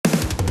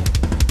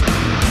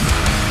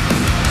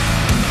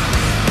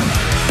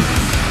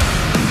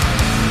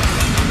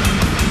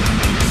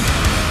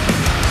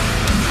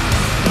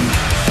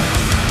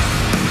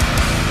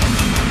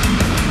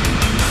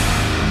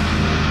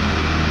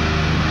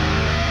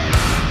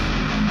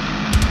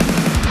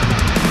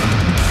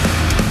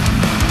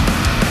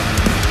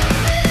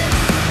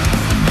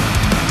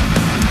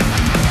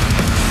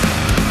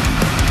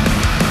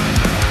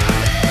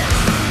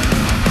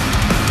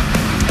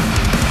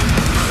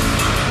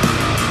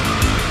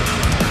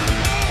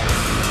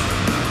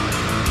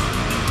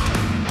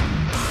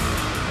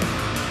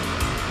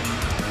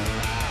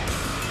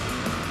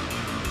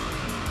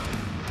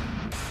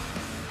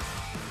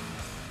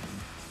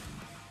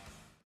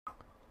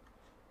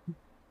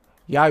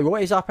Yo,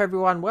 what is up,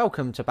 everyone?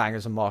 Welcome to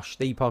Bangers and Mosh,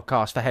 the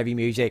podcast for heavy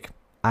music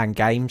and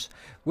games.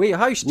 We're your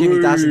hosts,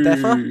 Jimmy, Daz, and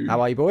Deffer. How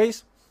are you,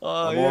 boys?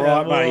 Oh, I'm yeah, all right,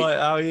 I'm mate. all right.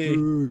 How are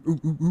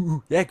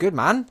you? Yeah, good,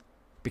 man.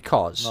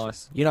 Because,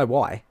 Nice. you know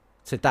why?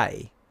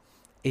 Today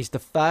is the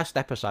first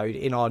episode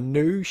in our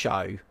new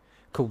show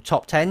called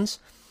Top Tens.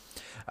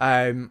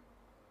 So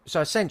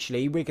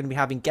essentially, we're going to be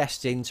having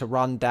guests in to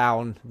run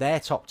down their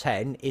top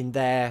 10 in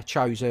their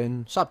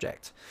chosen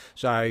subject.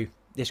 So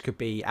this could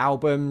be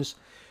albums,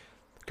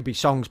 it could be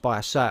songs by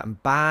a certain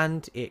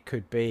band, it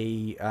could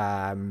be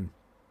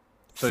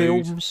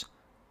films,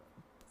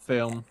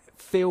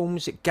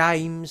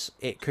 games,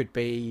 it could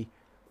be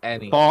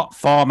Any.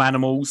 Farm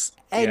animals.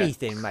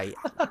 anything, mate.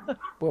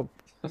 well,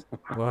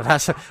 I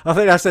think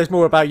that says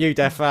more about you,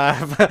 Def.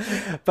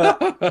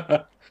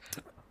 But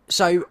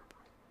so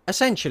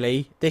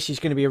essentially, this is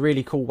going to be a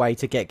really cool way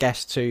to get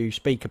guests to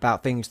speak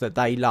about things that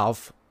they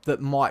love that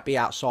might be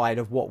outside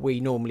of what we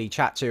normally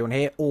chat to on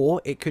here,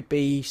 or it could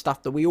be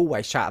stuff that we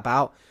always chat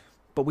about,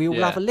 but we all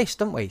have a list,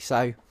 don't we?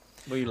 So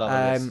We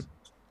love this.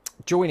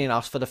 joining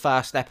us for the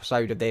first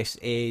episode of this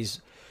is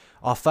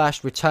our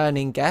first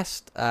returning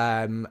guest,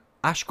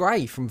 Ash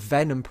Gray from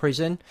Venom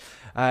Prison.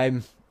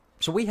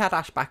 So we had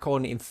Ash back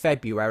on in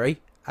February,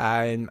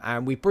 and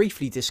we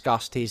briefly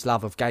discussed his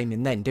love of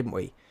gaming then, didn't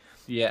we?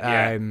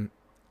 Yeah. And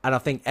I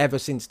think ever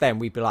since then,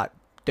 we'd be like,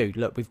 dude,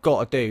 look, we've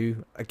got to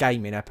do a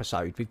gaming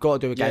episode. We've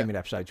got to do a gaming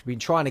episode. We've been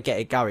trying to get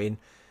it going.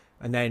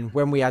 And then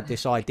when we had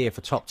this idea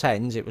for top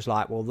tens, it was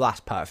like, well,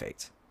 that's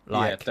perfect.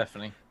 Yeah,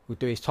 definitely. We'll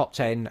do his top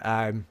 10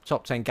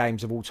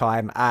 games of all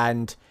time.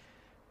 And,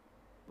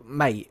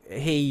 mate,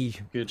 he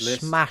Good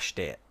list. smashed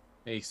it.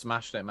 He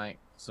smashed it, mate.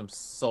 Some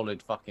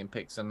solid fucking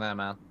picks in there,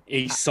 man.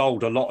 He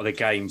sold a lot of the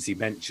games he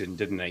mentioned,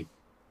 didn't he?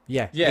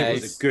 Yeah. Yeah,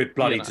 It was a good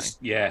bloody... you know.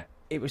 Yeah.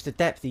 It was the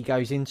depth he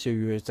goes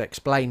into as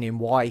explaining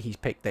why he's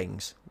picked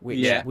things,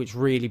 which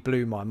really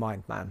blew my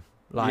mind, man.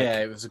 Like, Yeah,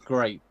 it was a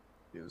great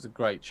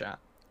chat.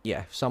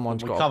 yeah,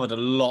 someone's We got covered a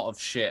lot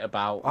of shit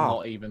about Oh.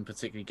 not even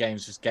particularly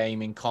games, just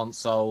gaming,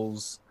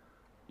 consoles,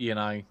 you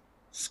know. the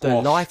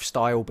Squash.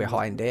 lifestyle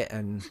behind it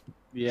and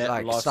Yeah,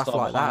 like the stuff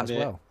lifestyle like that behind as it.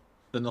 well.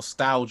 The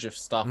nostalgia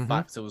stuff Mhm.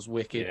 factor was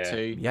wicked Yeah.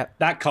 too. Yep.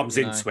 That comes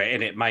You know. into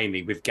it, innit,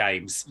 mainly with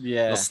games.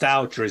 Yeah.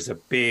 Nostalgia is a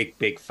big,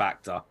 big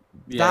factor.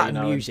 Yeah, that you and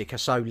know, music are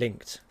so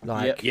linked.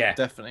 Like, Yeah.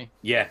 definitely.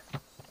 Yeah.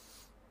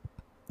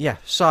 yeah.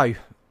 So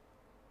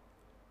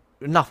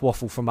enough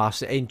waffle from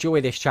us.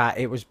 Enjoy this chat.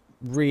 It was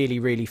really,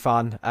 really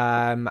fun.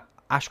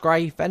 Ash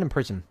Gray, Venom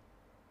Prison.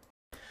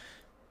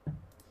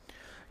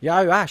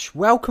 Yo, Ash,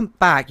 welcome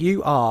back.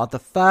 You are the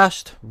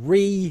first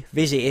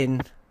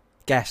revisiting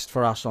guest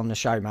for us on the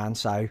show, man.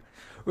 So,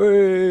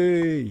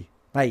 whee,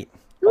 mate.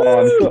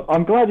 Oh,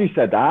 I'm glad you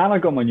said that, and I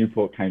got my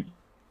Newport County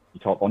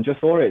top on just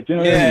for it. Do you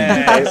know what I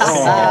mean?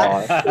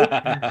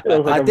 Yes. It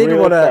was like I a didn't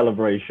real wanna-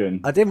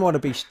 celebration. I didn't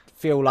want to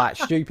feel like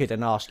stupid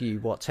and ask you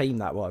what team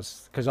that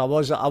was, because I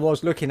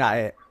was looking at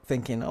it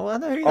thinking, oh, I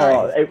know who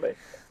that is.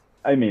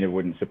 I mean, it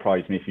wouldn't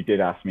surprise me if you did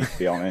ask me, to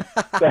be honest.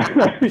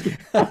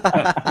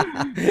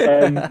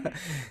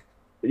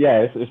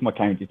 Yeah, it's my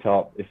county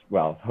top. It's,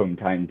 well,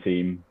 hometown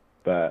team,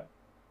 but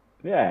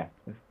yeah,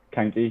 it's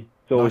county.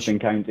 It's always Nice. been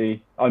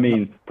county. I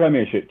mean,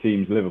 Premiership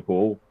team's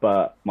Liverpool,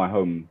 but my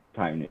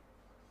hometown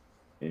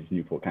is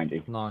Newport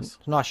County. Nice.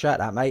 Nice shirt,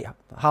 that, mate.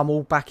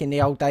 Hummel back in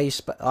the old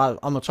days.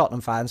 I'm a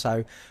Tottenham fan,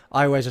 so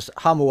I always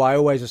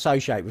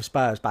associate with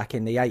Spurs back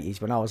in the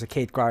 80s when I was a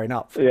kid growing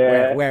up.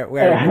 Yeah.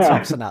 Wearing the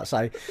tops and that.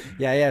 So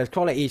yeah, it's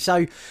quality.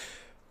 So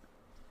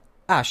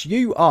Ash,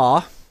 you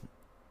are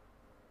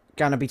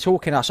going to be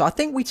talking us. So I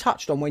think we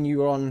touched on when you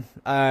were on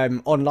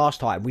last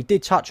time. We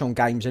did touch on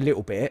games a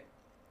little bit,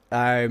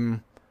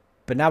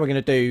 but now we're going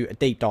to do a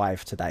deep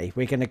dive today.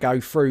 We're going to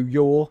go through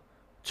your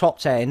top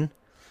 10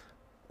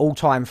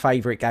 all-time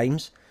favourite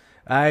games.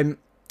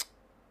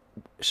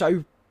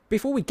 So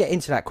before we get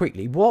into that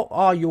quickly, what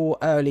are your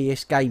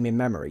earliest gaming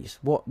memories?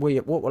 What were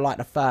like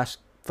the first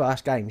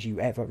games you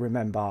ever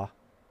remember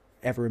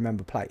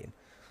playing?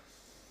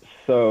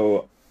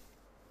 So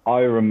I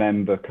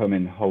remember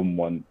coming home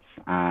once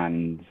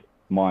and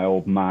my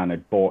old man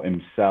had bought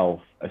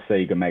himself a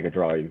Sega Mega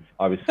Drive.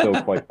 I was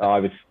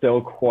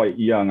still quite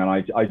young, and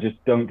I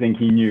just don't think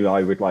he knew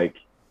I would like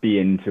be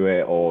into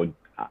it or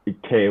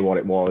care what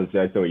it was.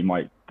 I thought he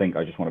might think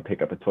I just want to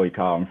pick up a toy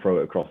car and throw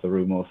it across the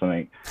room or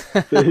something.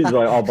 So he's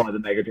like, I'll buy the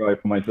Mega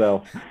Drive for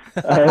myself.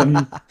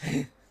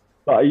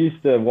 But I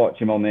used to watch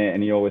him on there,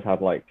 and he always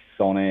had like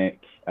Sonic,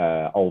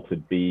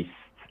 Altered Beast,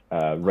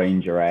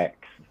 Ranger X,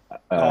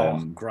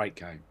 Great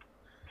game.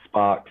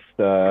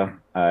 Sparkster,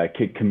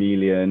 Kid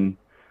Chameleon,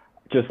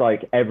 just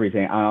like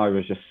everything. And I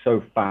was just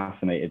so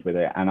fascinated with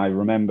it. And I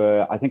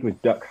remember, I think it was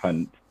Duck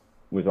Hunt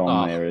was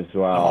on there as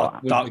well.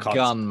 With Duck the Hunt.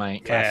 gun,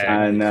 mate.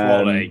 Yeah, And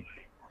quality.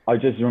 I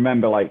just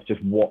remember like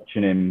just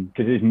watching him,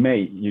 because his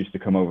mate used to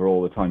come over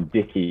all the time.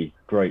 Dickie,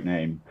 great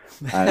name,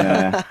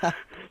 and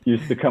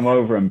used to come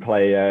over and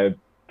play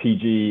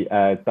PG,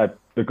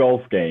 the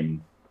golf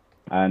game.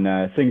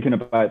 And thinking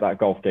about that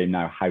golf game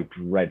now, how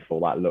dreadful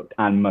that looked,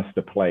 and must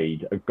have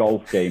played a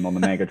golf game on the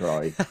Mega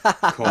Drive.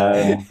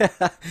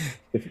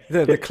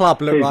 The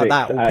club looked like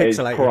that, all Physics at its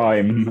pixelated.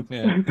 prime.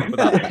 Yeah, with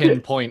that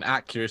pinpoint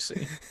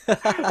accuracy.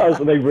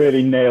 They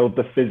really nailed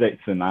the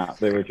physics in that.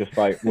 They were just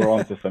like, we're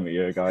onto something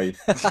here, guys.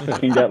 We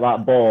can get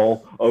that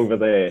ball over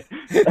there.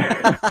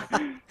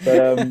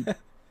 But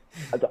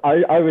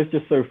I was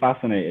just so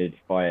fascinated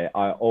by it.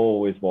 I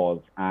always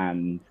was.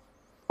 And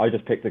I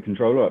just picked the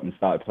controller up and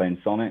started playing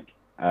Sonic.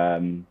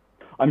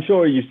 I'm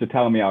sure he used to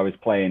tell me I was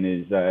playing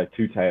his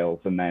Two Tails,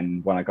 and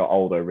then when I got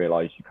older, I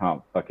realised you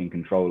can't fucking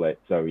control it,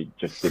 so he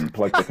just didn't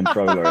plug the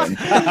controller in.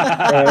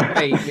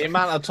 Hey, the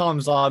amount of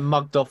times I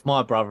mugged off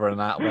my brother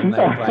and that when they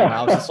were playing,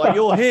 I was just like,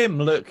 "You're him.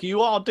 Look,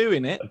 you are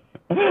doing it."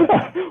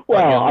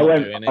 Well, I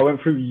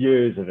went through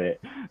years of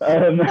it.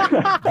 Oh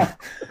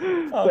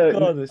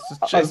god, it's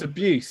just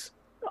abuse.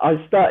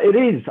 It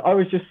is. I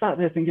was just sat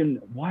there thinking,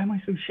 why am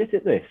I so shit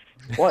at this?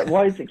 Why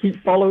does it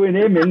keep following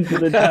him into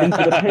the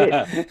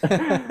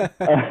pit?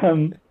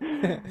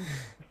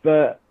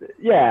 But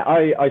yeah,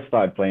 I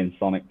started playing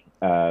Sonic,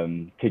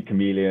 Kid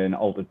Chameleon,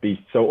 Altered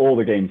Beast, so all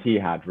the games he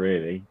had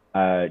really.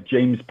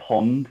 James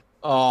Pond.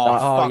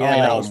 Oh, yeah,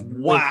 that that was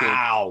was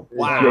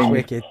Wow. James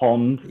wicked.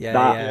 Pond.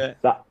 Yeah,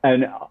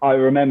 And I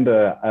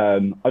remember,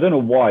 I don't know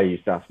why I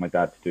used to ask my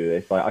dad to do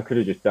this. Like, I could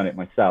have just done it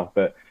myself,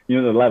 but you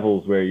know the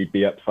levels where you'd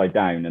be upside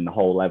down and the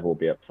whole level would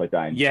be upside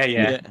down. Yeah.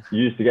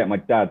 You used to get my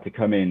dad to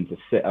come in to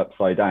sit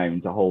upside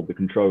down to hold the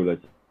controllers,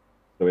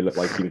 so he looked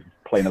like he was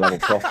playing the level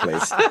properly.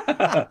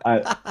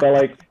 But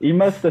like, he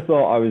must have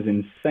thought I was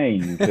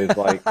insane, because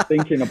like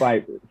thinking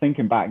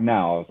back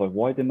now, I was like,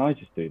 why didn't I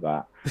just do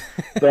that?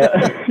 But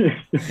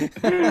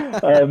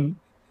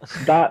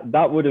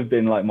that would have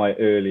been like my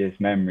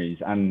earliest memories,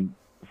 and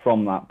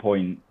from that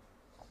point,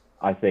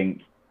 I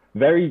think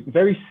very,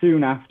 very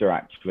soon after,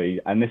 actually,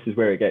 and this is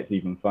where it gets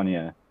even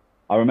funnier.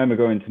 I remember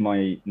going to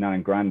my nan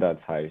and granddad's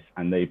house,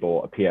 and they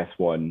bought a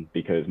PS1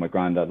 because my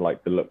granddad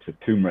liked the looks of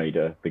Tomb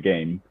Raider, the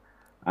game,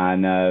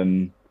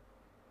 and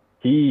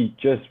he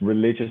just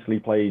religiously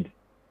played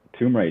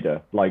Tomb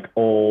Raider, like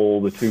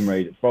all the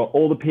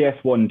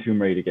PS1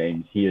 Tomb Raider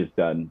games he has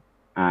done.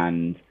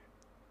 And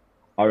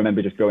I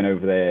remember just going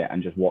over there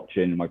and just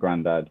watching my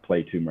granddad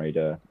play Tomb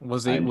Raider.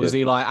 Was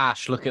he like,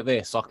 Ash, look at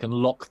this, I can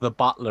lock the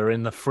butler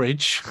in the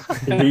fridge?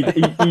 he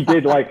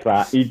did like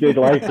that. He did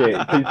like it,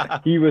 because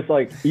he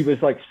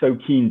was like so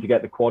keen to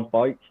get the quad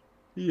bike,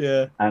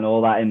 Yeah. and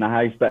all that in the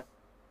house. But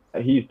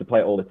he used to play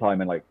it all the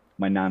time, and like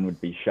my nan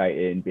would be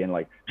shouting, being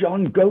like,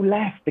 "John, go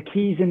left, the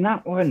key's in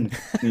that one."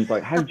 And he's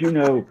like, "How'd you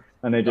know?"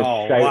 And they just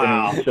shouting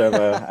at each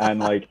other, and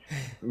like,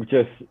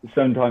 just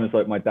sometimes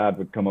like my dad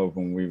would come over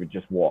and we would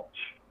just watch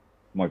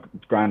my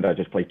granddad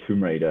just play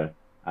Tomb Raider.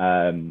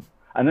 And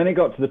then it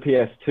got to the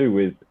PS2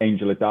 with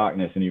Angel of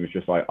Darkness, and he was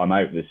just like, "I'm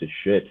out. This is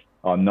shit.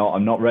 I'm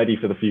not ready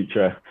for the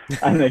future."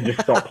 And then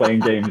just stopped playing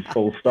games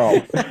full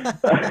stop.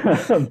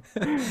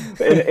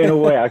 In a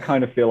way, I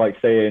kind of feel like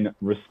saying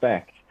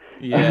respect.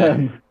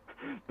 Yeah.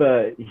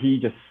 But he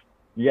just,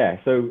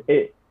 so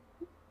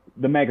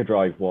the Mega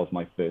Drive was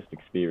my first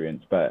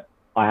experience, but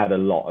I had a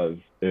lot of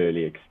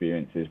early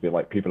experiences with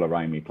like people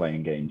around me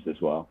playing games as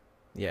well.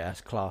 Yeah,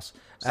 that's class.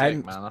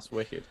 Sick, man, that's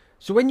wicked.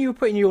 So when you were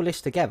putting your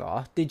list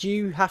together, did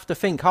you have to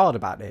think hard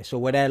about this, or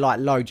were there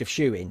like loads of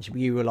shoe-ins?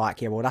 You were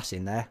like, yeah, well, that's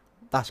in there.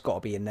 That's got to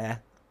be in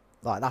there.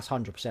 Like, that's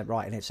 100%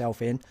 writing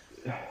itself in.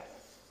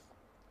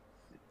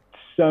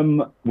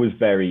 Some was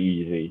very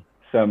easy.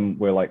 Some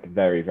were like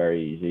very,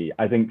 very easy.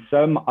 I think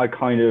some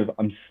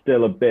I'm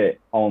still a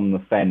bit on the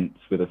fence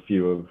with a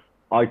few of.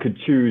 I could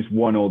choose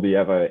one or the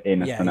other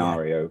in a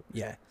scenario.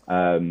 Yeah.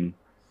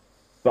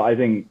 But I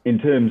think in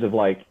terms of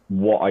like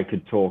what I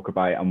could talk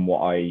about and what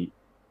I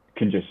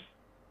can just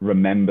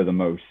remember the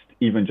most,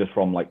 even just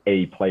from like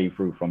a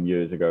playthrough from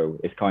years ago,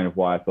 it's kind of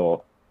why I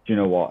thought, do you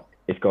know what?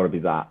 It's got to be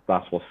that.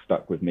 That's what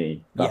stuck with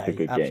me. That's a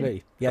good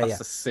game. Yeah, That's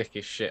the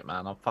sickest shit,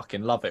 man. I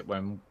fucking love it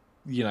when,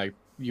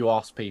 you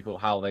ask people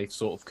how they've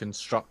sort of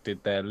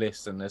constructed their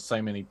list, and there's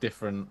so many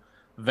different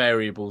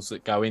variables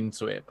that go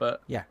into it.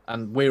 But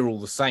and we're all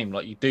the same.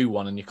 Like, you do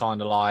one and you're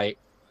kind of like,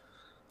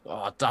 oh,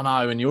 I don't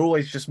know, and you're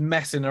always just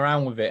messing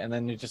around with it, and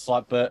then you're just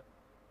like, but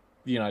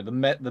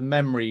the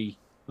memory,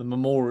 the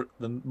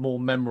more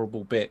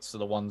memorable bits are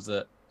the ones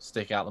that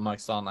stick out the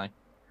most, aren't they?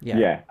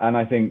 Yeah, and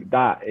I think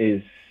that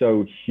is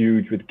so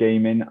huge with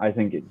gaming. I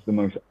think it's the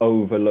most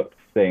overlooked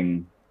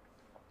thing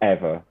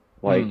ever.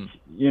 Like,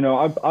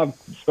 I've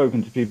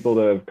spoken to people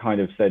that have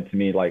kind of said to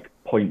me, like,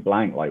 point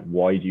blank, like,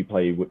 why do you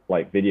play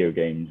like video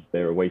games?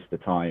 They're a waste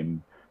of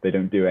time. They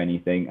don't do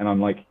anything. And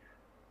I'm like,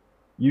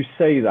 you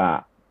say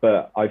that,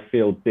 but I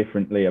feel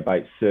differently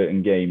about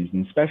certain games,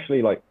 and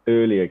especially like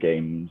earlier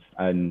games.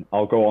 And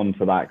I'll go on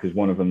to that because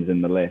one of them's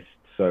in the list,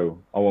 so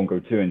I won't go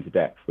too into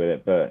depth with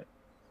it. But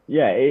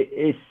yeah,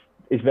 it's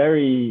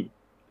very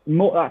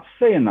more.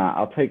 Saying that,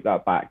 I'll take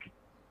that back.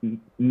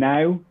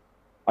 Now,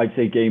 I'd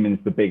say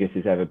gaming's the biggest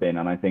it's ever been,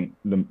 and I think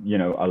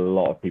a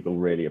lot of people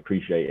really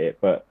appreciate it.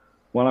 But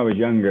when I was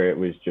younger, it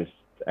was just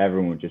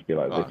everyone would just be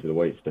like, this is a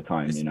waste of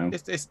time, you know?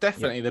 It's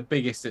definitely the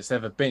biggest it's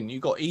ever been.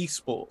 You've got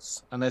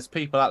esports, and there's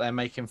people out there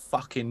making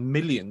fucking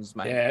millions,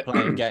 mate,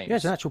 playing games. Yeah,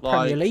 there's an actual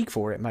Premier League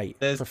for it, mate.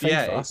 For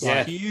FIFA.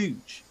 It's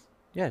huge.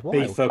 Yeah,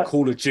 wild. FIFA,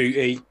 Call of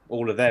Duty,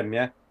 all of them,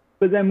 yeah.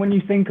 But then when you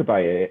think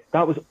about it,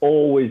 that was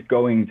always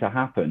going to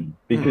happen,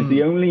 because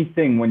the only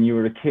thing when you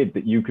were a kid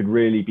that you could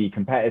really be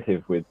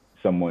competitive with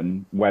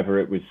someone, whether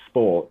it was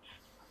sports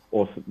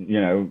or, you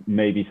know,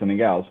 maybe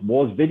something else,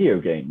 was video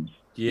games.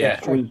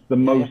 Yeah. It was the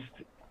most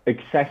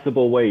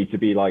accessible way to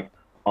be like,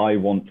 I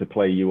want to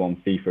play you on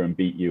FIFA and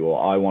beat you,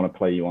 or I want to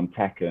play you on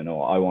Tekken,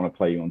 or I want to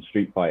play you on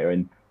Street Fighter.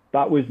 And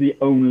that was the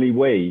only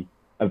way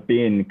of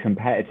being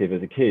competitive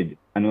as a kid,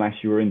 unless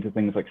you were into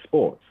things like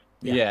sports.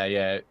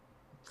 Yeah,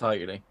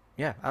 totally.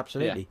 Yeah,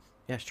 absolutely.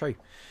 Yeah, it's true.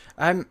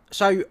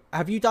 So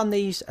have you done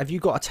these? Have you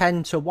got a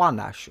 10 to 1,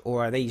 Ash,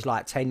 or are these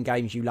like 10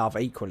 games you love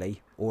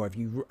equally, or have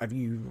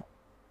you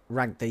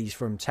ranked these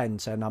from 10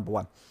 to number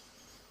 1?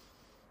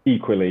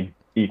 Equally.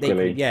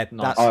 Yeah,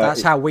 Nice.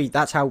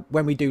 that's how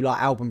when we do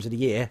like albums of the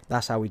year,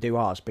 that's how we do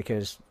ours,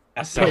 because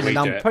putting a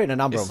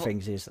number on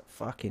things is a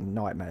fucking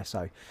nightmare.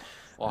 So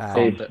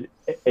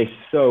it's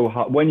so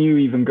hard when you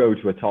even go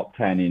to a top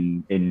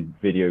 10 in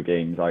video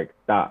games like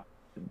that.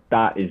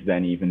 That is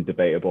then even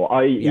debatable.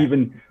 I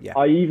even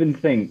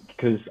think,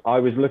 because I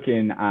was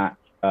looking at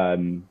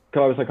because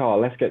I was like, oh,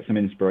 let's get some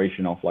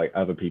inspiration off like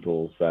other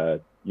people's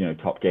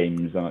top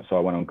games, so I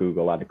went on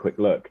Google, had a quick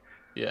look,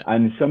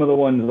 and some of the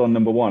ones on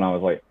number 1, I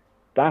was like,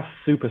 that's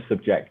super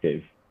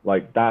subjective.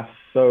 Like, that's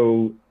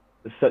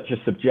such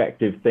a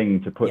subjective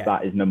thing to put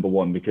that as number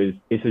 1, because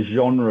it's a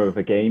genre of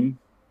a game.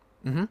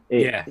 You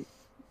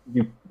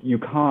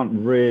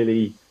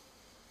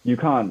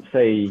can't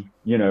say,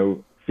 you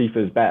know,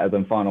 FIFA's better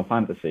than Final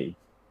Fantasy.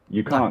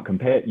 You can't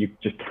compare. You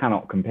just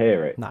cannot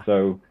compare it. No.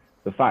 So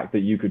the fact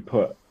that you could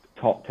put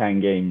top 10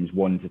 games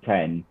 1 to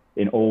 10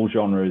 in all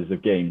genres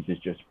of games is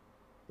just,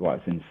 well,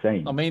 it's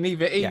insane. I mean,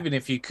 even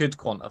if you could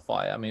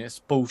quantify it, I mean, it's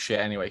bullshit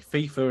anyway.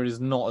 FIFA is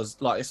not as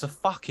like, it's a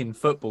fucking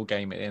football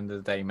game at the end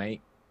of the day,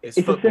 mate.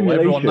 It's football.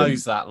 Everyone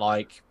knows that.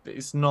 Like,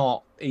 it's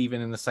not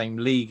even in the same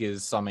league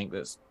as something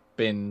that's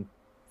been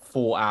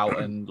fought out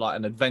and like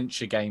an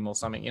adventure game or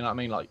something. You know what I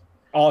mean? Like,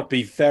 I'd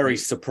be very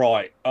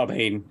surprised. I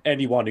mean,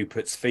 anyone who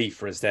puts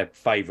FIFA as their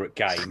favourite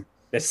game,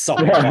 there's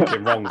something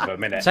fucking wrong with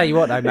them, innit? Tell you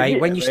what though, mate,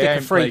 when you stick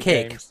a free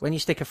kick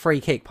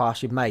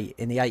past your mate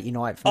in the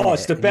 89th minute,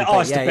 it's the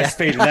best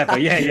feeling ever.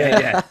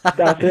 Yeah.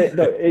 That's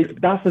it.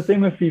 That's the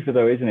thing with FIFA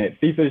though, isn't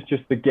it? FIFA is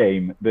just the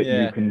game that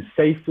you can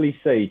safely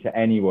say to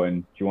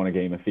anyone, do you want a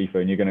game of FIFA?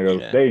 And you're going to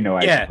go, they know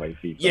how to play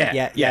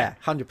FIFA. Yeah,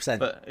 100%.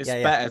 But it's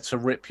better to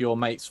rip your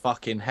mate's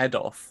fucking head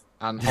off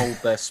and hold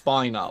their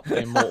spine up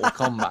in Mortal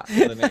Kombat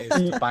than it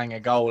is to bang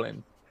a goal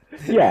in.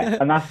 Yeah,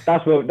 and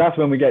that's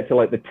when we get to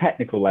like the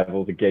technical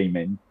levels of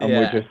gaming, and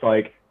we're just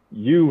like,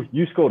 you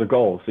scored a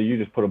goal, so you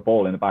just put a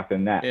ball in the back of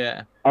the net.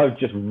 Yeah, I've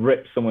just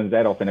ripped someone's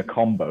head off in a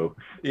combo.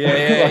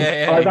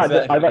 I've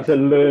had to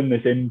learn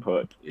this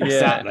input. Yeah.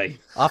 Exactly.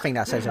 I think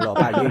that says a lot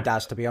about you,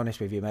 Daz, to be honest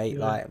with you, mate.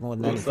 Like, more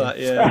than anything.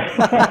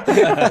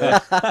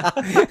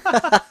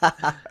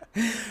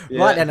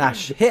 Right then,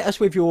 Ash, hit us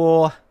with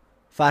your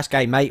first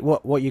game, mate.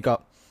 What you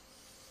got?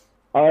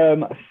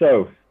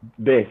 So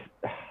this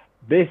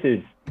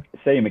is,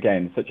 same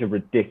again, such a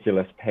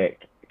ridiculous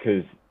pick,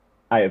 because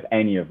out of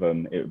any of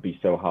them, it would be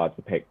so hard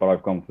to pick. But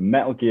I've gone for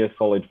Metal Gear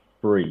Solid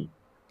 3.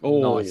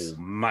 Oh, nice,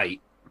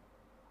 mate.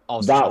 I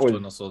was chuffed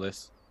when I saw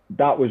this.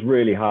 That was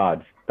really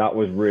hard. That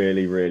was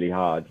really, really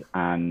hard.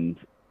 And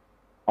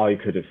I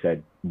could have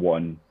said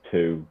 1,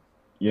 2.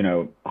 You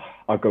know,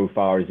 I'll go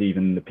far as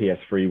even the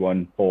PS3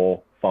 1,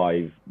 4,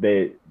 5.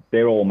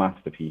 They're all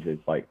masterpieces.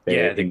 Like,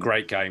 they're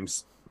great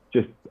games.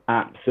 Just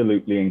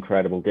absolutely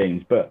incredible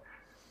games. But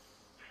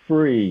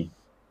 3,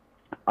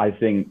 I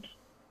think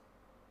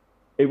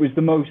it was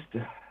the most,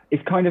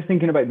 it's kind of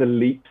thinking about the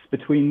leaps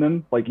between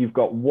them. Like, you've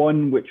got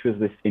 1, which was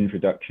this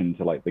introduction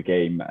to like the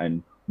game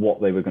and what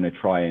they were going to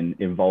try and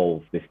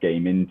evolve this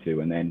game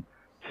into. And then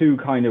 2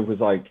 kind of was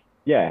like,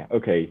 yeah,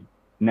 okay,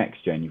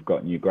 next gen, you've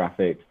got new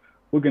graphics.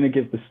 We're going to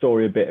give the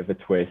story a bit of a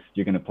twist.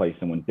 You're going to play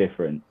someone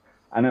different.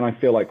 And then I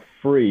feel like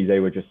 3, they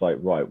were just like,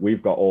 right,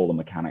 we've got all the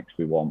mechanics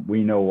we want.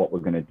 We know what we're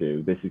going to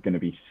do. This is going to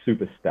be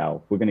super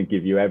stealth. We're going to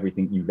give you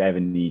everything you've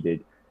ever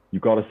needed.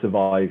 You've got to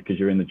survive because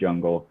you're in the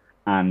jungle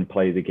and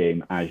play the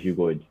game as you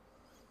would.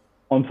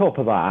 On top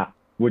of that,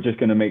 we're just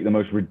going to make the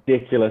most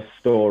ridiculous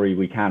story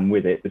we can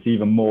with it. It's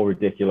even more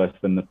ridiculous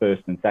than the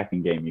first and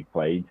second game you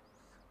played.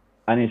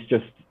 And it's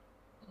just,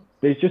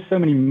 there's just so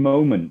many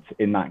moments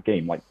in that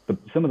game. Like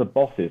some of the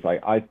bosses,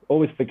 like I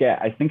always forget,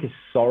 I think it's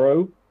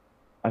Sorrow.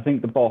 I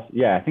think the boss,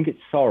 I think it's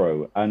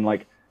Sorrow. And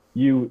like,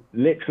 you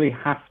literally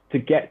have to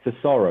get to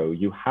Sorrow.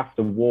 You have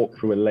to walk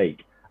through a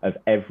lake of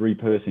every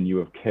person you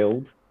have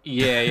killed.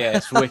 Yeah,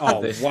 it's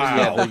wicked.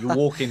 Wow. Yeah, you're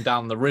walking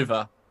down the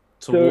river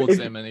towards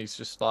him and he's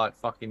just like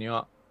fucking you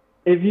up.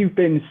 If you've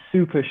been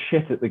super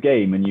shit at the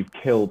game and you've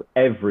killed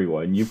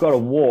everyone, you've got to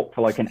walk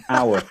for like an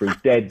hour through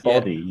dead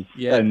bodies.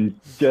 Yeah. And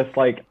just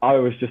like, I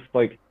was just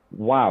like,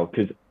 wow,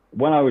 because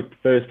when I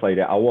first played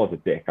it, I was a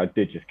dick. I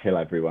did just kill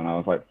everyone. I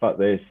was like, fuck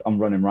this. I'm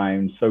running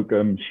around, soak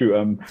them, shoot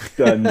them,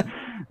 done.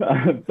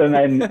 But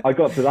then I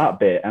got to that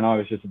bit and I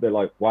was just a bit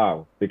like,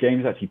 wow, the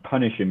game's actually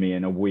punishing me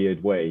in a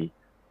weird way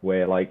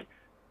where like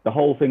the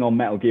whole thing on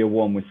Metal Gear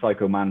 1 with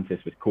Psycho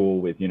Mantis was cool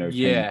with,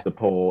 change the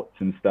ports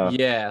and stuff.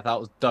 Yeah, that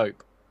was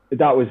dope. It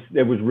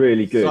was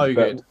really good. So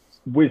but good.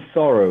 With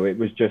Sorrow, it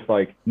was just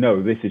like,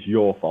 no, this is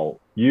your fault.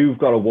 You've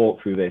got to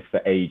walk through this for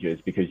ages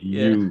because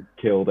you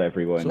killed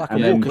everyone. It's like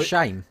and a walk of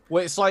shame.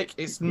 Well, it's like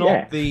it's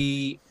not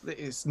the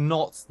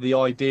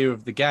idea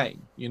of the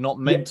game. You're not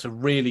meant to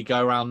really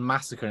go around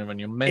massacring everyone.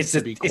 You're meant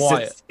to be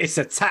quiet. It's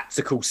a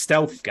tactical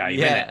stealth game.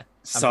 Yeah.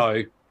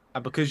 So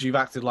and because you've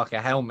acted like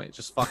a helmet,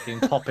 just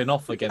fucking popping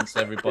off against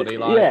everybody,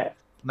 like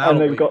now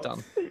what we've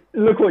done.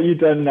 Look what you've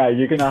done now.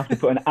 You're gonna have to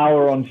put an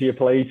hour onto your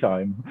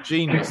playtime.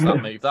 Genius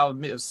that move. That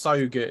was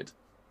so good.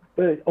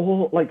 But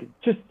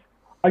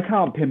I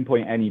can't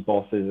pinpoint any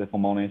bosses if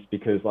I'm honest,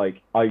 because like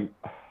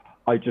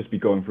I'd just be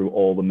going through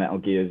all the Metal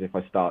Gears if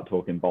I start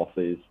talking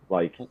bosses.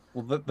 Like,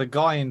 well, the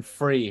guy in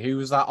 3, who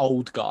was that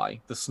old guy,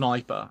 the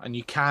sniper, and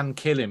you can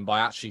kill him by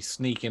actually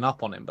sneaking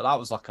up on him. But that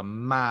was like a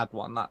mad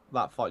one.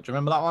 That fight. Do you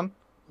remember that one?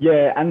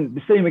 Yeah, and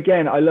the same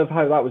again. I love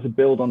how that was a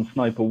build on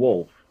Sniper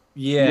Wolf.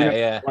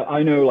 Yeah. Like,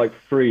 I know like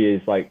 3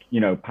 is like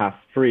past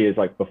 3 is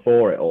like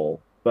before it all,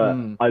 but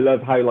I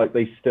love how like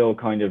they still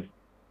kind of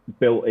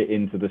built it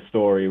into the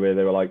story where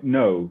they were like,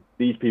 no,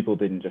 these people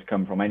didn't just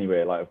come from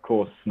anywhere. Like, of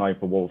course,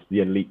 Sniper Wolf's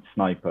the elite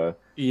sniper.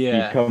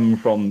 Yeah, he's come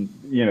from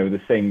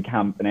the same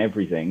camp and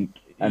everything.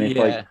 And it's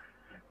like,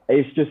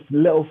 it's just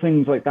little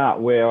things like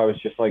that where I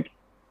was just like,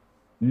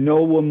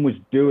 no one was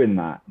doing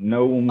that.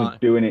 No one was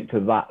doing it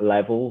to that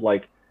level.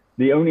 Like,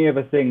 the only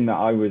other thing that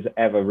I was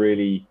ever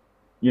really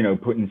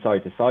putting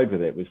side to side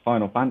with it was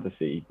Final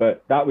Fantasy,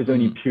 but that was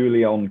only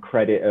purely on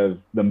credit of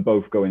them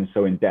both going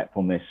so in depth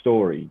on their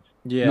stories.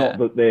 Yeah. Not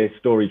that their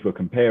stories were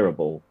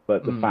comparable,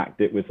 but the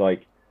fact it was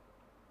like,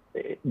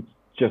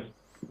 just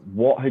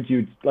what had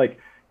you, like,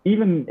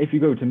 even if you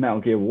go to Metal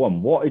Gear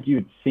 1, what had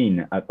you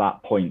seen at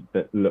that point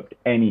that looked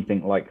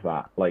anything like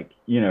that? Like,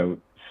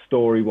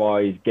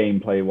 story-wise,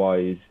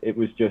 gameplay-wise, it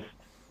was just...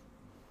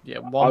 Yeah,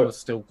 1 was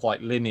still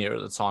quite linear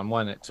at the time,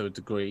 wasn't it, to a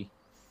degree?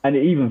 And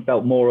it even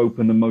felt more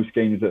open than most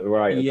games that were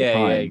out at the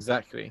time. Yeah,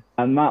 exactly.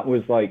 And that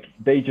was like,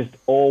 they just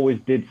always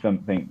did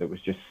something that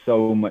was just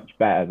so much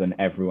better than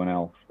everyone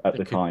else at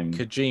the time.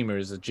 Kojima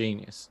is a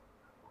genius.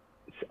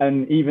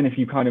 And even if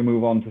you kind of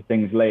move on to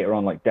things later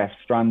on, like Death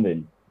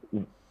Stranding,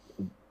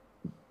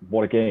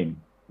 what a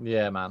game.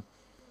 Yeah, man.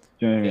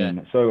 Do you know what I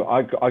mean? So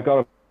I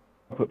gotta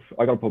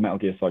put Metal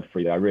Gear Solid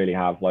 3 there. I really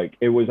have. Like,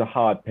 it was a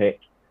hard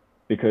pick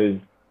because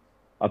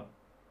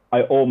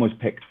I almost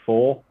picked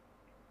 4.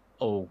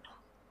 Oh.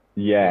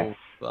 Yes.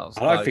 Oh,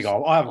 I don't think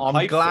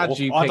I'm glad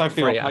you picked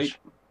 3, Ash,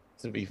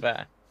 to be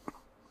fair.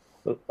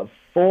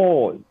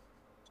 4,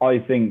 I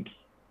think,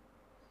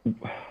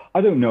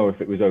 I don't know if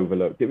it was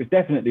overlooked. It was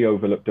definitely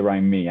overlooked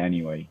around me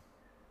anyway.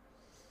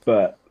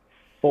 But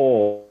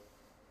 4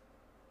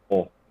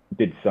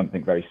 did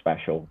something very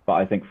special. But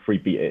I think 3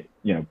 beat it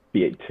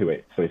to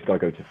it. So it's got to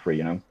go to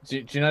 3,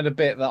 Do you know the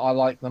bit that I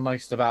like the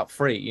most about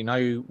 3?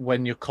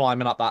 When you're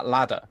climbing up that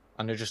ladder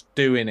and you're just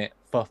doing it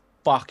for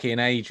fucking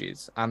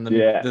ages, and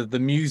the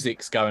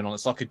music's going on.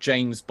 It's like a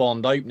James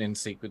Bond opening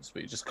sequence,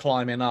 but you're just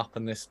climbing up,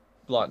 and this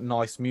like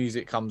nice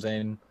music comes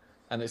in,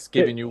 and it's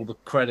giving you all the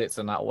credits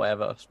and that, or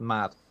whatever. It's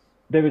mad.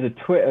 There was a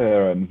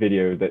Twitter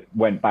video that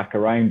went back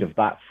around of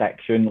that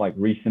section like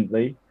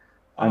recently,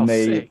 and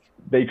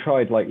they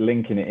tried like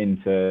linking it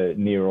into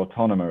Nier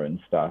Automata and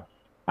stuff,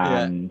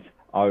 and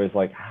I was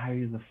like, how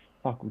the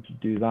fuck would you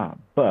do that?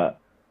 But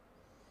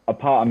a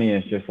part of me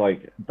is just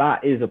like,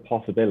 that is a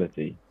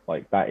possibility.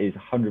 Like, that is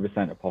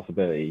 100% a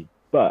possibility.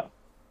 But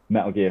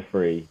Metal Gear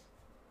 3,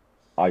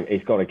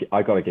 I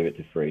gotta give it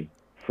to 3.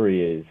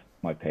 3 is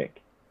my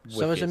pick.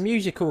 So as a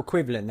musical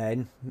equivalent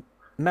then,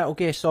 Metal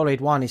Gear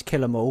Solid 1 is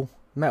Kill 'Em All,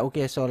 Metal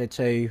Gear Solid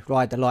 2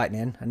 Ride the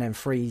Lightning, and then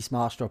 3's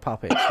Master of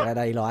Puppets, where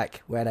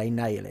they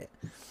nail it.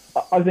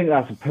 I think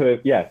that's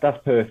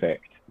that's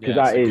perfect. Because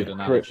that is a good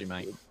analogy,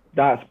 mate.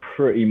 That's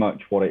pretty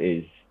much what it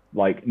is.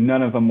 Like,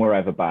 none of them were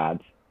ever bad,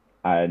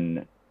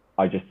 and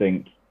I just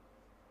think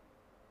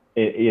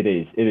it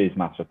is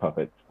Master of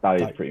Puppets. That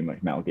is pretty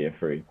much Metal Gear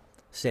 3.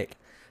 Sick.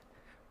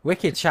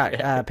 Wicked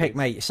chat, pick,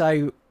 mate.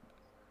 So,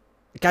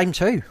 game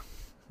 2.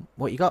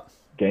 What you got?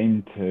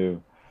 Game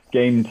 2.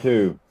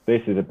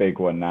 This is a big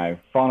one now.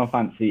 Final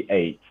Fantasy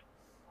 8.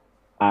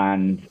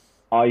 And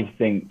I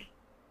think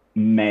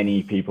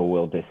many people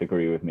will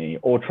disagree with me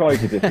or try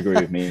to disagree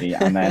with me,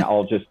 and then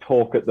I'll just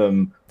talk at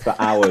them for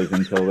hours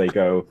until they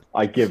go,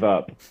 I give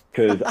up.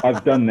 Because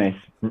I've done this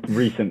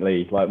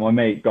recently. Like, my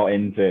mate got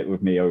into it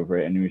with me over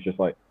it, and he was just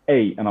like,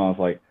 8. And I was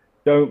like,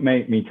 don't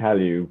make me tell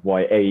you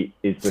why 8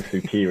 is the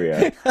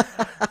superior.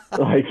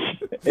 Like,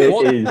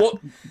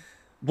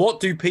 what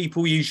do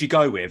people usually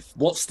go with?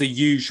 What's the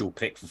usual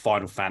pick for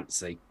Final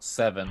Fantasy?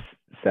 7.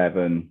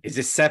 Is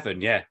this 7?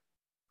 Yeah.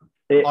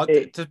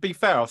 To be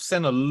fair, I've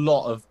seen a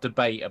lot of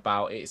debate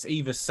about it. It's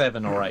either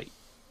 7 or 8.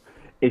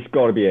 It's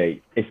got to be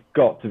 8. It's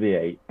got to be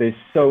 8. There's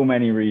so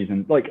many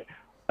reasons. Like,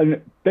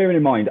 and bearing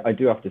in mind, I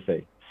do have to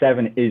say,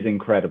 7 is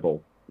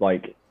incredible.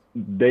 Like,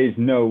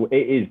 it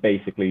is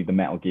basically the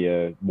Metal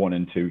Gear 1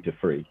 and 2 to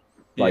 3.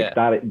 Like,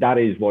 that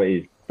is what it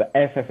is. But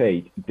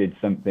FF8 did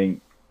something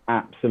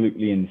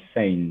absolutely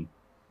insane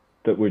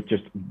that was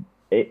just,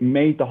 it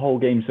made the whole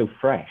game so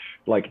fresh.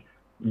 Like,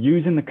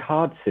 using the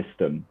card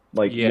system,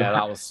 like,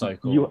 that was so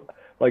cool.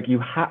 You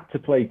had to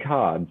play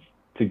cards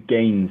to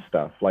gain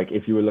stuff. Like,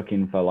 if you were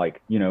looking for,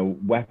 like, you know,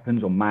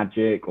 weapons or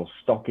magic or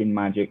stocking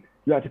magic,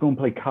 you had to go and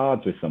play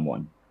cards with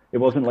someone. It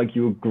wasn't like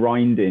you were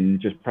grinding,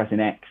 just pressing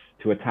X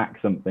to attack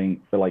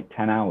something for like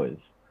 10 hours.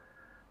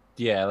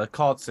 Yeah, the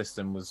card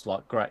system was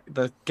like great.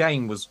 The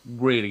game was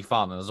really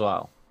fun as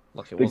well.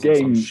 Like, it wasn't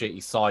some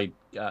shitty side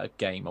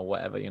game or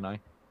whatever, you know.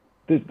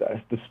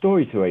 The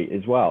story to 8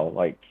 as well.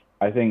 Like,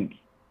 I think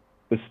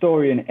the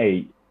story in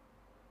 8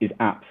 is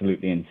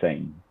absolutely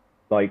insane.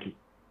 Like,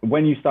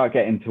 when you start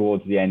getting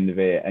towards the end of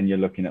it and you're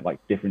looking at like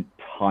different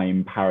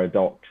time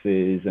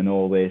paradoxes and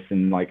all this,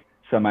 and like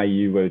somehow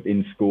you were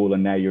in school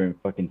and now you're in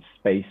fucking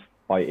space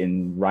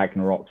fighting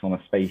Ragnaroks on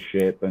a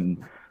spaceship,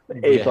 and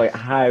it's like,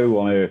 how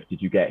on earth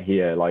did you get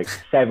here? Like,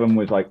 7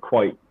 was like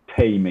quite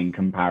tame in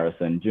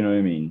comparison. Do you know what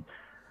I mean?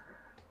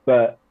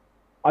 But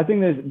I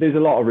think there's a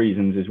lot of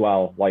reasons as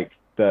well, like,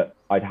 that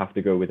I'd have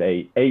to go with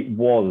 8. 8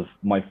 was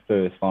my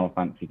first Final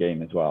Fantasy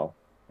game as well.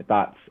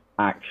 That's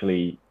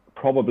actually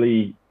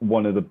probably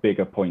one of the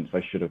bigger points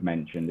I should have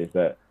mentioned, is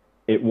that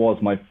it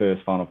was my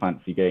first Final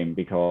Fantasy game,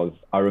 because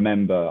I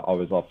remember I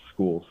was off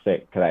school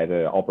sick because I had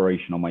an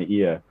operation on my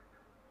ear,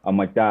 and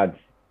my dad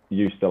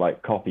used to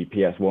like copy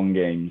PS1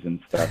 games and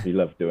stuff. He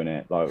loved doing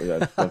it. Like,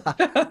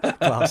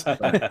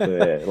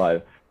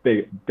 like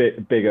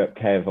big up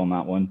Kev on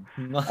that one.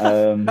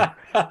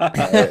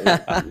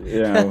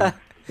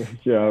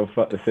 You know,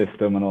 fuck the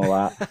system and all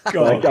that.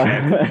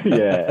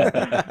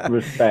 Yeah,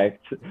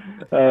 respect.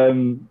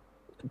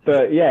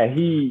 But yeah,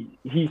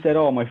 he said,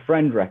 oh, my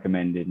friend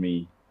recommended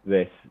me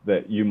this,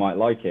 that you might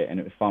like it, and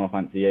it was Final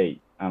Fantasy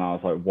VIII. And I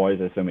was like, why is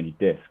there so many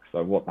discs?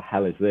 Like, what the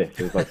hell is this?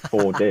 It was like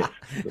 4 discs.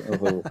 I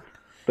was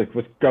like,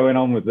 what's going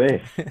on with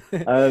this?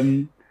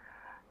 And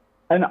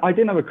I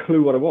didn't have a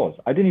clue what it was.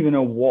 I didn't even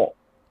know what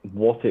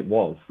it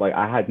was. Like,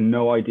 I had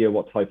no idea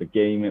what type of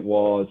game it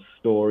was,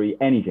 story,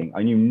 anything.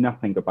 I knew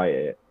nothing about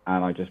it.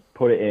 And I just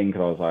put it in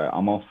because I was like,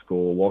 I'm off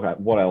school.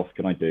 What else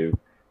can I do?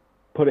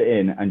 Put it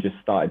in and just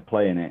started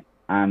playing it.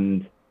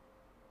 And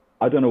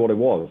I don't know what it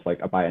was.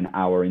 Like, about an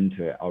hour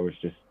into it, I was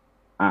just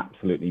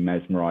absolutely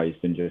mesmerized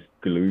and just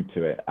glued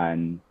to it.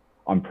 And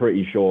I'm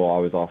pretty sure I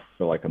was off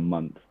for like a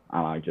month,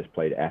 and I just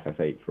played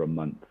FF8 for a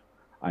month.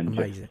 And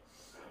amazing. Just,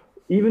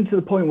 even to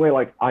the point where,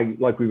 like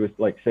we were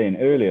like saying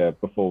earlier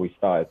before we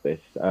started this,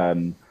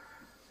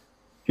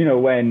 you know,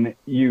 when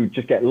you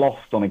just get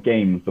lost on a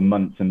game for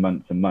months and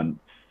months and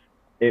months,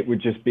 it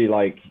would just be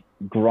like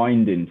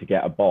grinding to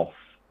get a boss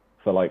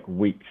for like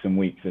weeks and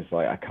weeks. It's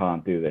like, I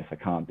can't do this, I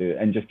can't do it,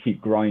 and just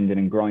keep grinding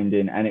and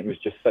grinding. And it was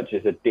just such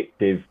an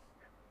addictive,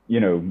 you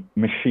know,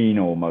 machine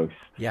almost.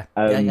 Yeah.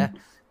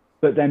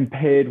 But then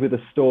paired with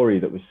a story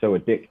that was so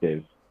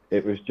addictive,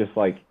 it was just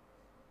like,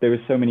 there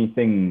were so many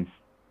things,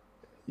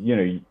 you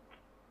know,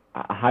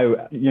 how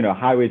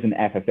is an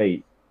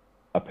FF8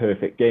 a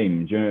perfect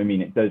game? Do you know what I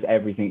mean? It does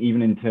everything,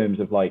 even in terms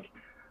of like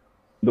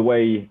the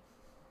way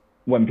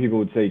when people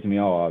would say to me,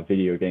 oh,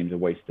 video games are a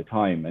waste of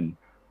time. And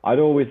I'd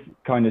always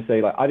kind of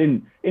say, like,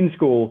 in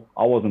school,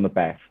 I wasn't the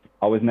best.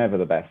 I was never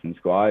the best in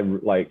school.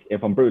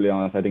 If I'm brutally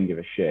honest, I didn't give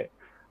a shit.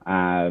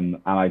 And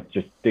I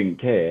just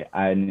didn't care.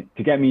 And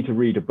to get me to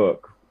read a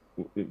book,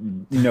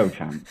 no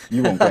chance.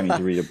 You won't get me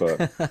to read a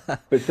book.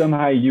 But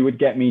somehow you would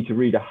get me to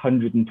read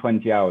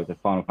 120 hours of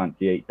Final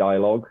Fantasy VIII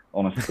dialogue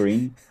on a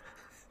screen.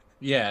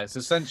 Yeah, it's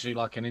essentially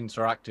like an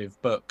interactive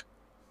book.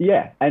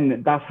 Yeah,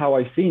 and that's how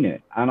I seen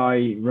it. And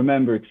I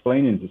remember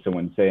explaining to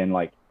someone, saying,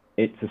 like,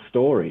 it's a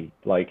story.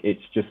 Like,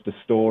 it's just a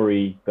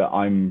story that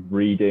I'm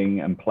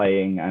reading and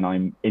playing, and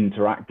I'm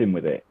interacting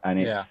with it. And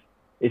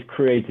it's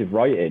creative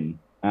writing.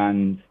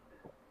 And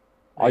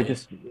I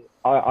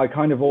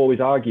kind of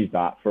always argued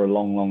that for a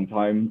long, long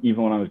time,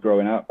 even when I was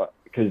growing up,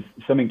 because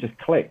something just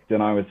clicked.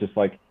 And I was just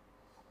like,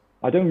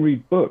 I don't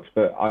read books,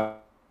 but I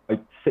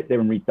sit there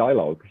and read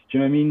dialogue. Do you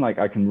know what I mean? Like,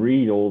 I can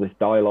read all this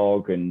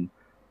dialogue, and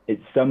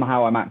it's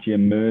somehow I'm actually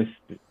immersed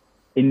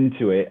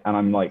into it, and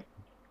I'm like,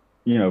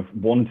 you know,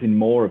 wanting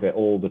more of it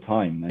all the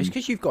time. And it's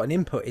because you've got an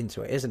input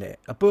into it, isn't it?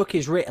 A book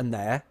is written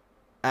there,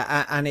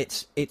 and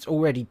it's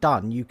already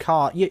done. You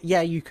can't.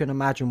 You can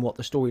imagine what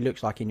the story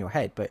looks like in your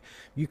head, but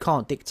you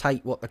can't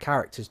dictate what the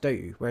characters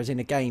do. Whereas in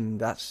a game,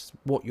 that's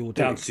what you'll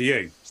do. Down to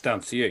you. It's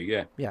down to you.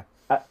 Yeah. Yeah.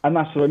 And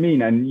that's what I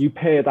mean. And you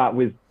pair that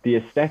with the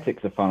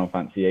aesthetics of Final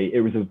Fantasy VIII.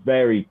 It was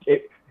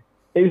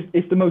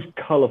it's the most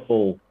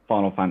colourful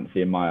Final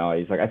Fantasy in my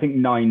eyes. Like, I think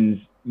 9's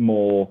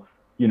more,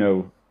 you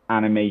know,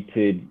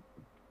 animated,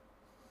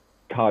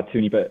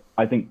 cartoony, but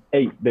I think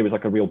 8, there was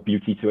like a real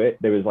beauty to it.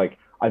 There was like,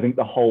 I think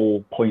the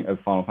whole point of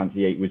Final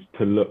Fantasy VIII was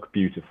to look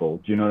beautiful.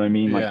 Do you know what I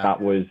mean? Like,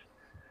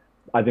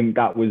 I think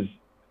that was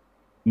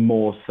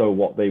more so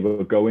what they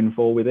were going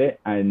for with it,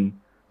 and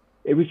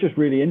it was just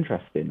really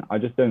interesting. I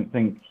just don't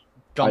think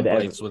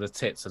Gunblades were the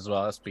tits as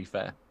well. Let's be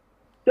fair.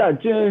 Yeah,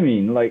 do you know what I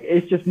mean? Like,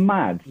 it's just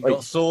mad. You got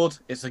a sword.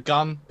 It's a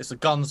gun. It's a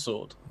gun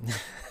sword.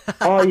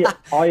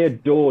 I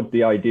adored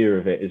the idea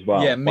of it as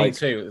well. Yeah, me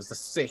too. It was the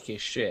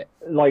sickest shit.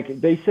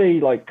 Like, they say,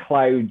 like,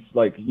 Cloud's,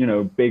 like, you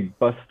know, big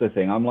buster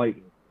thing. I'm like,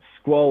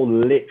 Squall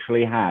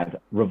literally had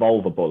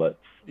revolver bullets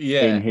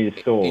in his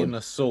sword. In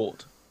a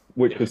sword.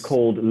 Which was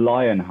called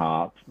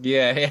Lionheart.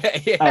 Yeah.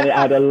 And it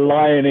had a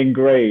lion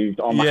engraved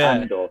on the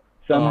handle.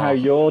 Somehow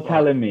you're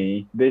telling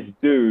me this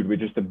dude with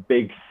just a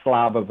big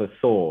slab of a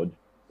sword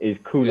is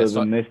cooler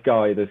than this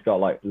guy that's got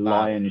like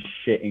lion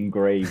shit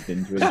engraved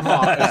into his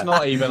It's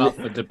not even up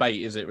for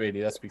debate, is it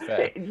really? Let's be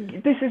fair.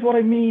 This is what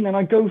I mean, and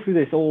I go through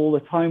this all the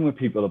time with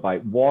people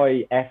about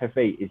why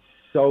FF8 is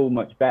so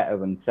much better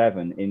than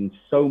 7 in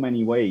so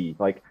many ways.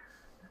 Like,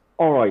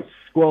 all right,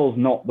 Squall's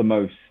not the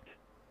most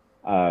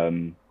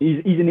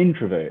he's an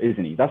introvert,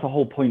 isn't he? That's the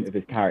whole point of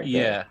his character.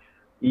 Yeah.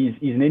 He's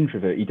an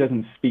introvert. He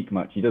doesn't speak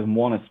much. He doesn't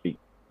want to speak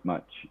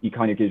much. He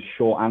kind of gives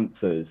short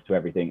answers to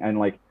everything. And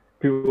like,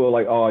 people are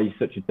like, oh, he's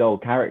such a dull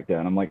character.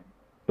 And I'm like,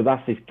 but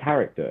that's his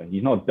character.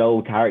 He's not a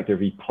dull character if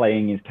he's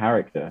playing his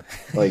character.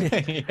 Like,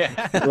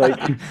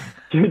 like,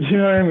 do you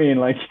know what I mean?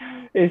 Like,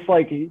 it's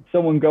like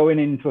someone going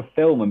into a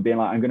film and being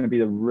like, I'm going to be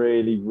the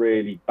really,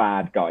 really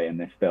bad guy in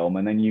this film.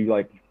 And then you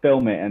like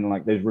film it and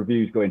like there's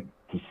reviews going,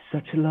 he's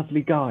such a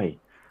lovely guy.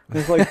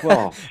 It's like,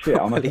 well, shit,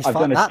 I've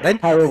done a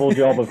terrible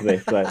job of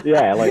this.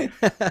 Yeah, like,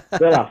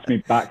 they'll ask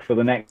me back for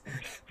the next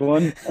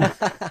one.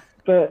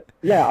 But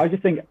yeah, I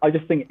just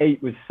think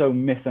 8 was so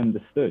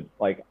misunderstood.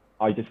 Like,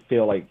 I just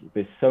feel like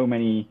there's so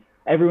many.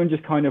 Everyone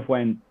just kind of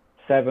went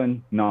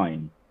 7,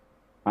 9,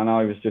 and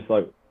I was just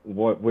like,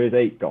 where's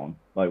 8 gone?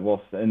 Like,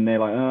 what's? And they're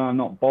like, oh, I'm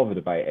not bothered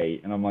about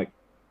 8, and I'm like,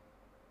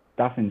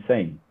 that's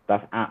insane.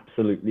 That's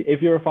absolutely.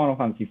 If you're a Final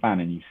Fantasy fan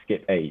and you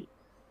skip 8.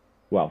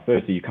 Well,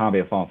 firstly, you can't be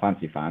a Final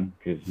Fantasy fan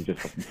because you just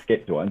fucking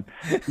skipped one.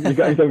 You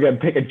guys don't get to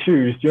pick and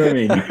choose. Do you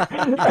know what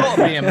I mean? You've got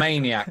to be a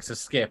maniac to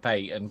skip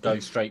 8 and go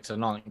straight to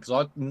 9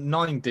 because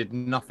 9 did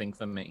nothing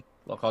for me.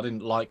 Like, I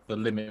didn't like the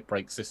limit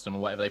break system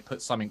or whatever. They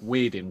put something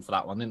weird in for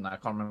that one, didn't they? I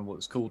can't remember what it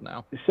was called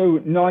now. So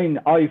 9,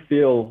 I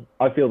feel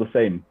the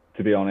same,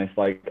 to be honest.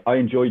 Like, I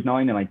enjoyed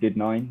 9 and I did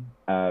 9,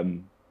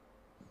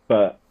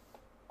 but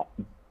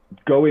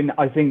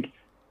I think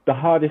the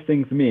hardest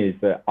thing for me is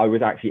that I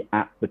was actually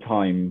at the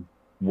time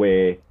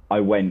where I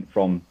went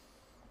from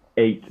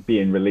 8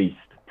 being released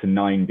to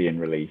 9 being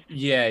released.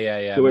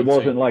 Yeah. So it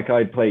wasn't like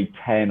I'd played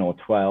 10 or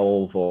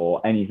 12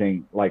 or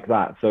anything like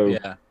that. So,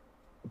 yeah.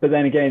 But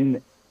then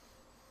again,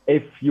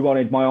 if you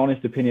wanted my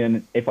honest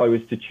opinion, if I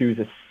was to choose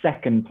a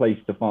second place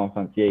to Final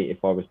Fantasy 8,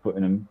 if I was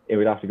putting them, it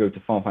would have to go to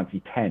Final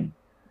Fantasy 10.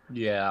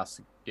 Yeah.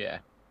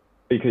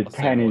 Because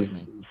 10 is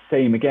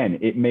same again.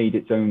 It made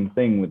its own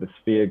thing with the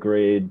sphere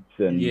grids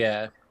and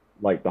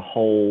like the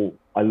whole.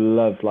 I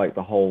loved like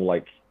the whole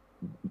like.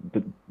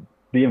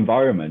 The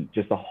environment,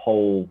 just the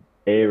whole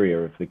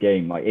area of the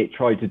game. Like, it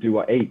tried to do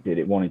what 8 did.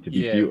 It wanted to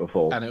be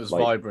beautiful. And it was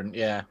like, vibrant,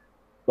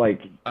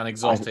 like and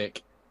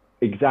exotic.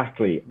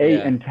 Exactly.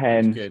 8 and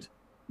 10, good.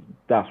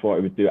 That's what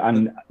it would do.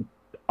 And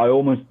I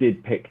almost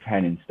did pick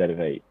 10 instead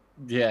of 8.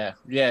 Yeah,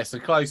 it's a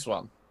close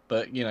one.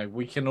 But, you know,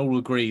 we can all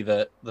agree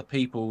that the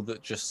people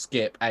that just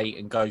skip 8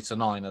 and go to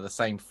 9 are the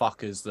same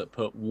fuckers that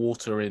put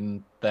water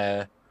in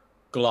their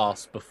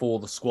glass before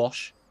the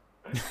squash.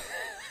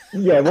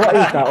 Yeah, what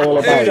is that all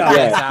about?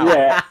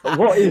 Yeah.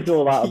 What is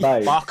all that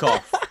about? Fuck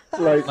off.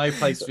 Like, no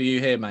place for you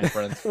here, my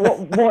friend.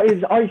 What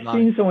is? I've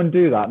seen someone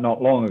do that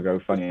not long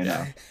ago, funny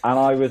enough, and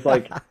I was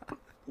like,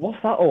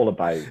 what's that all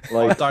about?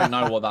 Like, I don't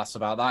know what that's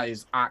about. That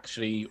is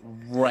actually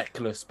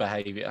reckless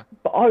behaviour.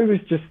 But I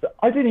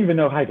didn't even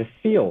know how to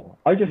feel.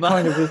 I just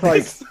kind of was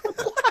like,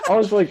 I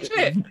was like,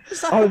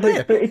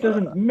 but it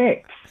doesn't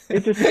mix.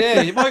 It just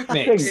it won't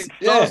mix. It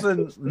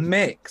doesn't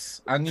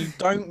mix, and you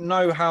don't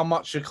know how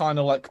much you're kind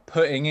of like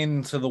putting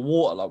into the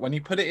water. Like, when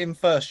you put it in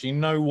first, you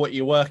know what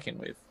you're working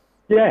with.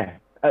 Yeah.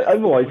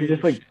 Otherwise, you're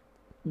just like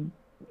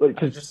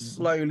just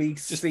slowly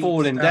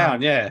falling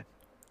down. Yeah.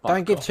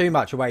 Don't give too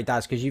much away,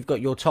 Daz, because you've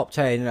got your top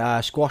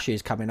 10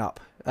 squashes coming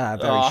up very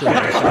soon.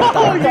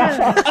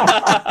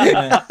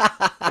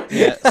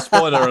 Yeah,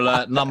 spoiler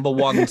alert, number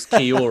 1's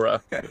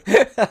Kiora.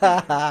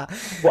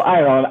 Well,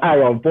 hang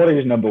on. What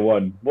is number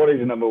 1? What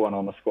is number 1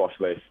 on the squash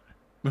list?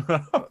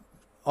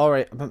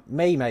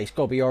 Mate, it's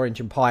got to be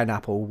orange and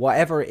pineapple.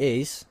 Whatever it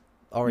is,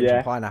 orange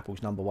and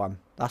pineapple's number 1.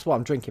 That's what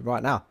I'm drinking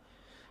right now.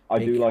 I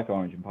do like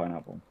orange and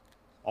pineapple.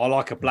 I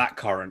like a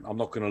blackcurrant, I'm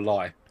not going to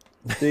lie.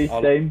 See,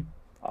 same.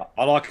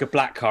 I like a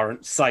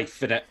blackcurrant, safe,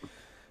 innit?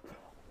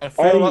 I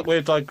feel like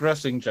we're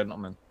digressing,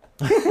 gentlemen.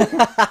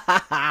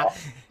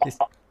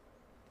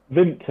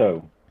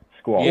 Vimto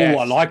squash. Yes. Oh,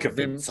 I like a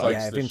Vimto.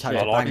 Yeah, Vimto's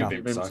I like a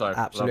Vimto.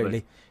 Absolutely.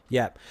 Lovely.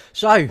 Yeah.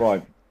 So,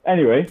 right.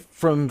 Anyway,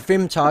 from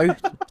Vimto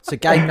to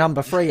game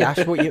number 3,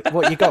 Ash,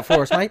 what you got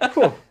for us, mate?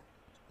 Oh,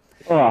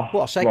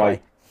 What a segue.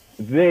 Right.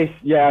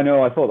 Yeah, I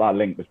know. I thought that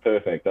link was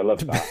perfect. I love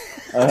that.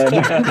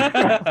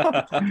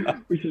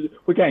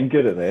 We're getting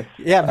good at this.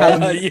 Yeah,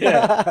 man.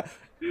 Yeah.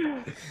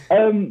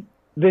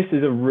 This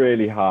is a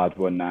really hard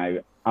one now,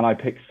 and I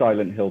picked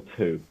Silent Hill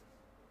 2.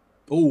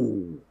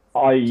 Ooh.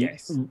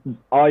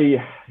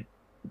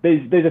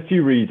 There's a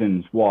few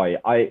reasons why.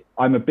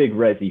 I'm a big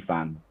Resi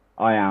fan.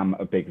 I am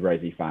a big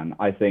Resi fan.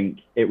 I think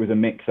it was a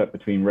mix-up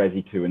between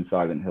Resi 2 and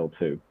Silent Hill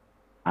 2,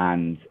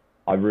 and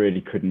I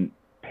really couldn't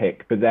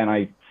pick. But then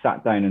I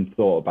sat down and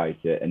thought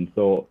about it and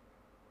thought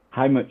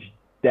how much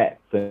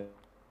depth and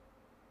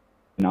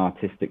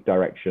artistic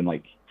direction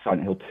like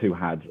Silent Hill 2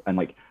 had, and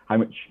like how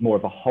much more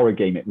of a horror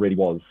game it really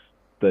was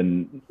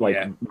than like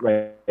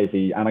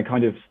Resi. And I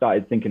kind of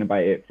started thinking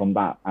about it from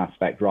that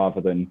aspect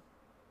rather than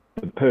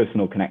the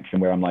personal connection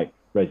where I'm like,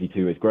 Resi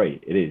 2 is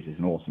great. It's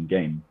an awesome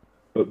game.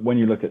 But when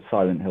you look at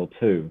Silent Hill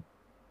 2,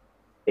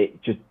 it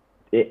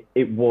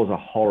was a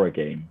horror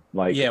game.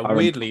 Like,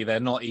 weirdly, they're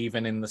not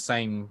even in the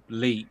same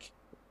league.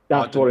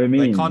 That's what I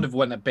mean. They kind of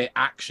went a bit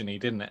actiony,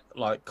 didn't it?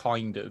 Like,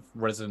 kind of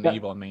Resident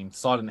Evil. I mean,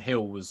 Silent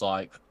Hill was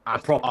like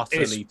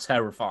utterly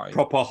terrifying.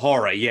 Proper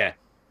horror, yeah.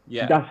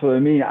 Yeah. That's what I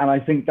mean. And I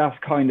think that's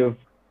kind of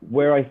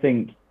where I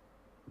think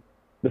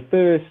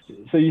so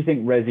you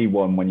think Resi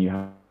 1 when you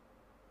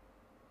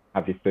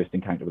have your first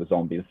encounter with a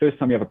zombie, the first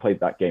time you ever played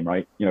that game,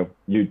 right? You know,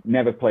 you'd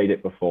never played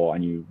it before,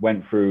 and you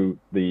went through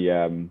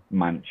the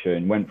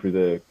mansion, went through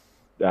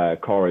the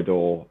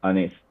corridor, and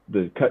it's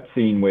the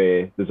cutscene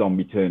where the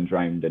zombie turns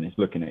around and it's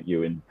looking at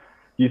you, and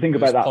you think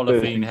about that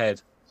polythene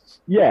head.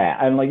 Yeah,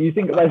 and like you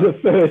think about the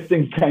first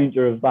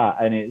encounter of that,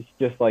 and it's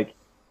just like,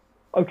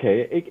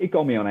 okay, it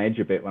got me on edge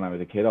a bit when I was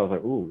a kid. I was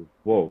like, ooh,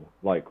 whoa,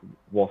 like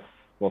what's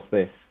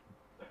this?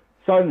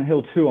 Silent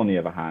Hill 2, on the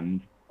other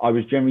hand, I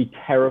was generally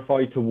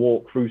terrified to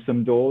walk through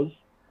some doors.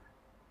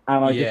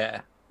 And I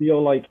just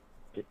feel like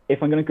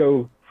if I'm going to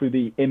go through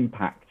the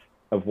impact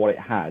of what it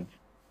had,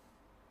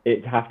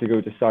 it'd have to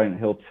go to Silent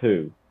Hill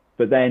 2.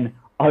 But then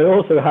I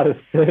also had a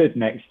third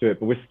next to it,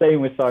 but we're staying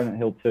with Silent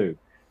Hill 2.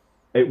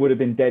 It would have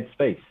been Dead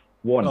Space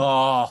 1.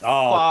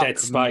 Oh, Dead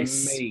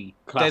Space.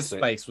 Dead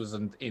Space was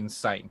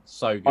insane.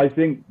 So good. I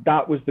think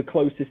that was the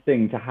closest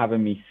thing to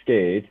having me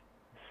scared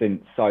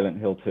since Silent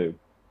Hill 2.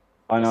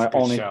 And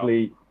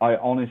I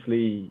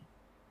honestly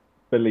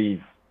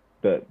believe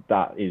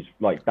that is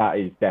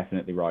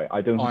definitely right.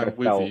 I don't think I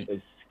felt as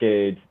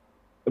scared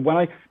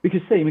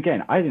because same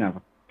again, I didn't have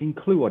a fucking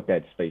clue what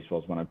Dead Space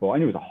was when I bought it. I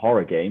knew it was a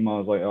horror game. I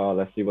was like, oh,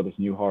 let's see what this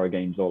new horror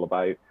game's all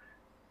about.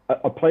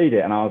 I played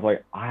it and I was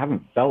like, I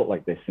haven't felt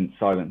like this since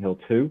Silent Hill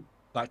 2.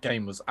 That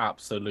game was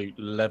absolute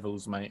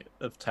levels, mate,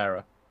 of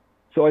terror.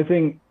 So I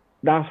think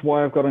that's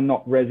why I've got to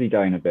knock Resi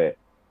down a bit.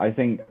 I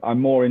think I'm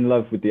more in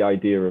love with the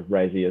idea of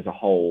Resi as a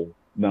whole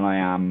than I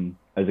am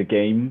as a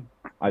game.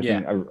 I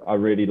think I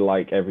really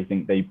like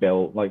everything they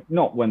built. Like,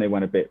 not when they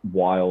went a bit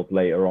wild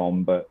later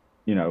on, but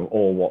you know,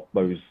 all what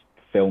those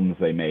films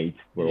they made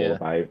were all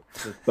about.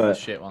 The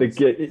shit ones.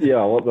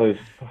 What those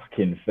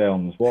fucking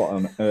films. What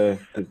on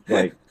earth is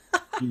like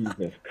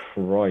Jesus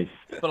Christ.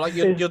 But like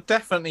you're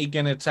definitely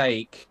gonna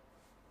take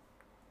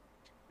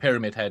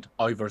Pyramid Head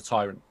over a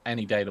Tyrant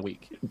any day of the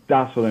week.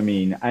 That's what I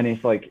mean. And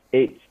it's like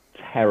it's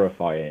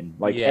terrifying.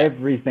 Like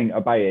everything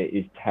about it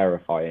is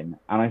terrifying.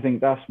 And I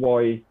think that's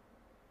why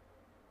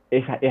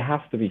it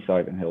has to be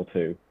Silent Hill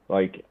 2.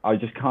 Like I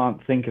just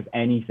can't think of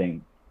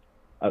anything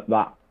at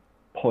that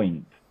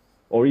point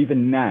or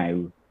even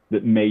now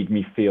that made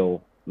me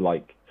feel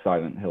like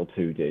Silent Hill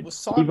 2 did. Was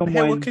Silent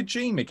Hill a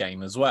Kojima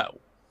game as well?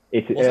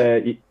 It was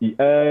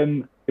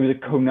a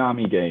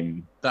Konami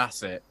game.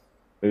 That's it.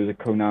 It was a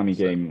Konami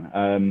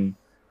game.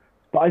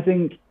 But I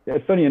think,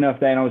 funny enough,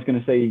 then I was going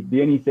to say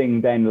the only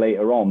thing then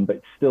later on,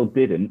 but still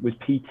didn't, was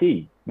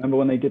PT. Remember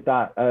when they did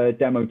that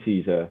demo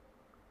teaser?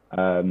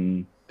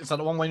 Is that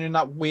the one when you're in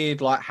that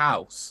weird like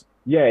house?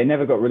 Yeah, it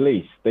never got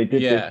released. They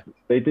did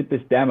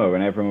this demo,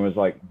 and everyone was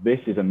like, "This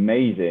is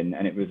amazing!"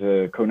 And it was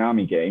a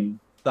Konami game.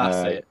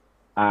 That's it.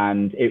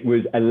 And it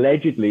was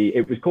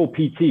called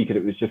PT because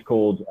it was just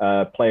called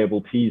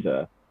Playable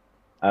Teaser.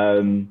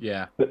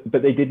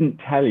 But they didn't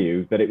tell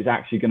you that it was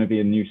actually going to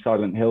be a new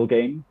Silent Hill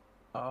game.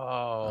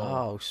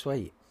 Oh,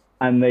 sweet.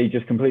 And they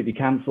just completely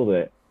cancelled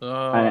it.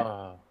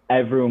 And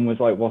everyone was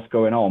like, what's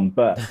going on?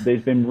 But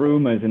there's been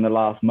rumors in the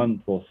last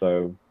month or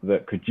so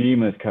that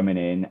Kojima's coming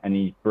in and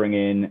he's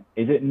bringing,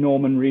 is it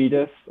Norman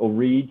Reedus or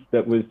Reed,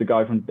 that was the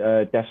guy from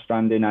Death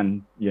Stranding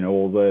and, you know,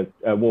 all the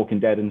Walking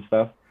Dead and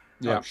stuff?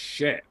 Yeah. Oh,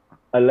 shit.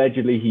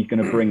 Allegedly, he's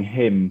going to bring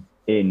him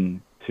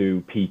in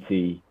to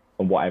PT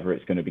or whatever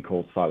it's going to be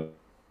called, Silent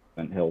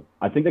Hill.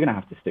 I think they're going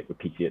to have to stick with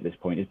PT at this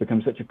point. It's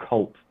become such a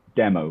cult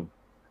demo.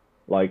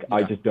 Like,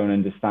 I just don't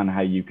understand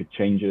how you could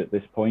change it at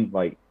this point.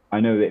 Like, I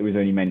know that it was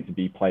only meant to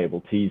be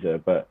playable teaser,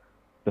 but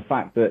the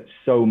fact that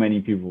so many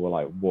people were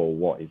like, whoa,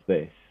 what is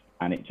this?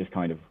 And it just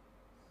kind of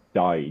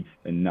died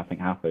and nothing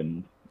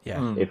happened.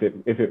 Yeah. If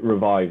it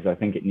revives, I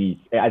think it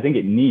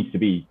needs to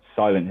be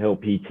Silent Hill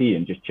PT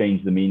and just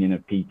change the meaning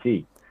of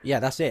PT. Yeah,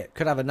 that's it. It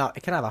can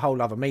have a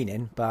whole other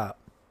meaning, but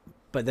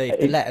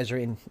the letters are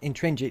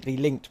intrinsically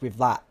linked with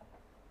that.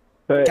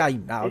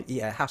 game now.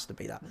 Yeah, it has to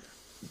be that.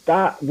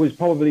 That was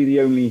probably the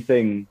only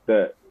thing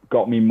that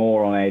got me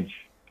more on edge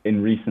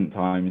in recent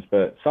times,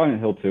 but Silent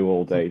Hill 2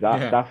 all day.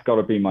 That's got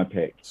to be my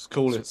pick. Just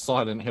call it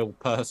Silent Hill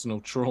personal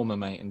trauma,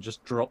 mate, and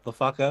just drop the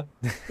fucker.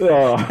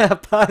 Oh.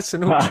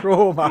 Personal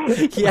trauma.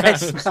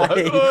 Yes,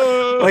 mate.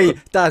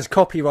 Wait, Daz,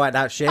 copyright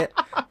that shit.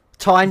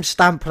 Time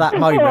stamp that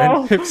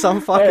moment. If some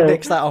fucker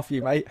nicks that off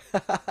you, mate.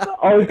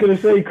 I was going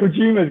to say,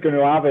 Kojima's going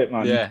to have it,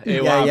 man. Yeah,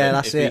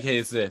 that's if it. he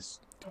hears this.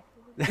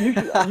 You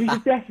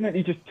should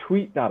definitely just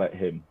tweet that at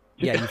him.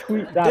 Just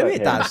tweet that do at it,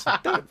 him. Daz.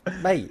 Do it,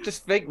 mate.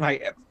 Just think,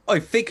 mate. Oh,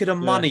 think of the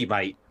money,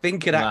 mate.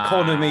 Think of that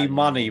economy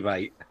money,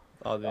 mate.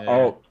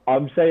 Oh,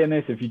 I'm saying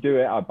this. If you do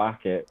it, I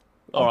back it.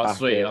 All right,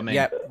 sweet. I mean,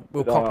 yeah,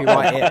 we'll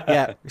copyright it.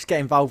 Yeah, let's get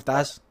involved,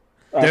 Daz.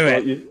 Do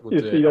it. You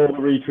see all the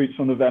retweets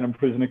from the Venom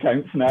Prison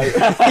accounts now.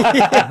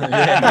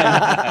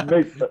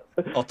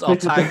 I'll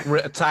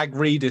tag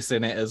Redis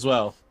in it as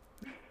well.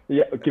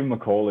 Yeah, give him a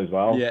call as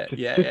well. Just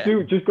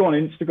go on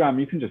Instagram.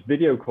 You can just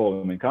video call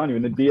him, can't you?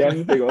 In the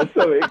DM thing or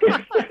something.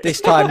 This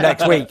time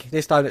next week.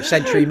 This time at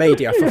Century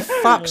Media. For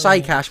fuck's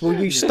sake, Ash, will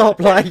you stop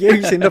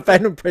using the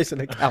Venom Prison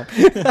account?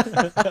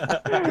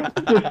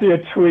 Just see a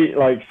tweet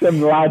like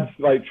some lads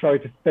try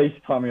to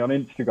FaceTime me on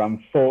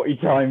Instagram 40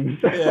 times.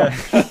 Yeah.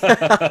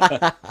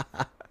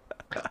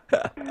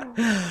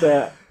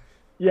 But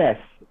yes,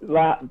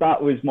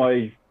 that was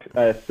my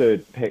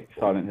third pick.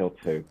 Silent Hill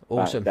 2.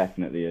 Awesome. That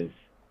definitely is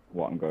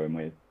what I'm going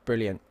with.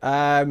 Brilliant.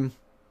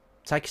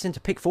 Take us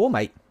into pick 4,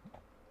 mate.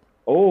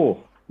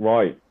 Oh,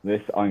 right.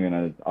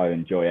 I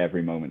enjoy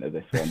every moment of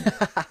this one.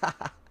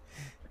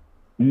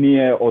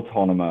 Nier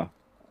Automata.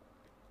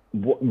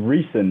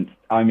 Recent.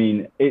 I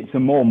mean, it's a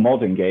more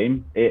modern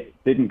game. It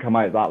didn't come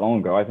out that long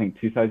ago. I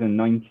think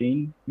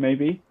 2019,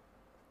 maybe.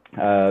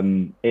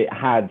 It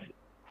had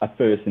a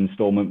first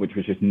installment, which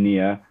was just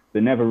Nier. They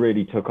never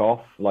really took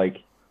off.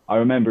 I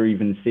remember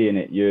even seeing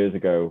it years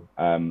ago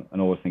and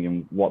always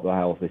thinking, what the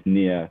hell is this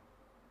Nier?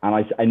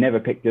 And I never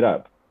picked it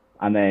up.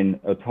 And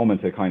then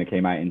Automata kind of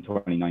came out in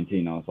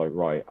 2019. I was like,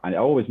 right. And I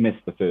always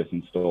missed the first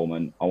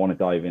installment. I want to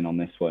dive in on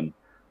this one.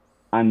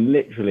 And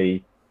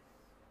literally,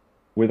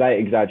 without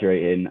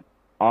exaggerating,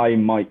 I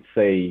might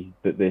say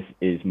that this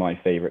is my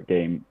favorite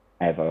game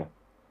ever.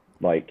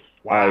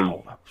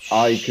 Wow.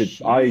 I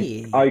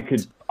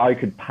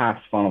could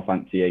pass Final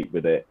Fantasy VIII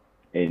with it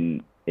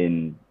in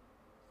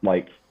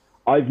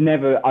I've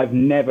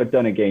never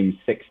done a game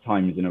 6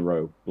 times in a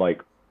row,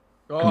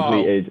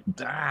 completed.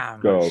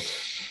 Damn. Go.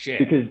 Shit.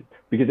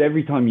 Because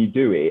every time you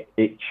do it,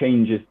 it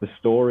changes the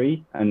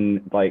story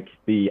and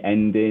the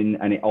ending,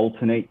 and it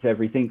alternates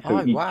everything.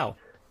 So wow.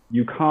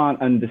 You can't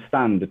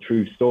understand the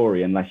true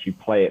story unless you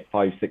play it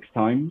 5-6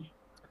 times.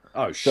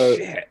 Oh,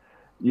 shit.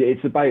 Yeah,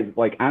 it's about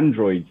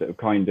androids that have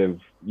kind of,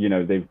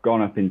 they've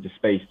gone up into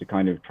space to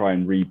kind of try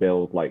and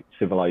rebuild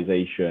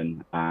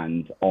civilization,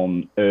 and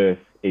on Earth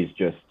is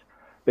just,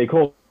 they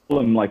call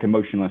them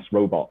emotionless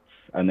robots,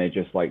 and they're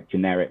just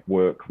generic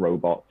work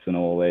robots and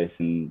all this,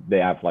 and they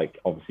have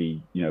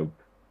obviously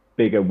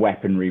bigger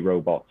weaponry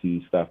robots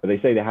and stuff, but they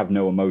say they have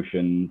no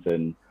emotions.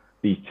 And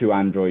these 2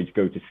 androids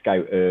go to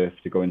scout Earth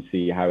to go and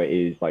see how it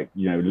is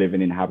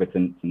living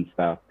inhabitants and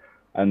stuff,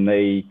 and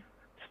they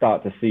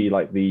start to see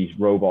these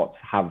robots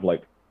have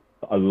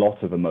a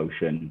lot of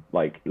emotion,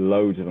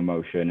 loads of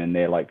emotion, and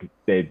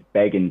they're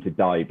begging to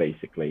die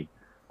basically,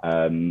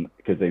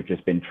 because they've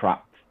just been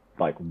trapped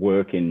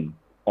working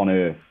on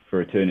Earth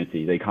for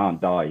eternity. They can't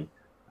die,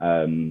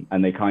 and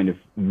they kind of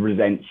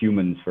resent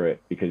humans for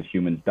it because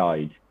humans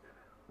died.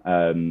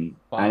 And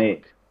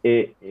it's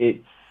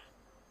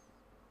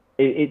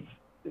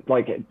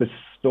the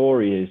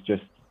story is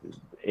just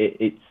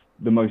it's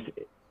the most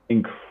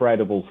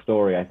incredible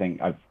story I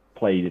think I've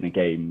played in a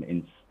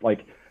game.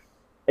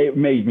 It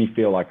made me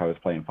feel like I was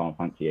playing Final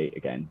Fantasy VIII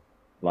again.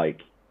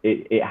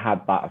 It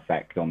had that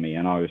effect on me,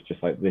 and I was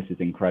just this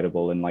is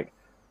incredible. And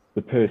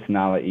the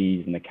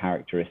personalities and the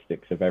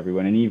characteristics of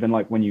everyone, and even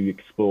when you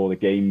explore the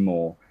game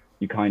more,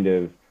 you kind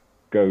of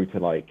go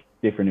to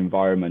different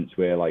environments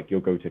where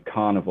you'll go to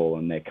carnival,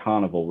 and they're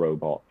carnival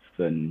robots,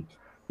 and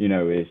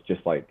it's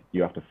just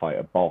you have to fight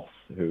a boss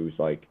who's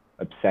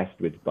obsessed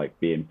with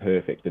being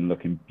perfect and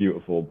looking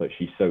beautiful, but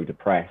she's so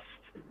depressed.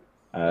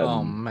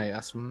 Oh mate,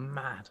 that's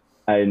mad.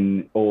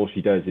 And all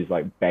she does is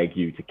beg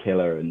you to kill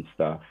her and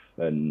stuff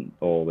and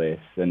all this,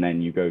 and then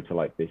you go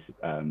to this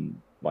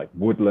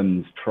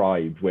woodlands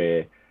tribe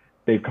where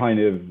they've kind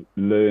of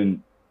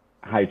learned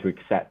how to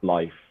accept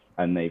life,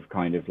 and they've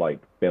kind of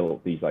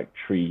built these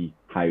tree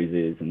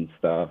houses and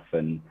stuff,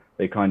 and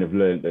they kind of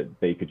learned that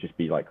they could just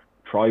be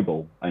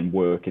tribal and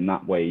work in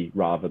that way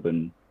rather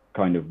than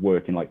kind of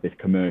working this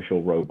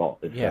commercial robot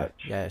as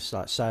such. Yeah, it's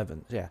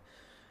servants, yeah.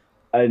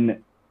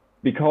 And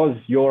because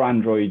your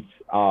androids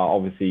are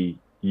obviously,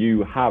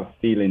 you have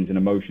feelings and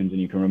emotions and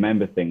you can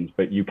remember things,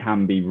 but you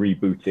can be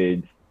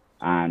rebooted,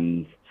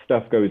 and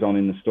stuff goes on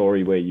in the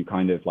story where you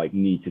kind of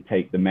need to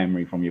take the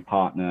memory from your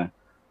partner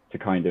to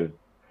kind of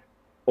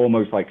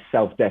almost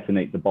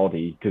self-detonate the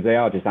body, because they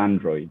are just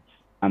androids,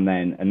 and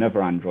then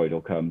another android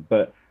will come.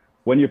 But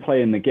when you're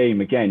playing the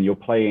game again, you're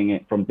playing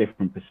it from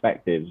different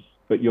perspectives,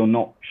 but you're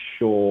not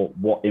sure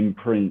what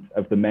imprint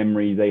of the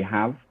memory they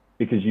have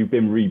because you've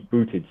been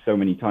rebooted so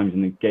many times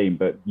in the game,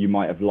 but you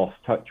might have lost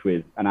touch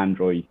with an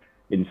android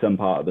in some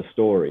part of the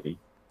story.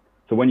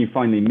 So when you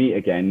finally meet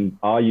again,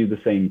 are you the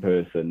same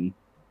person?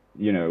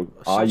 You know,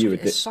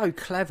 It's so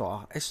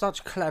clever. It's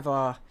such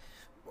clever.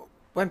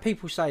 When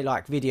people say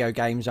like video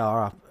games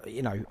are,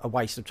 you know, a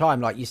waste of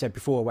time, like you said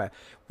before, where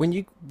when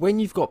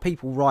you've got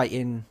people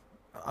writing,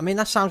 I mean,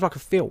 that sounds like a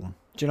film.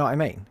 Do you know what I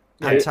mean?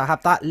 Yeah. And to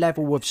have that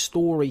level of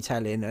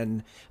storytelling,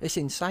 and it's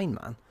insane,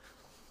 man.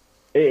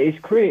 It's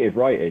creative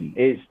writing.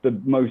 It's the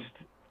most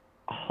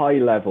high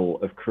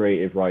level of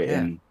creative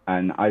writing,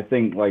 and I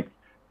think like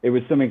it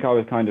was something I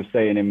was kind of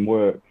saying in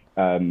work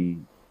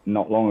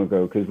not long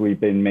ago, because we've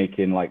been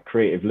making like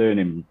creative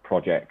learning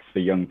projects for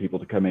young people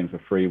to come in for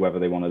free, whether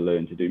they want to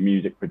learn to do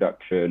music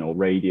production or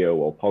radio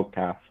or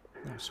podcast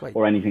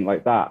or anything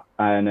like that.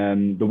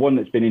 And the one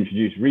that's been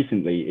introduced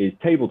recently is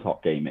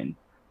tabletop gaming.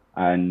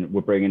 And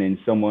we're bringing in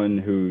someone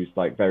who's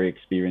like very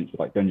experienced with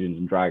like Dungeons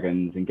and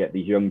Dragons and get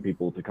these young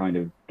people to kind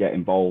of get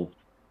involved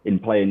in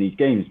playing these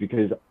games,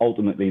 because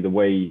ultimately the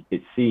way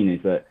it's seen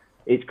is that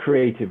it's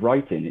creative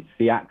writing, it's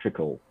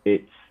theatrical,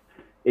 it's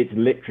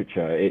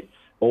literature, it's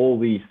all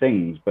these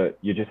things, but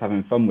you're just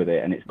having fun with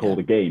it, and it's called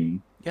a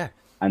game. Yeah.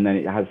 And then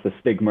it has the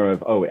stigma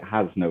of, oh, it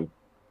has no,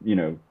 you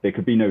know, there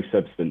could be no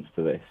substance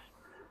to this.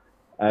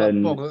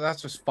 And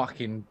that's just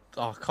fucking,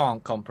 I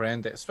can't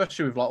comprehend it,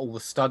 especially with like all the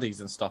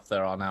studies and stuff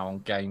there are now on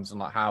games and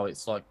like how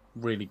it's like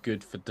really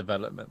good for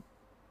development.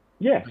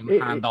 Yeah.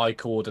 Hand-eye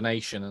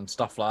coordination and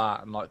stuff like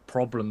that, and like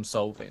problem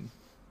solving.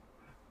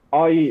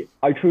 I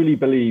truly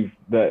believe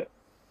that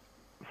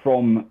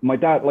from my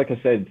dad, like I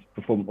said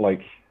before,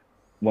 like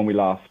when we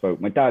last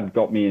spoke, my dad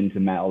got me into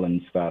metal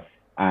and stuff,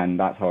 and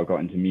that's how I got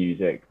into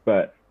music.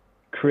 But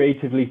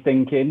creatively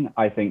thinking,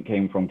 I think,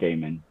 came from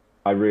gaming.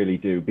 I really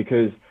do,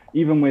 because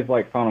even with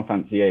like Final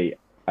Fantasy VIII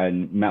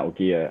and Metal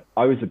Gear,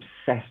 I was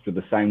obsessed with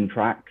the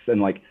soundtracks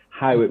and like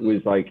how it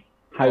was like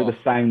how the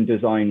sound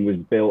design was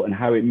built and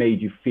how it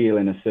made you feel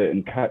in a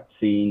certain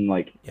cutscene,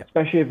 like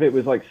especially if it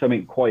was like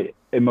something quite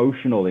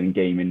emotional in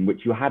gaming,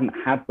 which you hadn't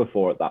had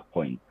before at that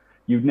point.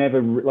 You'd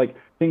never like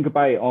think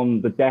about it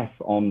on the death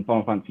on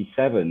Final Fantasy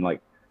VII,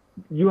 like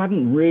you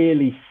hadn't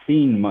really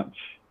seen much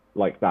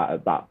like that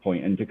at that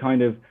point, and to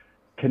kind of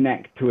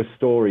connect to a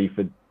story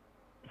for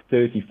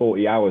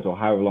 30-40 hours or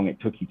however long it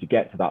took you to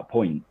get to that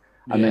point,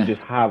 and then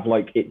just have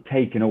like it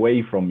taken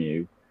away from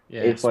you,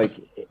 it's like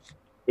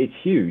it's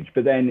huge.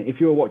 But then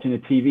if you were watching a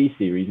TV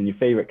series and your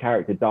favorite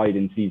character died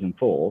in season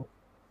 4,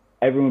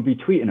 everyone would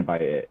be tweeting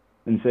about it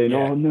and saying,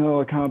 oh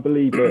no, I can't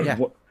believe it.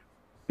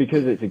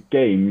 Because it's a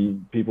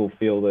game, people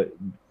feel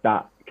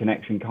that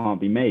connection can't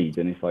be made,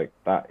 and it's like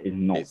that is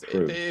not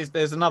true.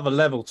 There's another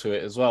level to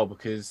it as well,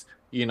 because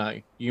you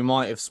know you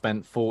might have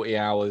spent 40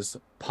 hours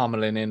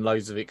pummeling in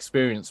loads of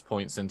experience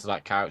points into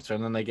that character,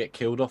 and then they get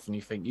killed off, and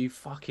you think, you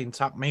fucking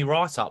tucked me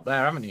right up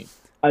there, haven't you?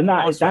 And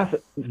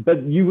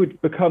but you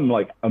would become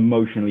like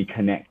emotionally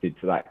connected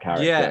to that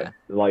character,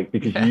 like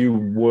because you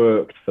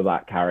worked for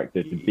that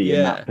character to be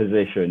in that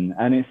position,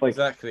 and it's like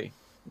exactly.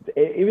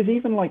 It was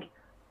even like,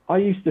 I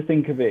used to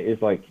think of it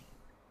as like,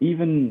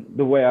 even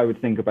the way I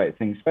would think about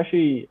things,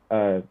 especially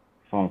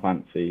Final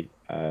Fantasy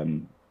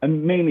and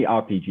mainly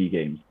RPG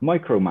games,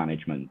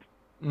 micromanagement.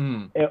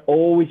 It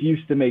always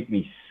used to make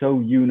me so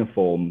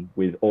uniform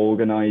with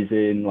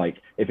organizing,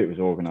 like if it was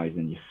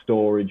organizing your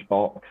storage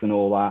box and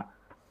all that.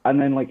 And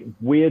then like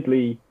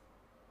weirdly,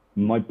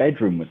 my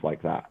bedroom was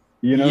like that.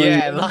 You know?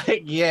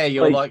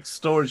 Your like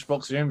storage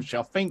box of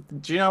inventory. I think,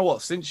 do you know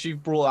what? Since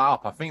you've brought that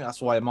up, I think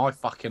that's where my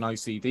fucking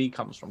OCD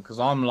comes from. Because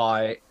I'm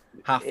like,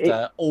 have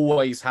to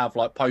always have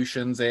like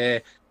potions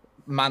here,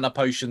 mana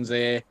potions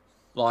here.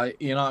 Like,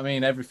 you know what I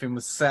mean? Everything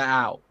was set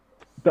out.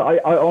 But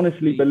I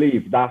honestly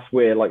believe that's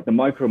where like the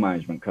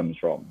micromanagement comes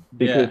from.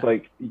 Because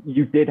like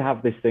you did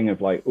have this thing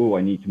of like, oh,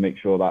 I need to make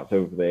sure that's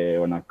over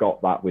there, and I've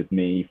got that with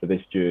me for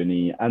this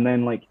journey. And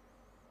then like,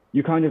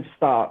 you kind of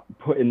start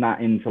putting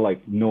that into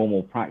like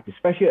normal practice,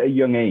 especially at a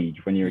young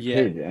age when you're a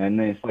kid. And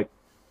then it's like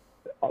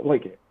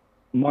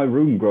my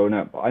room growing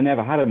up, I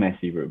never had a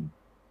messy room.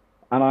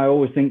 And I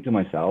always think to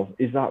myself,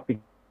 is that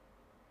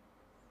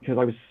because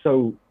I was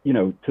so, you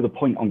know, to the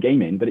point on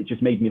gaming, but it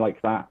just made me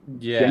like that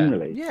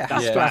generally? Yeah, it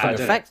has to have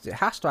an effect. It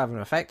has to have an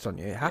effect on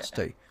you. It has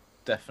to.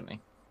 Definitely.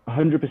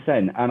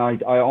 100%. And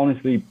I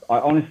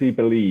honestly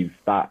believe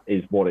that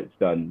is what it's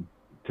done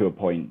to a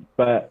point.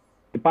 But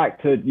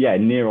back to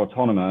Nier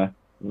Automata,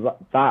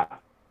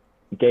 that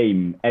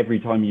game, every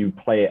time you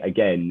play it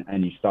again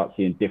and you start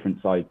seeing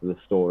different sides of the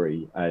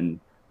story and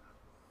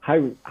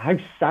how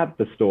sad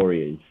the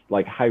story is,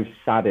 like how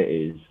sad it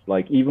is,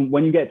 like even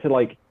when you get to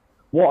like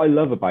what I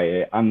love about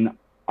it, and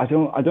I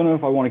don't know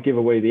if I want to give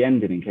away the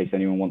ending in case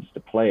anyone wants to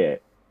play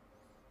it,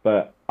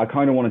 but I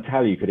kind of want to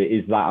tell you because it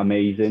is that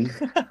amazing.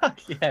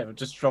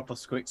 Just drop a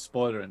quick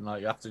spoiler and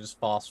like you have to just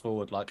fast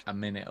forward like a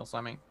minute or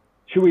something.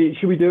 Should we do it?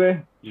 Should we do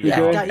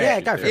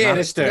it? Go for it. Yeah, man.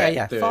 let's do it.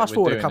 Yeah. Do it, Fast we're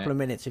forward a doing couple it. of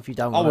minutes if you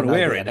don't I want want to know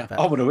hear the it. end of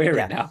I want to hear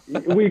it now.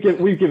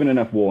 We've given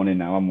enough warning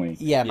now, haven't we?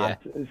 Yeah, man.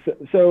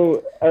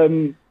 So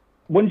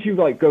once you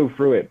like go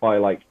through it by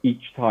like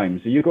each time,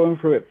 so you're going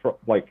through it for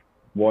like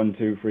 1,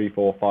 2, 3,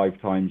 4,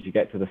 5 times, you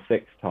get to the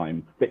 6th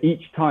time, but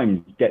each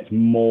time gets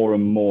more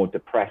and more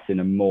depressing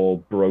and more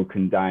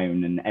broken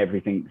down, and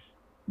everything's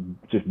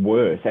just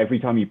worse. Every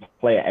time you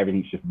play it,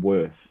 everything's just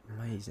worse.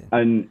 Amazing.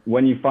 And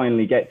when you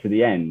finally get to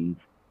the end,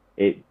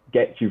 it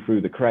gets you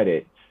through the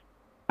credits,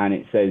 and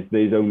it says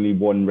there's only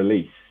one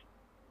release,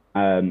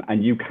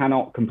 and you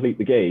cannot complete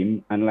the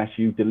game unless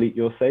you delete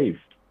your save.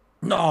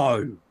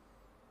 No.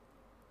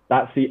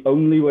 That's the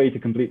only way to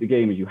complete the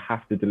game, is you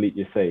have to delete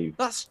your save.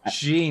 That's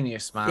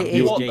genius, man. It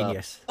is What the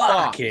genius.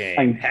 fuck?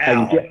 Fucking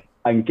hell.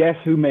 And guess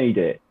who made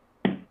it?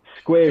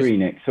 Square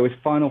Enix. So it's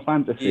Final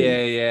Fantasy.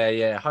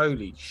 Yeah.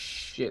 Holy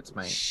shit,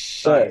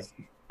 mate. But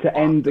to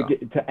end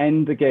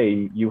fucked the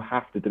game, you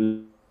have to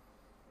delete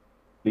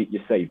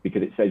your save,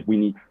 because it says we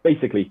need,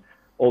 basically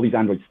all these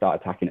androids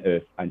start attacking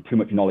Earth, and too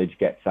much knowledge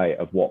gets out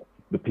of what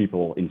the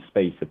people in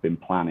space have been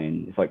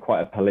planning. It's like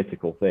quite a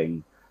political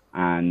thing,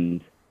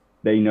 and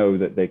they know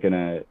that they're going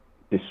to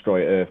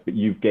destroy Earth, but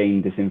you've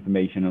gained this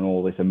information and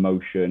all this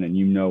emotion, and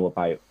you know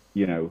about,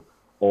 you know,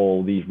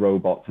 all these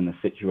robots and the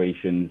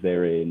situations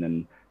they're in,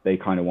 and they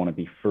kind of want to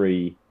be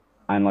free.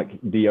 And like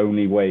the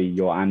only way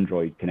your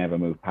android can ever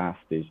move past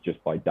is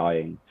just by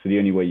dying. So the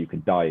only way you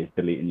could die is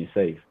deleting your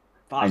save.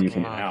 And you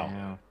can,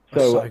 hell.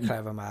 So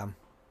clever, man.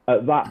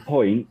 At that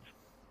point,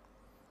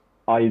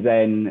 I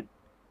then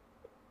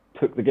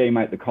took the game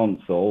out the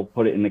console,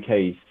 put it in the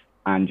case,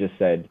 and just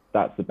said,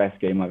 that's the best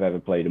game I've ever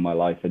played in my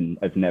life, and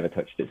I've never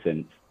touched it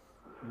since.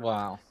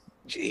 Wow.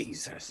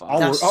 Jesus.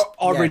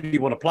 I really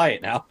want to play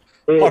it now.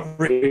 I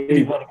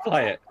really want to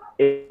play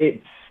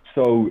it.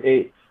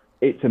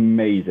 It's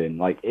amazing.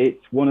 Like,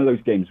 it's one of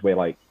those games where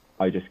like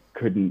I just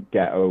couldn't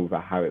get over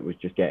how it was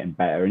just getting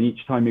better. And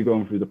each time you're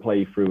going through the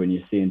playthrough and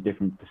you're seeing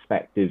different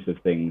perspectives of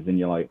things, and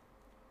you're like,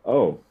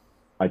 oh,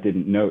 I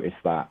didn't notice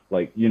that.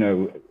 Like, you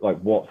know, like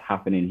what's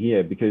happening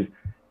here? Because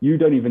you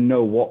don't even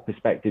know what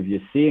perspective you're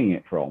seeing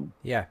it from.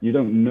 Yeah. You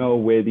don't know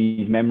where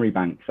these memory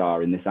banks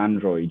are in this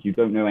android. You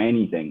don't know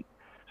anything.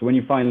 So when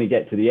you finally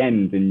get to the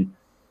end and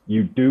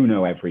you do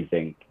know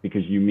everything,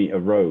 because you meet a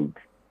rogue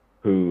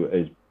who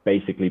has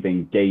basically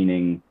been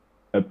gaining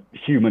a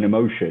human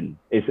emotion.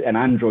 It's an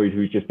android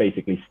who's just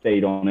basically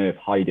stayed on Earth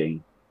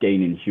hiding,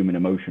 gaining human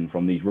emotion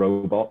from these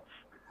robots,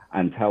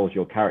 and tells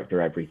your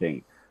character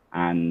everything,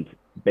 and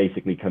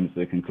basically comes to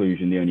the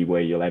conclusion the only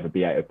way you'll ever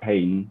be out of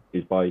pain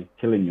is by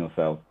killing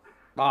yourself.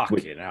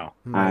 Fucking hell.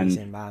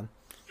 Amazing, And man.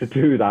 to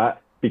do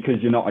that,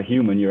 because you're not a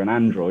human, you're an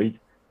android,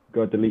 you've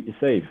got to delete your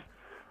save.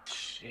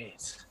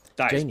 Shit.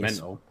 That is Genius.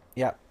 mental.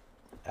 Yeah.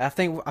 I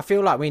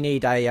feel like we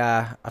need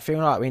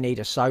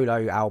a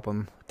solo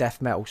album,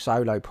 death metal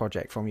solo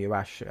project from you,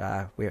 Ash,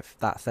 with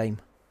that theme.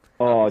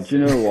 Oh, do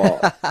you know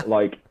what?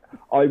 Like,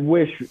 I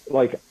wish,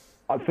 like,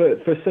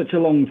 for such a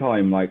long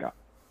time, like,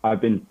 I've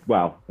been,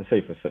 well, I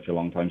say for such a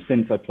long time,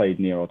 since I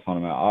played Nier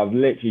Automata, I've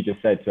literally just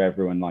said to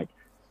everyone, like,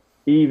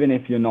 even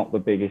if you're not the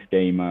biggest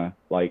gamer,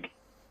 like,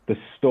 the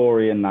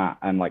story and that,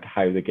 and like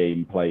how the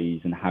game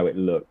plays and how it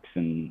looks,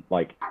 and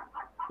like,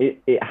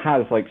 it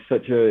has like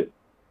such a,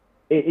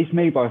 it's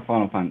made by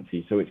Final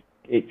Fantasy, so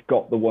it's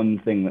got the one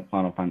thing that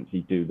Final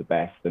Fantasy do the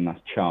best, and that's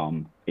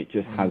charm. It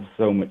just has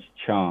so much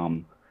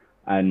charm,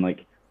 and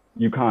like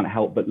you can't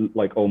help but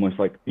like almost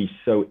like be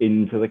so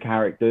into the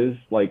characters.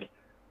 Like,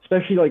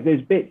 especially like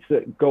there's bits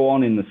that go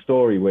on in the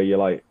story where you're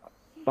like,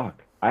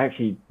 fuck, I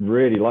actually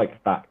really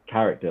like that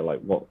character.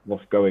 Like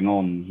what's going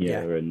on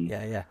here?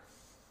 Yeah.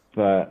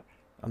 But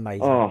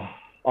amazing.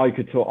 I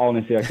could talk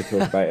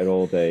about it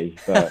all day,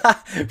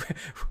 but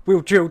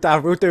we'll drill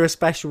down. We'll do a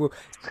special.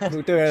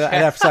 We'll do an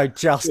episode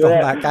just on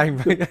that game.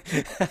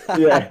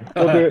 Yeah,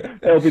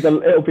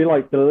 it'll be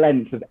like the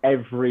length of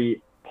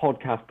every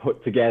podcast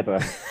put together.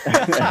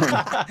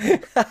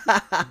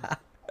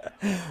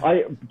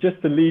 I just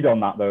to lead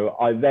on that though,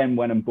 I then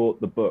went and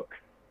bought the book.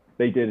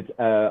 They did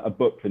a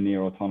book for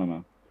Nier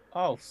Automata.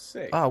 Oh,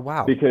 sick. Oh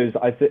wow! Because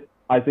I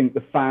think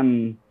the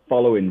fan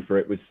following for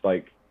it was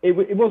like.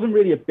 It wasn't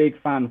really a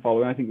big fan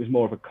following. I think it was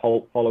more of a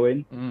cult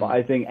following. But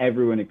I think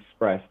everyone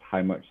expressed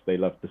how much they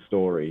loved the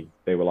story.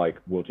 They were like,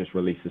 we'll just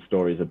release the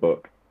story as a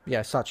book.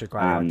 Yeah, such a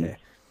great idea.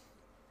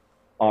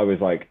 I was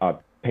like, I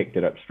picked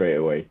it up straight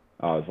away.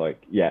 I was like,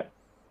 yeah,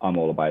 I'm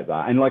all about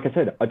that. And like I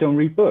said, I don't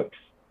read books.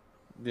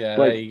 Yeah,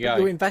 like, there you go.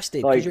 You're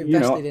invested because you're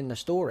invested in the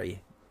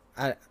story.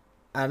 And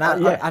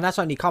that's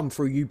only come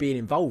through you being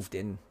involved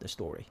in the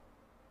story.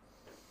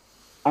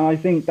 And I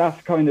think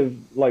that's kind of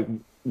like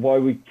why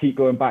we keep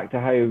going back to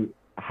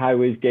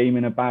how is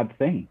gaming a bad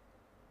thing?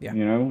 Yeah.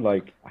 You know,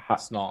 like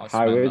It's not.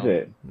 how is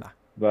it? No.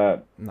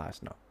 But no,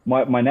 it's not.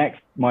 My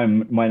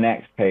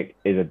next pick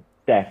is a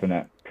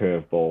definite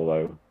curveball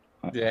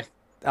though. Yeah.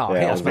 Oh,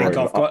 Yeah, I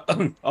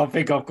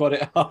think I've got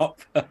it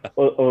up. I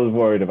was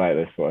worried about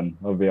this one,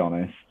 I'll be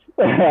honest.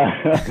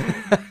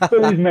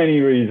 There's many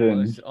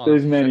reasons. Honest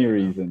There's many shit.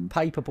 reasons.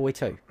 Paperboy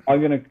 2.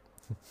 I'm gonna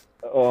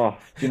Oh,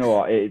 do you know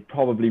what? It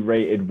probably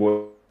rated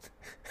worse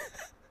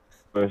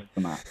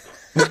than that.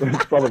 It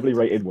was probably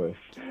rated worse.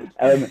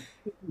 It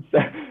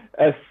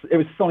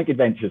was Sonic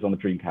Adventures on the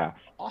Dreamcast.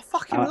 I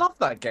fucking love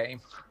that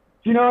game.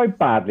 Do you know how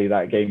badly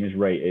that game is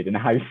rated and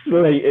how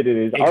slated it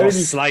is? It got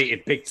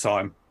slated big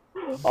time.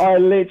 I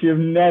literally have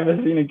never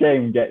seen a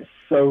game get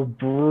so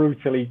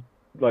brutally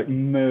like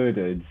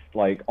murdered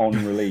like on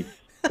release.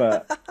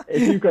 But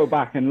if you go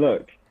back and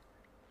look,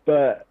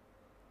 but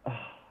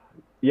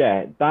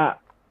yeah, that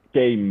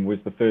game was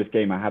the first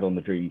game I had on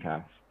the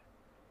Dreamcast,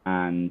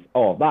 and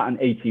that and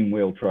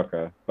 18-Wheel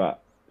Trucker,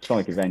 but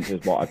Sonic Adventure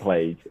is what I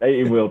played.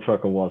 18-Wheel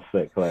Trucker was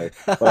sick though,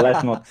 but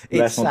let's not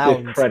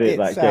discredit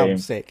that game.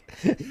 Sick.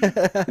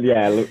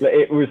 Yeah,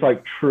 it was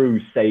like true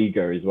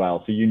Sega as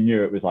well, so you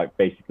knew it was like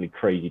basically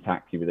Crazy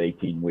Taxi with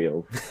 18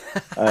 wheels.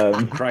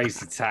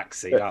 Crazy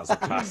Taxi, that was a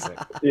classic.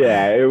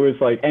 Yeah, it was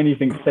like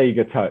anything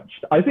Sega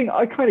touched. I think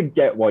I kind of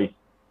get why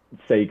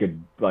Sega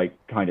like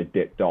kind of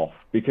dipped off,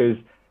 because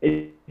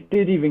it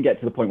did even get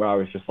to the point where I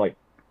was just like,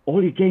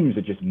 all your games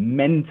are just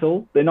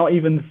mental. They're not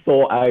even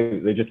thought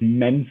out. They're just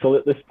mental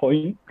at this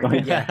point.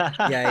 Like, yeah.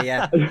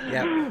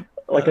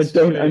 Like, I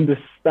don't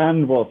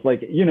understand what's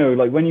like, you know,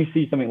 like when you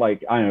see something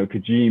like, I don't know,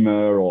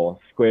 Kojima or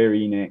Square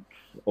Enix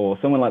or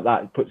someone like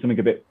that put something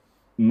a bit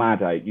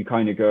mad out, you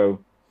kind of go,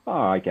 oh,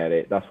 I get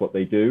it. That's what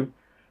they do.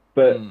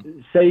 But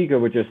Sega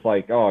were just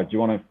like, oh, do you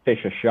want to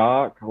fish a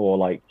shark? Or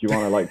like, do you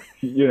want to like,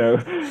 you know,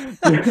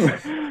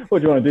 what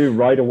do you want to do?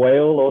 Ride a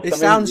whale or something? It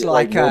sounds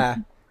like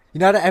you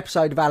know that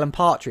episode of Alan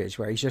Partridge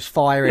where he's just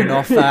firing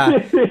off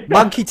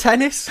monkey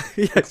tennis?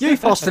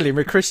 Youth hostling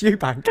with Chris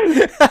Eubank.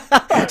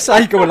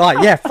 Sega were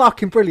like, yeah,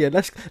 fucking brilliant.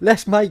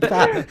 Let's make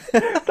that.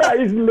 That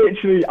is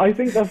literally, I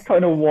think that's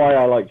kind of why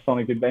I like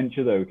Sonic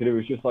Adventure though, because it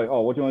was just like,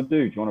 oh, what do you want to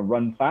do? Do you want to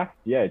run fast?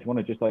 Yeah. Do you want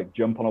to just like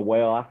jump on a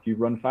whale after you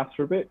run fast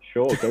for a bit?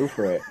 Sure, go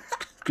for it.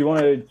 Do you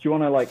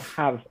want to like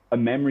have a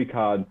memory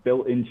card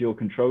built into your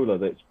controller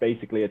that's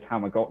basically a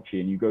Tamagotchi,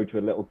 and you go to a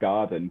little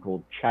garden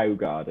called Chow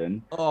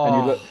Garden,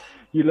 and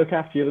you look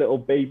after your little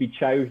baby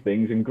chow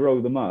things and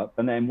grow them up,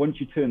 and then once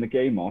you turn the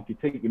game off, you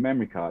take your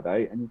memory card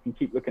out and you can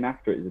keep looking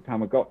after it as a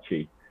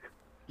Tamagotchi.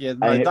 Yeah,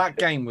 no, that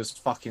game was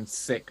fucking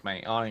sick,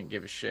 mate. I didn't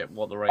give a shit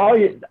what the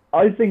rating.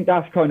 I think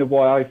that's kind of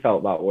why I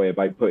felt that way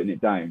about putting it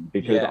down,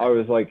 because I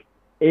was like,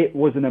 it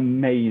was an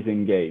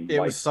amazing game. It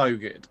was so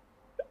good.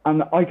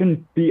 And I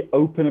can be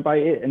open about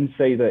it and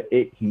say that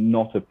it's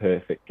not a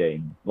perfect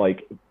game.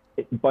 Like,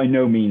 by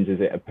no means is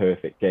it a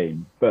perfect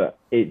game, but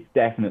it's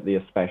definitely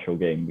a special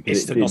game. Because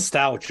it's the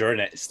nostalgia,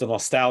 isn't it? It's the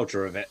nostalgia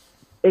of it.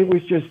 It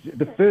was just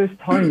the first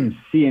time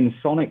seeing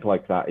Sonic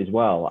like that as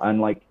well. And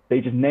like,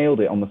 they just nailed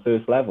it on the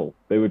first level.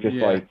 They were just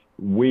like,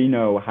 we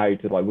know how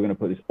to, like, we're going to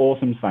put this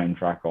awesome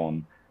soundtrack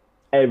on.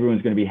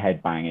 Everyone's going to be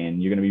headbanging.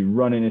 You're going to be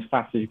running as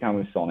fast as you can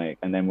with Sonic.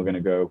 And then we're going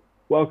to go,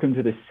 welcome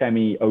to this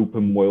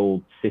semi-open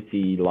world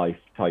city life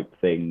type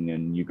thing.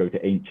 And you go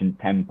to ancient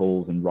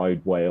temples and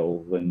ride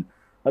whales. And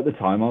at the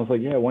time I was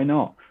like, yeah, why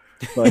not?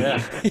 Like,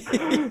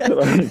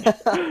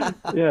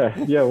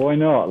 yeah, why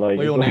not? Like,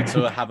 we all need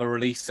to have a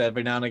release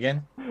every now and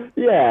again.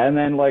 Yeah, and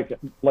then like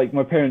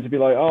my parents would be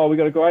like, oh, we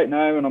got to go out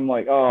now. And I'm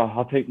like, oh,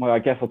 I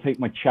guess I'll take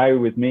my chow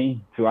with me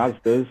to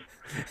Asda's.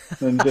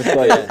 And just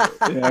like,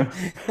 you know,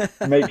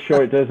 make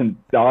sure it doesn't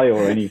die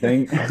or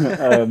anything.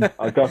 Hey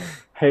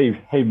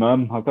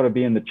mum, I've got to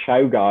be in the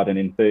chow garden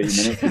in 30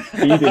 minutes.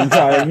 Feeding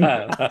time.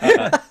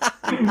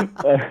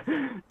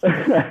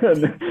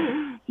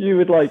 You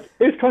would like,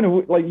 it was kind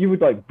of like you would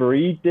like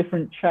breed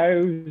different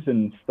chows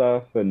and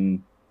stuff,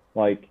 and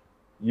like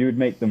you would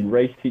make them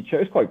race each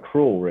other. It's quite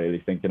cruel, really,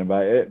 thinking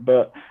about it,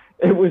 but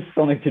it was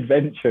Sonic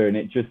Adventure, and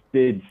it just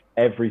did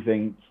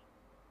everything,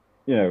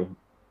 you know,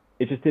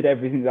 it just did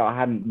everything that I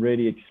hadn't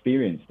really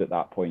experienced at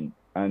that point.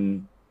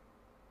 And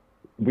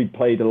we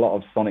played a lot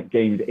of Sonic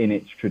games in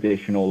its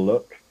traditional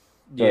look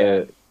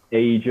for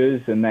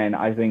ages, and then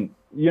I think,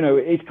 you know,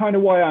 it's kind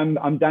of why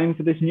I'm down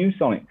for this new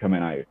Sonic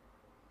coming out,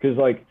 because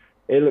like,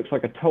 it looks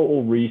like a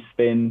total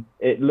respin.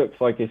 It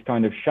looks like it's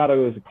kind of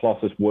Shadow of the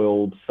Colossus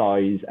world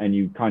size, and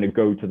you kind of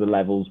go to the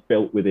levels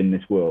built within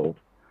this world.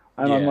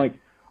 And I'm like,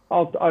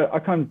 I'm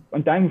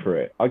down for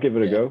it. I'll give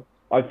it a go.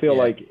 I feel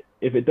like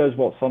if it does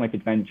what Sonic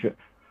Adventure,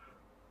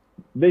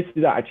 this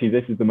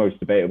is the most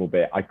debatable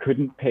bit. I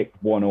couldn't pick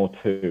one or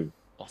two.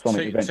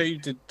 Sonic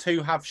Adventure. Did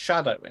two have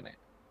Shadow in it?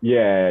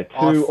 Yeah,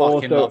 I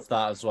fucking love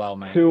that as well,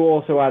 mate. Two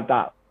also had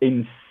that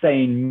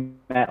insane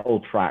metal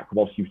track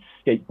whilst you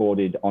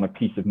skateboarded on a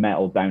piece of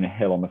metal down a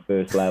hill on the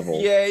first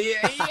level. Yeah,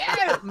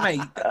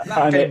 mate. That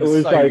and game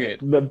was so like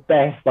good. The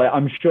best. Like,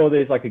 I'm sure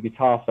there's like a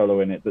guitar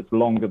solo in it that's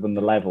longer than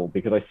the level,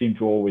 because I seem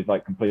to always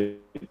like complete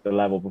the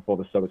level before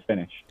the solo's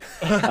finished.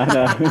 And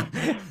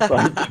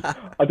like,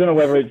 I don't know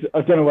whether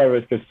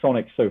it's because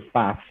Sonic's so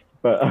fast,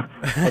 but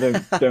I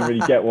don't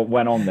really get what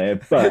went on there.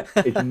 But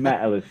it's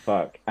metal as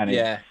fuck, and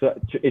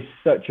it's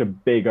such a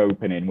big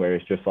opening where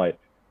it's just like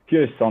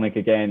pure Sonic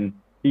again.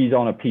 He's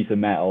on a piece of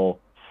metal,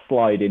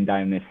 sliding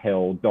down this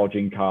hill,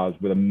 dodging cars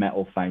with a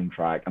metal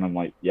soundtrack, and I'm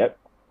like, yep,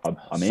 I'm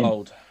in.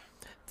 Sold.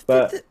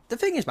 But the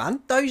thing is,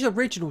 man, those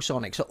original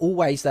Sonics are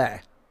always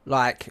there.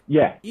 Like,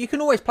 yeah, you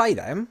can always play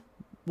them.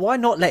 Why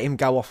not let him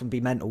go off and be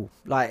mental?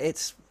 Like,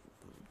 it's,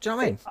 do you know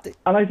what I mean?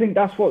 And I think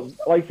that's what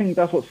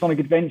Sonic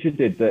Adventure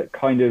did. That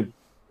kind of,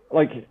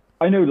 like,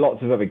 I know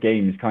lots of other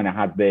games kind of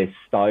had their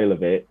style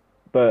of it,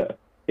 but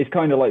it's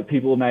kind of like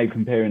people now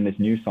comparing this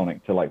new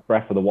Sonic to like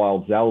Breath of the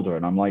Wild Zelda,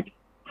 and I'm like,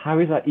 how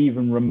is that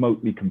even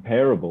remotely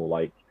comparable?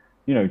 Like,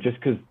 you know, just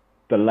because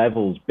the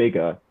level's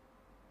bigger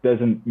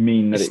doesn't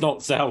mean that it's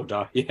not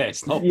Zelda. Yeah,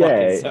 it's not.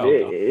 Yeah,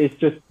 Zelda. It's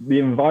just the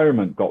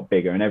environment got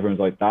bigger, and everyone's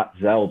like, "That's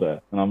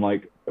Zelda," and I'm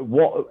like,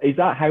 "What is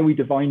that? How we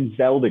define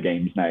Zelda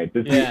games now?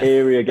 Does the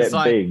area get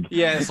big?"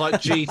 Yeah, it's like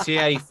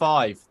GTA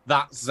 5.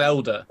 That's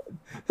Zelda.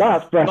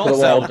 That's Breath Not of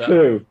the Wild Zelda.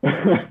 too.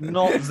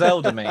 Not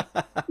Zelda, mate.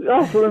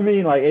 That's what I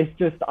mean. Like, it's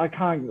just I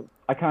can't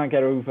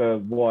get over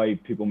why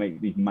people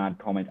make these mad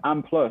comments.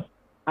 And plus,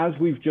 as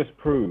we've just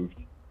proved,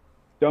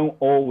 don't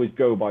always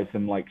go by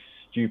some like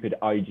stupid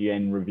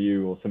IGN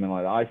review or something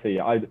like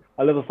that.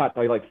 I love the fact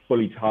I like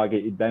fully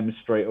targeted them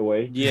straight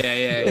away.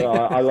 Yeah.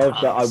 I love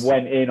that I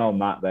went in on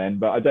that then,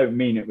 but I don't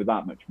mean it with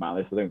that much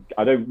malice.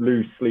 I don't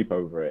lose sleep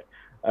over it.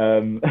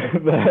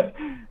 But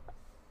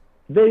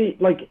they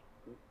like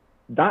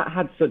that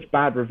had such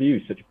bad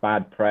reviews, such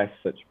bad press,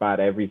 such bad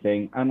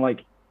everything, and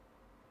like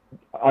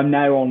I'm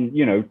now on,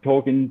 you know,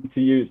 talking to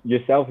you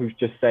yourself, who's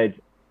just said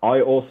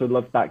I also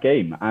loved that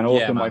game, and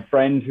also my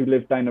friend who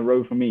lived down the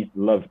road from me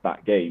loved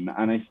that game,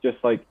 and it's just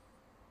like,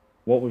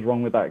 what was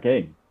wrong with that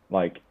game?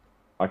 Like,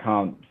 I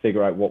can't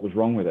figure out what was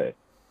wrong with it.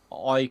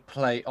 I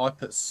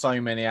put so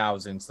many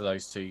hours into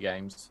those two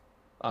games,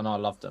 and I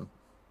loved them.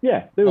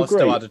 Yeah, they were great.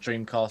 I still had a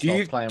Dreamcast.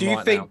 I'll play them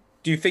right now.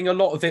 Do you think a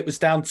lot of it was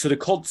down to the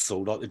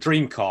console, like the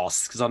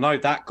Dreamcast? Because I know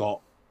that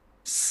got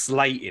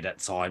slated at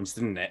times,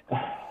 didn't it?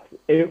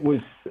 It was.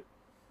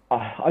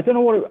 I don't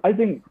know what I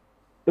think.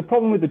 The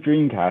problem with the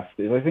Dreamcast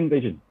is I think they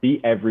just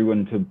beat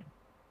everyone to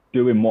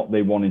doing what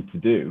they wanted to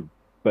do,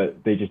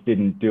 but they just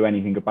didn't do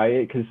anything about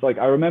it. Because like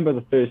I remember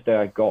the first day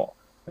I got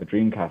a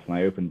Dreamcast and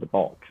I opened the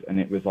box and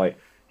it was like,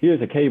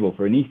 here's a cable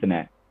for an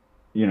Ethernet,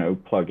 you know,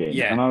 plug-in.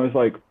 Yeah. And I was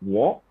like,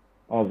 what?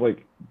 I was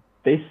like,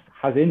 this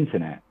has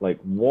internet. Like,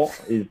 what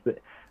is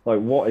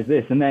what is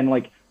this? And then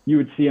like you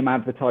would see them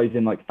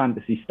advertising like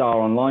Phantasy Star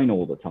Online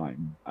all the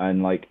time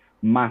and like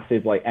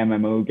massive like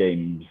MMO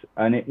games,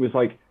 and it was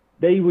like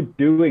they were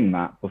doing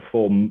that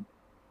before,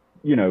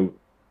 you know,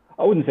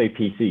 I wouldn't say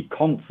PC,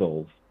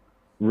 consoles,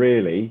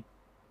 really.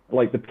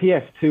 Like the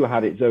PS2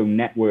 had its own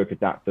network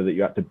adapter that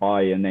you had to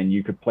buy, and then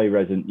you could play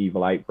Resident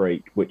Evil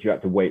Outbreak, which you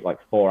had to wait like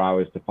 4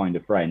 hours to find a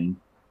friend,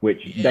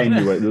 which then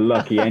you were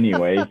lucky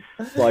anyway.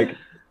 Like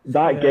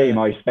that game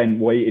I spent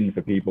waiting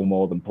for people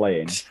more than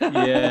playing.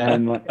 Yeah.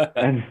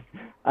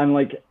 And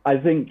like, I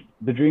think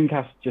the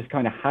Dreamcast just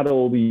kind of had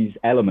all these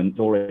elements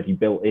already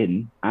built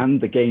in and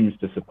the games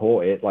to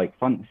support it. Like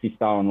Phantasy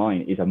Star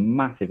Online is a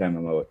massive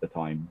MMO at the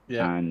time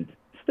and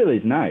still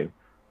is now.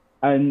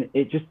 And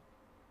it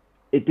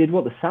did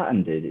what the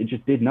Saturn did. It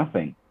just did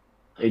nothing.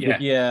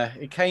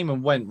 It came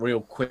and went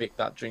real quick,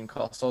 that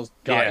Dreamcast. I was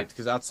gutted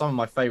because it had some of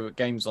my favorite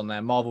games on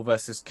there. Marvel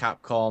vs.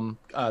 Capcom,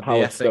 the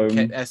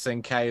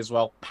SNK as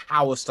well.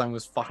 Power Stone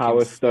was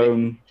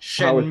fucking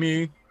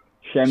Shenmue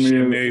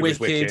was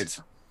wicked.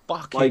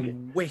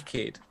 Fucking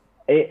wicked.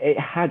 It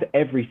had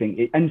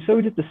everything. And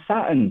so did the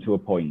Saturn to a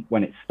point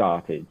when it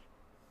started.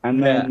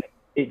 And then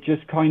it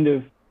just kind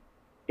of,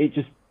 it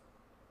just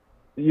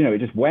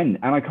went.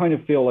 And I kind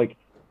of feel like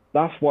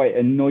that's why it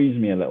annoys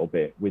me a little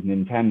bit with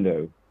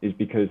Nintendo, is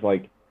because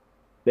like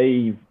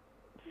they've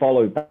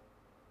followed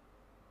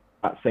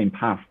that same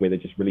path where they're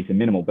just releasing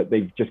minimal, but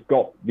they've just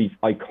got these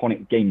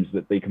iconic games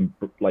that they can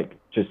like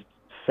just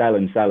sell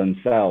and sell and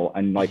sell,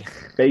 and like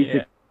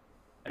basically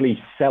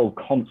sell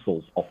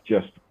consoles off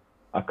just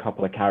a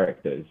couple of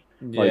characters.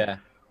 Like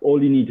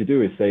all you need to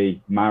do is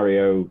say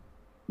Mario,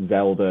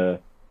 Zelda,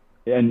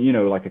 and you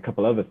know, like a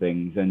couple other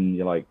things, and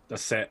you're like,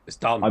 that's it, it's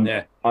done.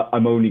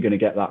 I'm only going to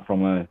get that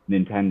from a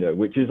Nintendo,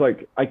 which is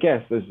like, I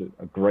guess there's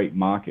a great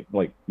market,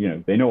 like, you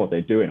know, they know what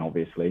they're doing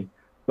obviously,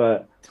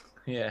 but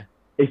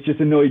it's just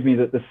annoyed me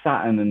that the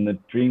Saturn and the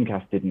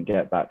Dreamcast didn't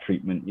get that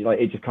treatment. Like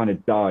it just kind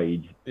of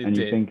died.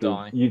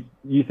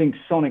 You think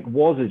Sonic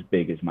was as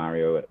big as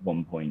Mario at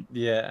one point.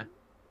 Yeah,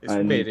 it's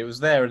weird. It was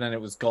there and then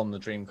it was gone. The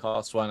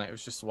Dreamcast one. It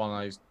was just one of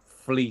those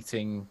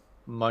fleeting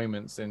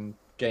moments in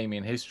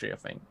gaming history, I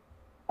think.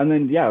 And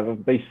then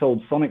they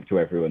sold Sonic to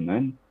everyone.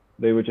 Then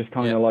they were just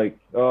kind of like,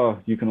 oh,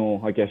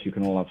 I guess you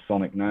can all have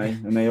Sonic now,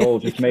 and they all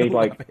just made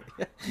they're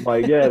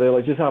like,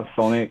 just have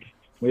Sonic.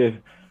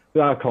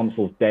 Our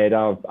console's dead.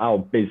 Our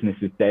business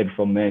is dead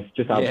from this.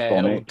 Just have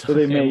Sonic. So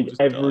they made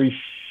every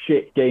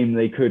shit game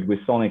they could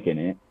with Sonic in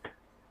it.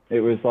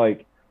 It was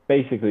like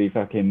basically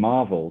fucking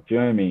Marvel. Do you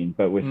know what I mean?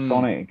 But with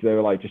Sonic, they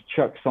were like, just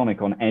chuck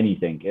Sonic on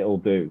anything, it'll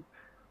do.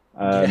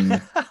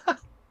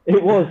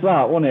 It was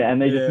that, wasn't it?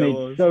 And they just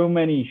made so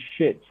many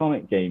shit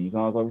Sonic games,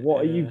 and I was like,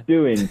 what are you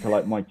doing to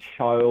like my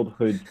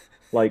childhood?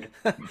 Like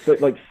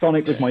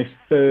Sonic was my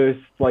first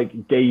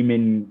like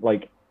gaming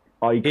like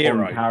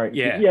icon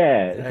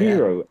character.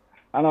 Hero.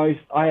 And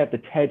I had the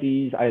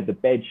teddies, I had the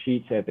bed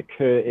sheets, I had the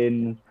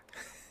curtains.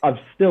 I've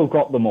still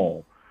got them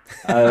all.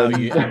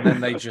 And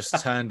then they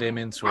just turned him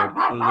into a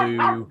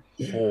blue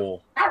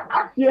whore.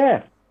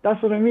 Yeah,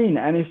 that's what I mean.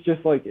 And it's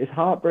just like, it's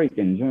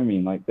heartbreaking. Do you know what I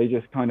mean? Like, they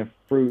just kind of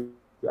threw,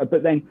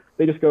 but then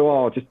they just go,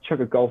 oh, just chuck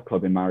a golf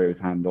club in Mario's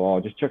hand,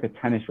 or just chuck a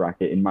tennis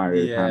racket in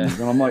Mario's hand.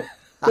 And I'm like,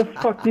 the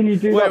fuck didn't you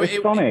do that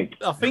with Sonic?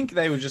 I think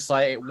they were just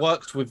like, it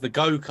worked with the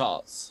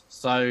go-karts.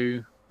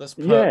 So let's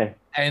put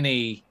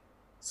any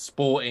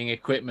sporting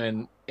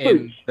equipment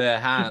in their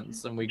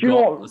hands, and we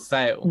got the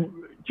sale.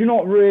 Do you know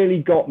what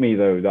really got me,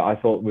 though, that I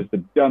thought was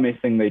the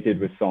dumbest thing they did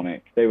with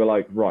Sonic? They were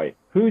like, right,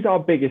 who's our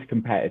biggest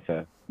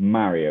competitor?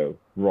 Mario.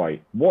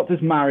 Right. What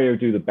does Mario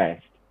do the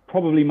best?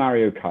 Probably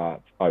Mario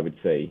Kart, I would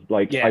say.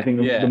 Like, I think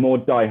the more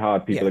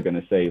diehard people are going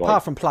to say, like,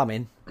 apart from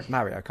plumbing,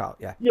 Mario Kart,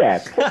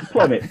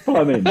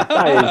 plumbing.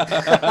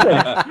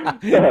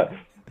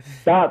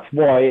 That's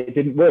why it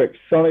didn't work.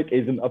 Sonic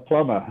isn't a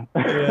plumber.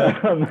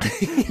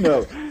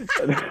 No.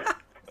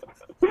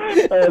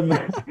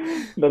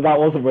 No, that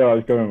wasn't where I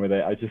was going with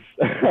it. I just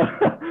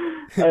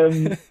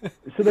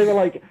so they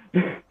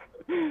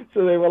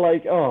were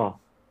like, oh,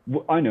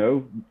 I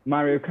know,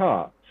 Mario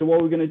Kart. So what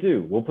are we going to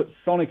do? We'll put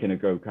Sonic in a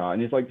go-kart.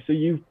 And it's like, so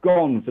you've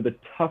gone for the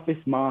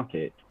toughest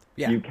market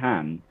you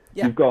can.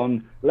 You've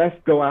gone, let's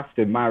go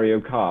after Mario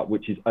Kart,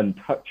 which is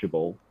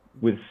untouchable,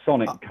 with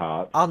Sonic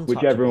Kart,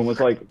 which everyone was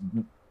like,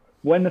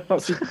 when the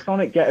fuck did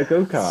Sonic get a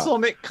go-kart?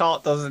 Sonic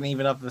Kart doesn't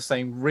even have the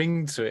same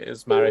ring to it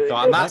as Mario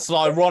Kart. And that's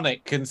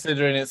ironic,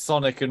 considering it's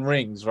Sonic and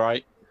rings,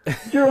 right? Do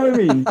you know what I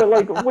mean? But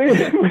like,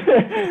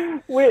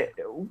 why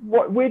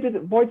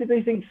did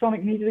they think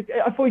Sonic needed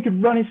a... I thought he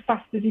could run as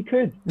fast as he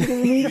could. He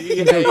doesn't need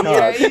a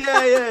go-kart.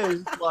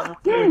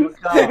 Like,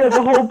 that's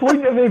the whole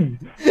point of him.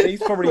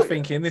 He's probably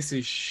thinking, this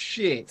is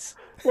shit.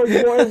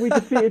 Like, why have we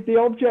defeated the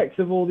objects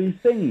of all these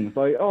things?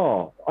 Like,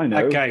 oh, I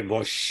know. That game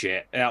was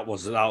shit. That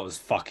was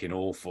fucking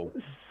awful.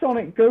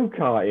 Sonic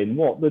go-karting,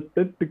 what?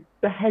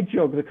 The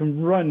hedgehog that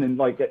can run in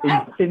like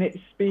infinite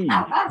speed.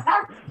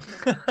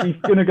 He's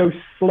gonna go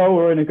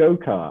slower in a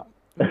go-kart.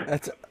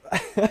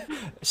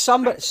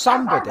 Somebody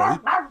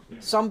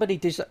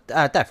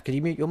Def, can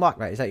you mute your mic,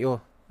 mate? Is that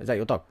your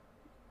dog?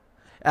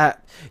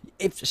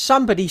 If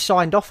somebody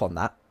signed off on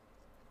that,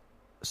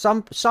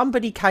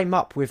 somebody came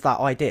up with that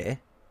idea,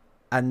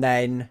 and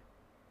then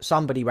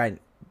somebody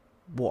went,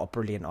 "What a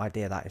brilliant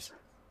idea that is!"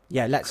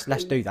 Yeah, let's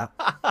do that.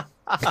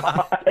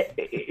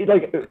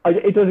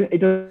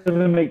 It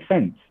doesn't make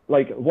sense.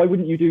 Like, why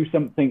wouldn't you do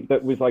something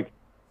that was like,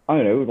 I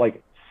don't know,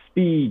 like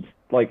speed,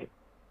 like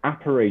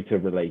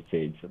apparator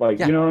related, like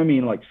you know what I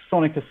mean, like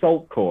Sonic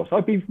Assault Course?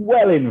 I'd be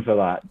well in for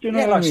that. Do you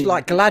know what I mean?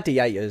 Like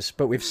Gladiators,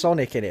 but with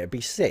Sonic in it. It'd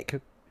be sick.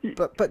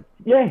 But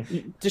yeah,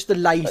 just the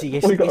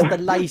laziest. It's the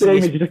laziest. The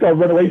aim is you just gotta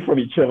run away from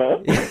each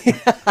other.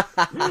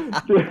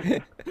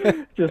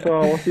 Just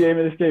what's the aim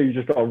of this game? You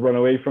just gotta run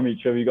away from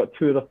each other. You got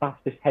two of the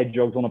fastest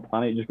hedgehogs on the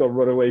planet. You just gotta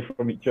run away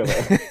from each other.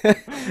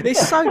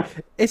 It's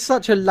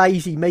such a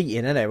lazy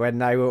meeting, isn't it? When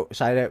they were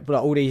saying that,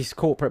 like, all these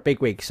corporate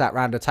bigwigs sat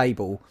round a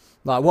table,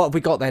 like, what have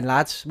we got then,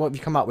 lads? What have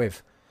you come up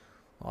with?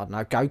 I don't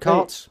know, go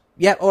karts.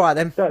 Yeah, all right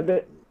then.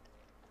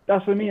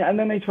 That's what I mean. And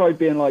then they tried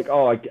being like,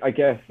 oh, I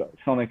guess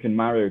Sonic and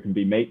Mario can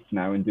be mates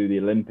now and do the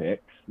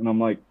Olympics. And I'm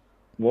like,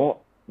 what?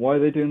 Why are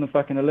they doing the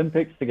fucking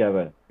Olympics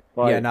together?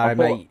 Like,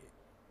 mate.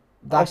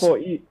 I thought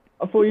he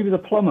was a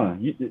plumber.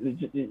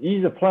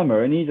 He's a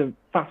plumber and he's a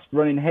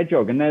fast-running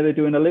hedgehog, and now they're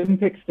doing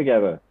Olympics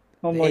together.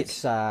 I'm like,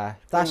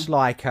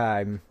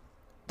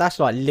 that's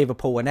like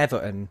Liverpool and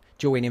Everton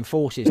joining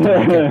forces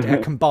to make a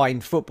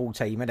combined football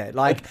team, isn't it?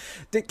 Like,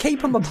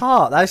 keep them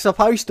apart. They're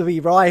supposed to be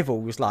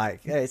rivals.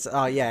 Like, it's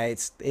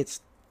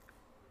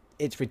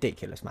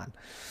ridiculous, man.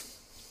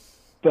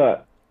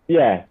 But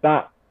yeah,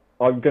 that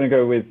I'm gonna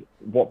go with.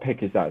 What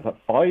pick is that? Is that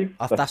 5?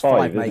 That's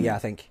 5, mate. Yeah, I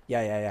think.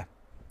 Yeah.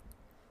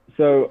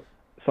 So,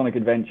 Sonic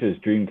Adventures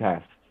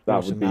Dreamcast.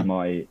 That would be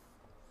my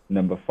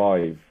number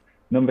 5.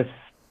 Number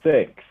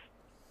 6.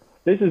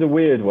 This is a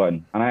weird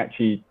one, and I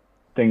actually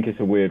think it's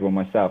a weird one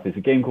myself. It's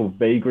a game called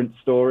Vagrant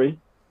Story,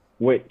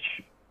 which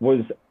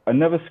was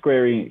another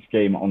Square Enix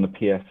game on the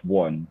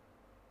PS1,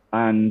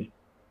 and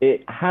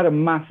it had a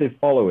massive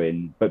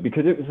following. But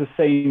because it was the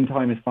same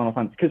time as Final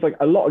Fantasy, because like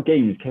a lot of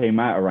games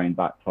came out around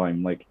that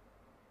time, like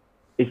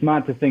it's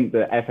mad to think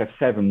that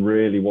FF7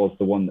 really was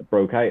the one that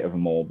broke out of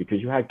them all,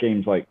 because you had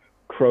games like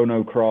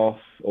Chrono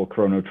Cross or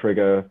Chrono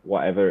Trigger,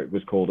 whatever it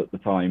was called at the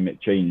time. It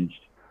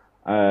changed.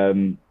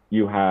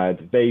 You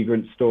had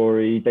Vagrant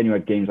Story, then you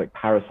had games like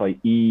Parasite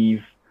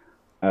Eve,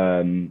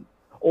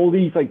 all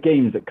these like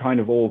games that kind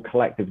of all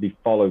collectively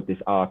followed this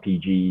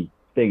RPG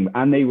thing,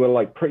 and they were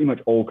like pretty much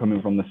all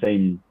coming from the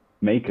same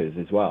makers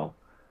as well.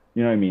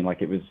 You know what I mean?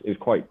 Like it was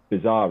quite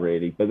bizarre,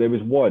 really. But there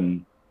was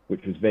one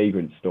which was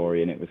Vagrant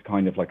Story, and it was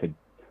kind of like a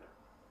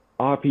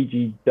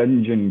RPG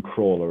dungeon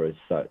crawler as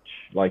such.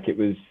 Like it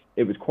was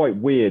quite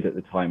weird at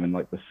the time, and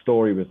like the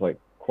story was like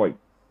quite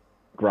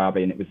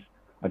grabbing.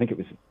 I think it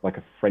was like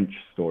a French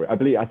story. I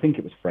think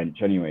it was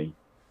French anyway.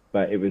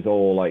 but it was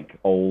all like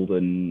old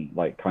and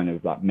like kind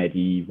of that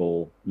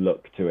medieval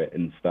look to it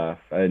and stuff.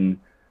 And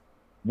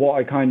what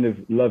I kind of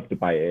loved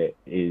about it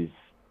is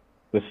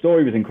the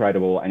story was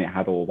incredible and it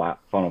had all that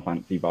Final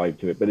Fantasy vibe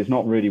to it, but it's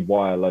not really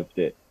why I loved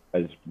it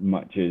as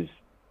much as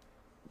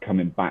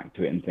coming back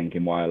to it and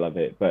thinking why I love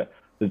it. But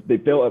they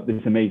built up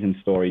this amazing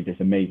story, this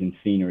amazing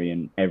scenery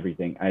and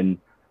everything. And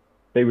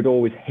they would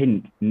always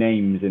hint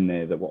names in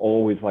there that were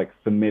always like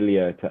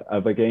familiar to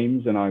other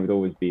games. And I would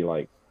always be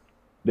like,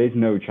 there's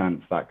no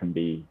chance that can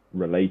be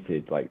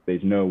related. Like,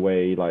 there's no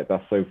way, like,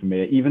 that's so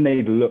familiar. Even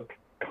they'd look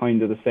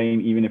kind of the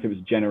same, even if it was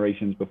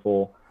generations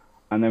before.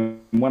 And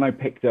then when I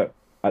picked up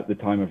at the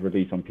time of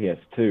release on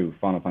PS2,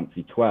 Final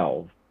Fantasy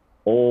 12,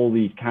 all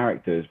these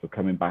characters were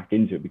coming back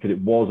into it because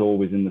it was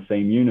always in the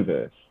same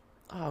universe.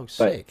 Oh,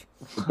 sick.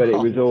 But it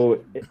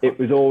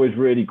was always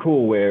really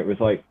cool where it was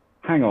like,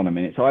 hang on a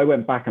minute. So I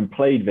went back and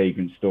played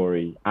Vagrant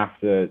Story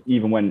after,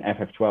 even when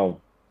FF12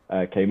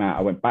 came out,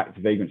 I went back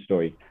to Vagrant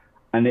Story.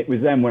 And it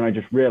was then when I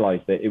just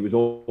realized that it was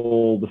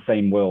all the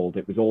same world.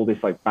 It was all this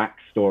like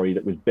backstory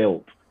that was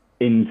built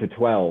into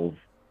 12.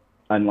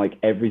 And like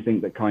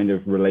everything that kind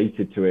of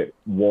related to it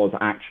was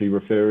actually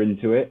referring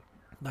to it.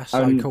 That's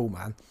so cool,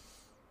 man.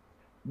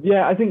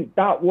 Yeah, I think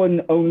that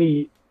one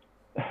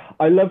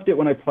I loved it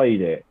when I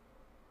played it.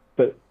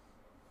 But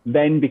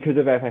then because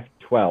of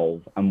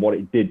FF12 and what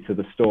it did to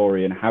the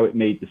story and how it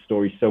made the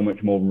story so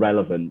much more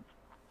relevant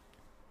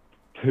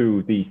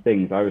to these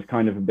things, I was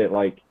kind of a bit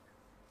like,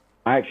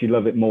 I actually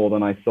love it more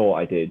than I thought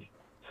I did.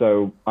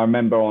 So I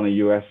remember on a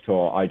US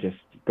tour, I just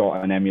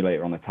got an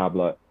emulator on a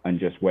tablet and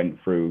just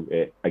went through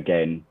it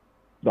again,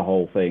 the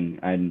whole thing.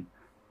 And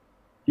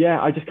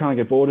yeah, I just can't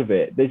get bored of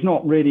it. There's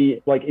not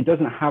really, like, it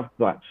doesn't have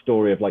that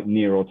story of like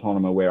Nier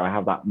Automata where I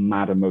have that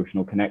mad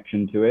emotional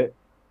connection to it.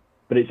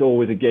 But it's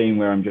always a game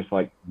where I'm just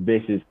like,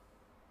 this is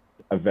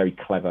a very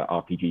clever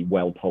RPG,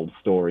 well-told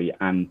story.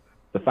 And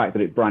the fact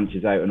that it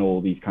branches out and all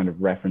these kind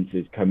of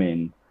references come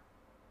in,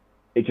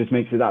 it just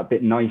makes it that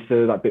bit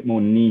nicer, that bit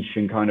more niche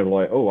and kind of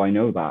like, oh, I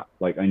know that.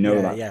 Like, I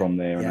know that's from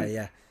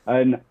there.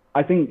 And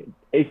I think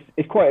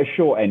it's quite a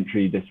short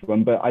entry, this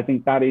one, but I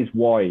think that is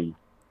why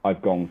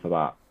I've gone for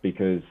that,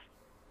 because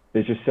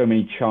there's just so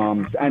many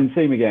charms. And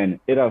same again,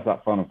 it has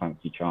that Final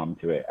Fantasy charm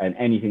to it. And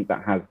anything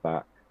that has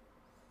that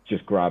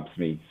just grabs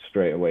me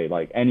straight away.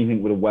 Like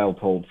anything with a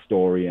well-told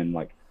story and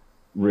like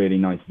really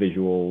nice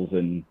visuals.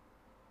 And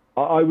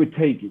I would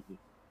take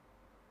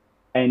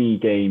any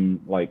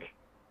game, like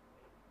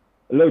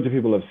loads of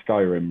people love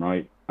Skyrim,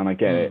 right? And I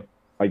get it.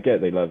 I get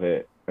they love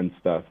it and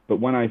stuff. But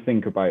when I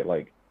think about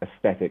like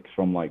aesthetics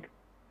from like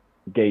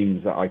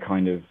games that I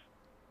kind of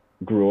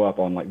grew up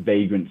on, like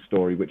Vagrant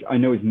Story, which I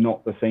know is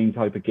not the same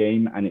type of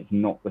game and it's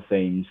not the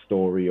same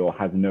story or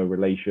has no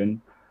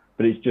relation,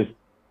 but it's just,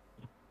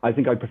 I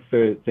think I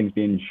prefer things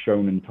being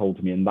shown and told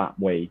to me in that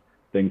way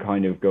than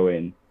kind of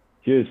going,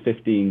 here's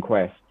 15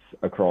 quests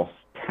across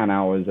 10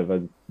 hours of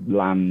a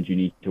land you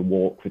need to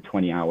walk for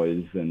 20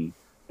 hours and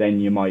then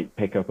you might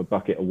pick up a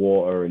bucket of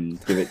water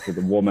and give it to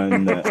the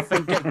woman. I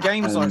think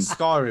games like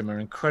Skyrim are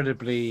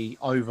incredibly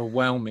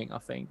overwhelming, I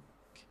think.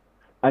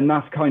 And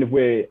that's kind of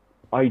where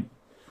I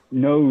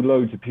know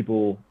loads of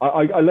people.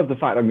 I love the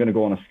fact I'm going to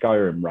go on a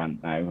Skyrim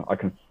rant now. I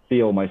can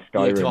feel my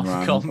Skyrim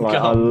rant. Like,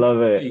 I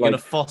love it. You're going to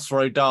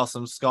phosphoro dar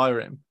some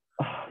Skyrim.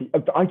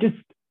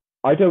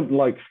 I don't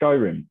like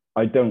Skyrim.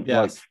 I don't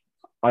like.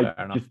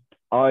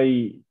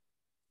 I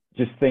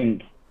just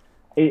think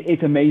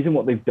it's amazing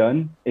what they've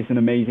done. It's an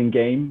amazing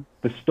game.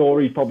 The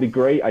story's probably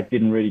great. I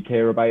didn't really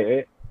care about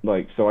it.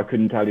 Like, so I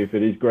couldn't tell you if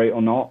it is great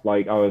or not.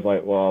 Like, I was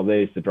like, well,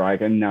 there's the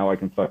dragon. Now I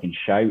can fucking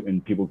shout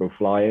and people go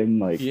flying.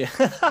 Like, the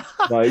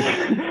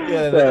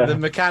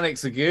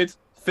mechanics are good.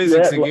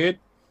 Physics are good.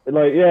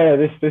 Like, yeah,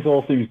 this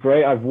all seems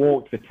great. I've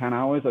walked for 10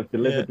 hours. I've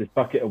delivered this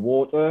bucket of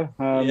water.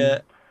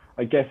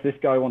 I guess this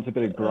guy wants a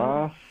bit of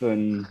grass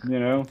and, you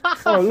know,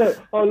 oh,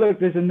 look,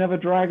 there's another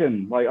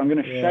dragon. Like, I'm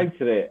going to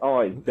shout at it. Oh,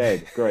 it's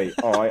dead. Great.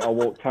 All right, I'll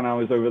walk 10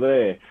 hours over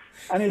there.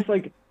 And it's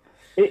like,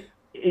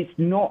 it's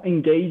not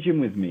engaging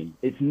with me.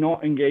 It's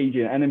not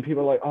engaging. And then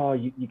people are like, oh,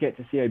 you get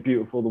to see how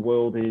beautiful the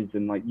world is.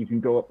 And like, you can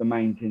go up the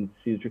mountains,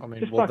 see the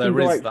trees. Just fucking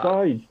go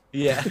outside.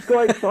 Yeah. Just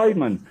go outside,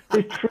 man.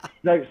 There's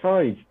trees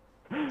outside.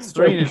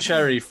 Serena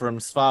Cherry from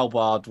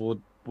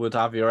Svalbard would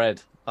have your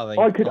head, I think,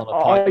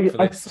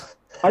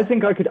 I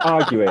think I could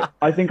argue it.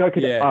 I think I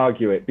could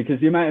argue it because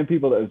the amount of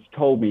people that have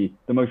told me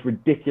the most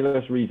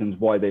ridiculous reasons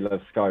why they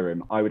love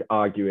Skyrim, I would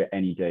argue it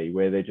any day,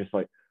 where they're just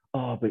like,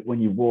 oh, but when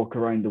you walk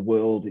around the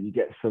world and you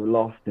get so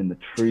lost in the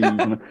trees.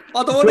 And,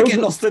 I don't want to get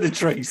lost in the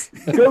trees.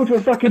 Go to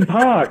a fucking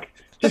park.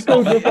 Just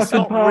go to a fucking park. It's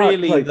not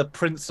really the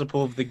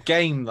principle of the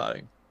game, though.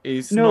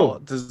 It's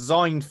not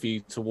designed for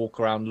you to walk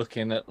around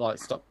looking at like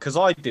stuff. Because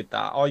I did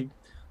that. I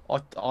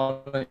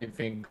don't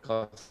think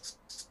I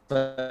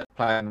started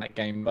playing that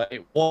game, but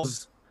it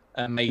was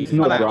amazing. It's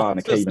not like in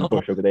a cave in a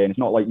bush over there, and it's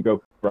not like you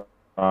go,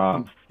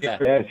 shout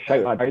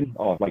that down,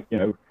 or like, you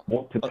know,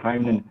 walk to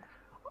town. And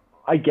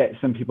I get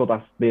some people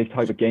that's their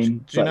type of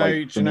game.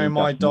 Do you know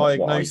my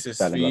diagnosis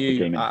for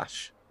you,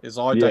 Ash? Is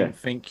I don't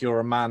think you're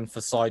a man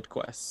for side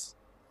quests.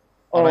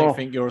 I don't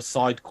think you're a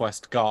side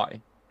quest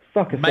guy.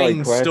 Fuck a Main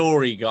side quest.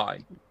 story guy.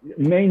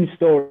 Main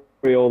story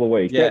all the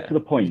way. Yeah. Get to the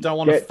point. You don't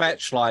want to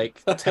fetch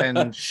like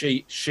 10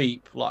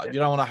 sheep. Like you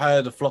don't want to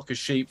herd a flock of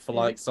sheep for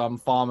like some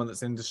farmer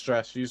that's in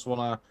distress. You just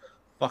want to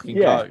fucking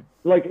go.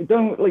 Like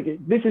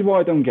this is what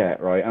I don't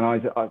get, right? And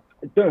I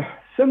don't.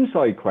 Some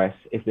side quests,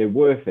 if they're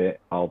worth it,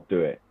 I'll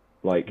do it.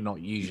 Like not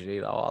usually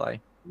though, are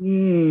they?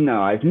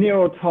 No, if Nier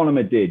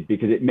Automata did,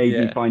 because it made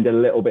me find a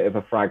little bit of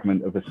a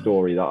fragment of a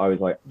story that I was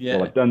like,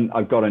 well,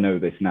 I've got to know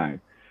this now.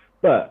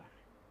 But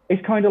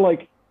it's kind of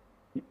like,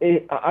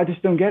 I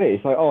just don't get it.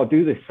 It's like, oh,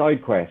 do this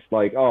side quest,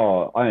 like,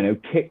 oh, I don't know,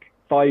 kick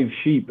 5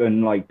 sheep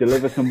and like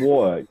deliver some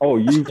water. Oh,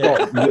 you've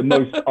got the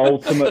most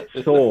ultimate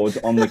sword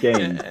on the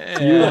game.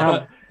 You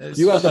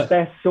have the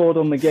best sword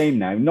on the game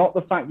now. Not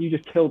the fact you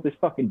just killed this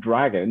fucking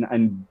dragon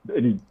and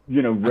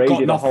you know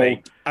raided a whole.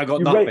 I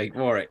got nothing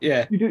for it.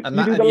 Yeah, and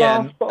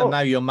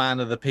now you're man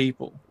of the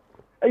people.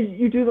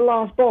 You do the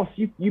last boss.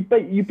 You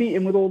beat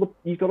him with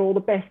you've got all the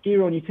best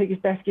gear on. You take his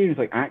best gear. And it's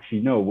like, actually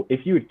no.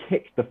 If you had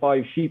kicked the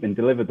 5 sheep and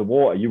delivered the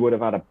water, you would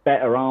have had a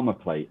better armor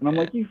plate. And I'm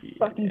like, you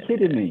fucking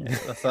kidding me?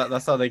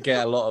 That's how they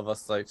get a lot of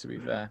us, though. To be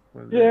fair.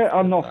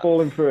 I'm not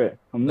falling for it.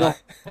 I'm not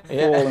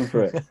falling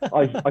for it.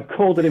 I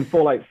called it in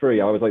Fallout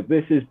 3. I was like,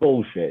 this is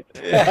bullshit.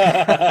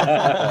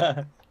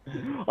 I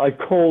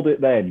called it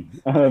then.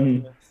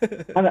 And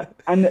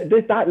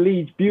that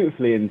leads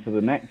beautifully into the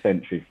next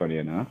entry. Funny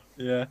enough.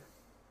 Yeah.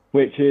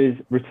 Which is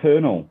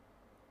Returnal.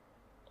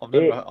 I've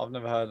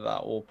never heard of that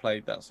or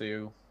played that. So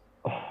you.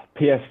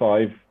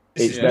 PS5.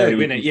 It's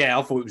new, isn't it? Yeah,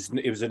 I thought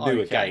it was a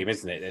newer game,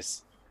 isn't it?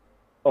 This.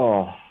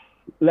 I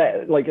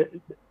like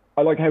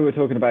how we're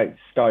talking about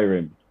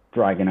Skyrim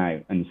dragging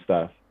out and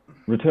stuff.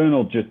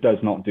 Returnal just does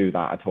not do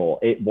that at all.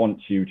 It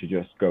wants you to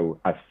just go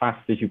as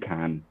fast as you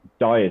can,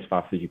 die as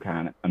fast as you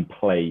can, and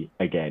play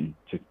again.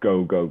 Just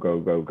go, go,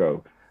 go, go,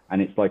 go.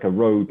 And it's like a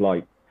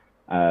roguelike.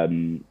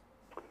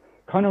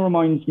 Kind of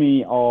reminds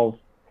me of,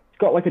 it's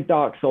got like a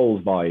Dark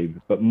Souls vibe,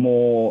 but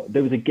more,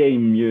 there was a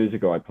game years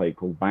ago I played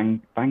called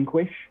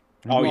Vanquish.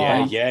 Oh,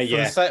 yeah.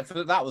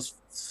 That was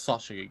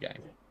such a good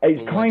game.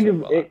 It's kind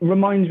of, it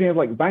reminds me of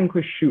like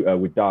Vanquish shooter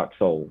with Dark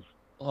Souls.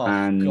 Oh,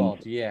 and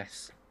God,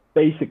 yes.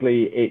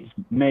 Basically, it's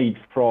made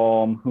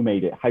from, who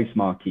made it? House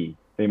Marquee.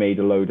 They made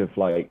a load of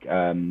like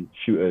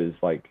shooters,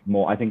 like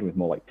more, I think it was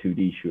more like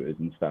 2D shooters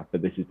and stuff,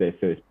 but this is their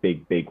first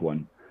big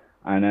one.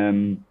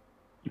 And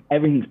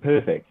everything's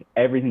perfect.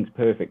 Everything's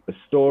perfect. The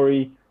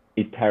story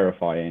is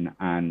terrifying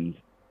and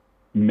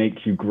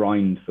makes you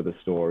grind for the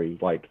story.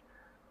 Like,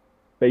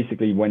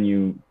 basically, when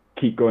you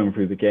keep going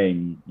through the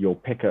game, you'll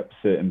pick up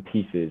certain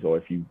pieces, or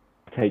if you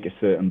take a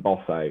certain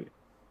boss out,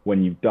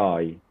 when you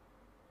die,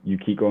 you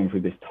keep going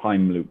through this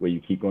time loop where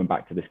you keep going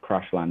back to this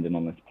crash landing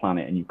on this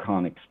planet, and you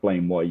can't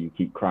explain why you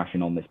keep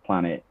crashing on this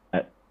planet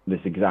at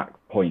this exact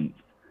point.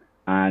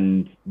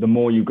 And the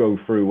more you go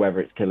through, whether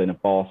it's killing a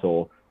boss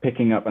or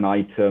picking up an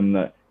item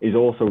that is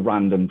also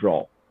random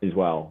drop as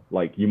well.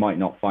 Like, you might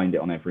not find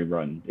it on every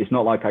run. It's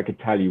not like I could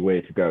tell you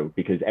where to go,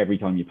 because every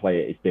time you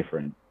play it, it's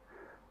different.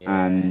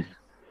 Yeah. And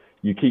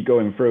you keep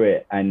going through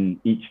it, and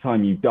each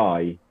time you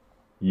die,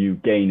 you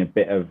gain a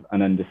bit of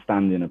an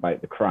understanding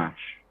about the crash.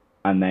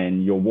 And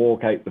then you'll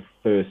walk out the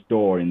first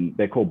door, and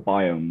they're called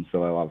biomes.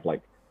 So they'll have like,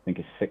 I think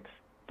it's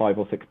 5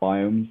 or 6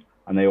 biomes,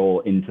 and they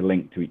all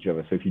interlink to each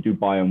other. So if you do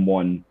biome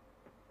 1,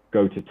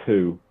 go to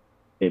 2,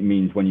 it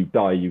means when you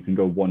die, you can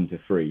go 1 to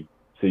 3.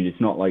 So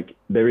it's not like,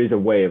 there is a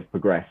way of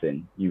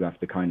progressing. You have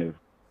to kind of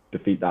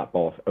defeat that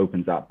boss,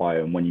 opens that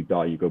biome. When you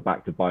die, you go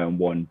back to biome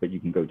 1, but you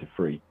can go to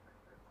 3.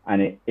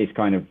 And it's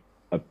kind of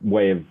a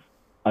way of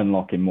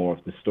unlocking more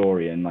of the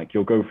story. And like,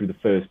 you'll go through the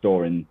first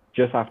door, and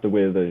just after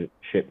where the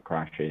ship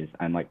crashes,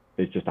 and like,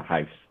 there's just a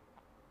house.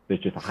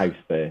 There's just a house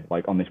there,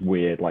 like on this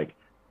weird, like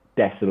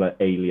desolate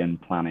alien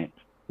planet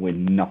with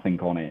nothing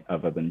on it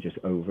other than just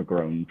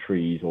overgrown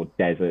trees or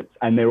deserts.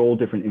 And they're all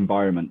different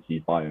environments,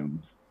 these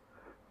biomes.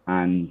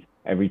 And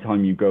every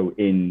time you go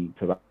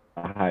into the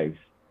house,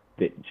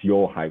 it's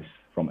your house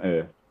from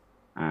Earth.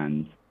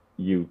 And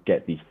you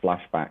get these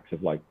flashbacks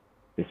of like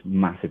this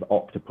massive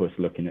octopus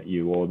looking at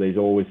you, or there's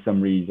always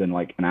some reason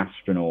like an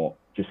astronaut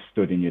just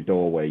stood in your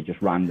doorway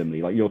just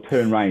randomly. Like, you'll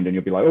turn around and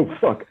you'll be like, oh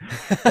fuck,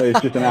 there's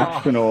just an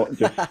astronaut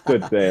just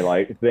stood there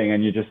like thing,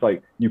 and you're just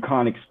like, you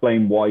can't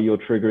explain why you're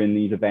triggering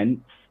these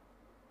events.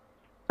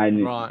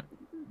 And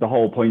the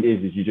whole point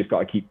is you just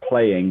got to keep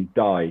playing,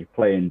 die,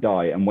 play and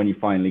die. And when you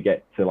finally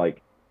get to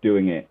like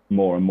doing it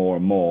more and more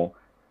and more,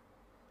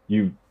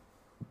 you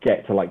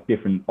get to like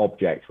different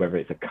objects, whether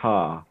it's a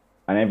car,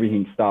 and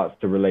everything starts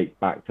to relate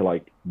back to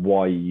like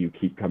why you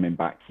keep coming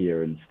back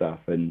here and stuff.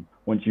 And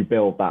once you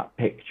build that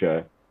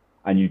picture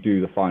and you do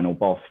the final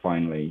boss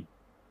finally,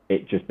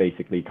 it just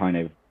basically kind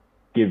of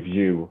gives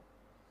you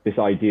this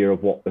idea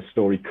of what the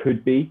story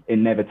could be. It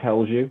never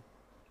tells you.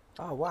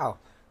 Oh, wow.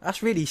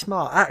 That's really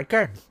smart.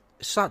 Again,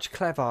 such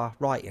clever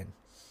writing.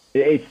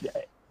 But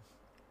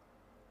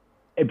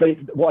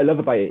what I love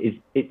about it is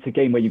it's a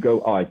game where you go,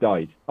 oh, I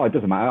died. Oh, it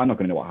doesn't matter. I'm not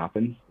going to know what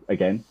happens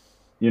again.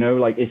 You know,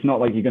 like, it's not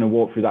like you're going to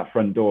walk through that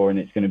front door and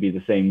it's going to be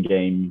the same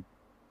game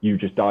you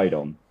just died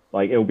on.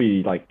 Like it'll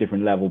be like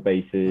different level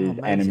bases,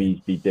 enemies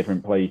be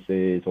different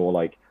places, or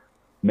like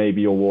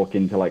maybe you'll walk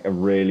into like a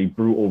really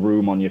brutal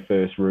room on your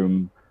first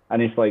room,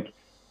 and it's like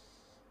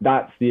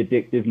that's the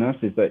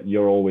addictiveness, is that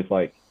you're always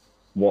like,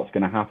 what's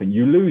going to happen?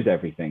 You lose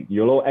everything.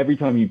 Every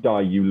time you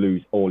die, you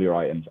lose all your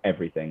items,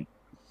 everything.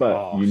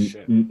 But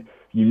you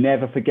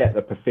never forget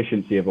the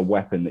proficiency of a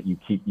weapon that you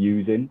keep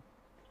using.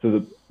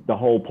 So the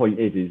whole point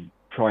is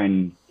try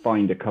and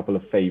find a couple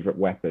of favorite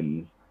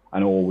weapons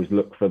and always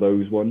look for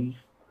those ones.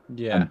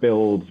 Yeah. And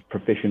build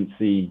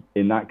proficiency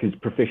in that, because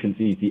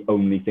proficiency is the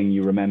only thing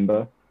you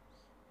remember.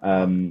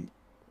 And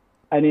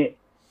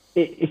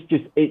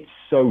it's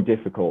so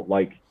difficult.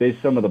 Like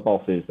there's some of the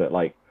bosses that,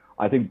 like,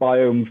 I think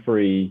Biome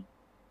 3,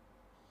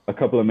 a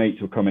couple of mates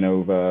were coming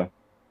over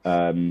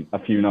a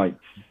few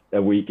nights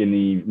a week in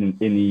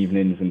the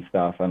evenings and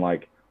stuff, and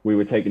like we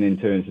were taking in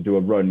turns to do a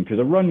run, because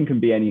a run can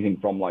be anything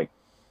from like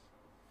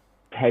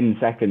 10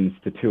 seconds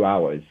to 2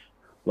 hours.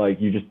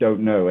 Like you just don't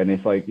know, and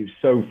it's like you're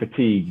so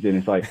fatigued, and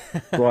it's like,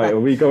 right, are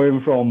we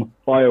going from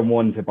Biome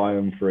 1 to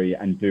Biome 3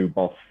 and do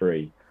boss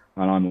 3?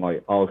 And I'm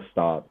like, I'll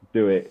start,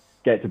 do it,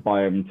 get to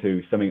Biome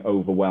 2, something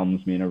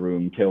overwhelms me in a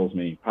room, kills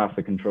me, pass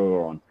the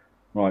controller on.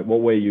 Right, what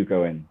way are you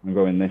going? I'm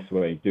going this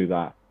way, do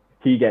that.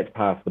 He gets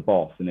past the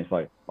boss, and it's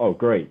like, oh,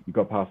 great, you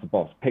got past the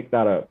boss. Pick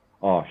that up.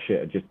 Oh,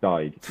 shit, I just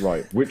died.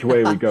 Right, which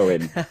way are we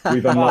going?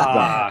 We've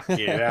unlocked that.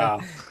 Yeah.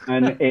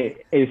 And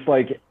it's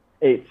like,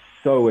 it's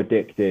so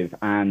addictive.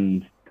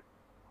 And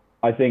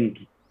I think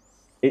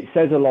it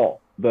says a lot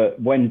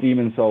that when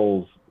Demon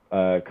Souls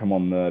come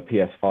on the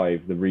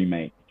PS5, the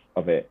remake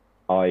of it,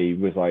 I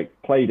was like,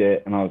 played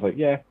it, and I was like,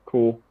 yeah,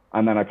 cool.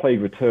 And then I played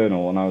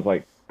Returnal, and I was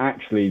like,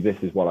 actually,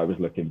 this is what I was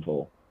looking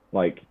for.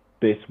 Like,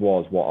 this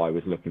was what I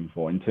was looking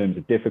for in terms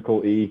of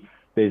difficulty.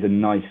 There's a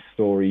nice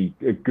story,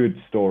 a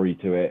good story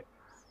to it.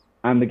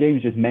 And the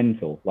game's just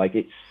mental. Like,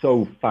 it's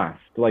so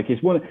fast. Like,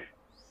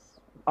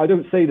 I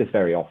don't say this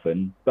very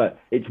often, but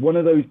it's one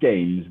of those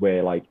games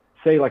where, like,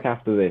 say, like,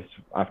 after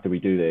we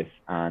do this,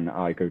 and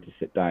I go to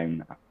sit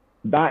down,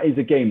 that is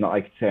a game that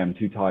I could say I'm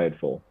too tired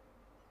for.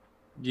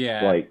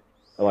 Yeah.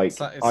 Like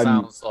it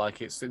sounds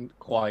like it's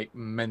quite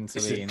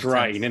mentally It's a intense.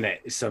 drain, isn't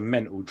it? It's a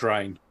mental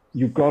drain.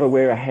 You've got to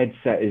wear a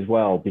headset as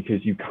well,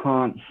 because you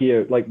can't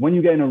hear, like when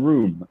you get in a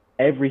room,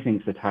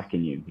 everything's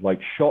attacking you. Like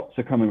shots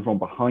are coming from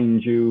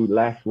behind you,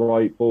 left,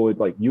 right, forward.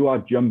 Like you are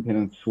jumping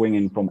and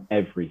swinging from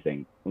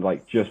everything,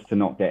 like just to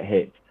not get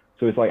hit.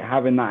 So it's like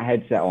having that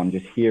headset on,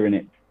 just hearing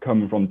it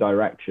coming from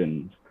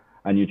directions,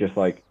 and you're just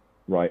like,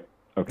 right,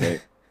 okay,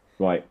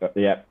 right,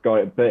 yeah, got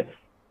it. But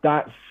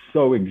that's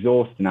so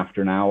exhausting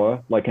after an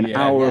hour, like an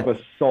hour of a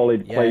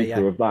solid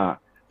playthrough of that.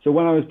 So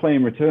when I was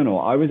playing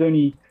Returnal, I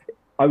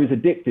was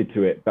addicted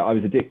to it, but I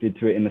was addicted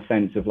to it in the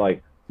sense of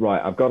like,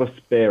 right, I've got a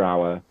spare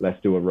hour,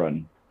 let's do a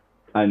run.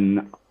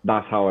 And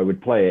that's how I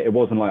would play it. It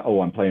wasn't like,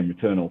 oh, I'm playing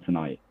Returnal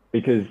tonight.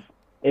 Because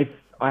if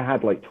I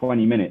had like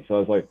 20 minutes, I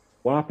was like,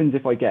 what happens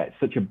if I get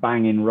such a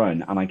banging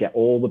run and I get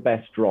all the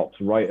best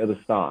drops right at the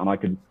start, and I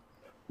could,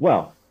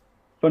 well,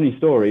 funny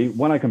story,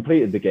 when I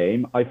completed the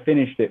game, I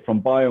finished it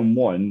from Biome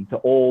 1 to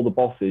all the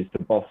bosses to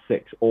boss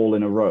 6 all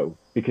in a row,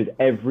 because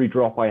every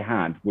drop I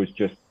had was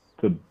just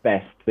the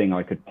best thing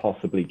I could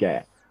possibly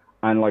get.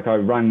 And like I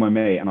rang my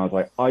mate and I was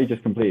like, I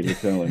just completed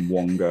Returnal in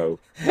one go.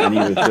 And he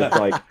was just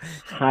like,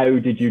 how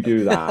did you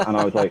do that? And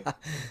I was like,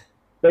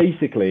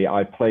 basically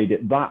I played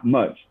it that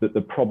much that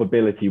the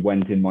probability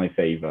went in my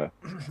favor.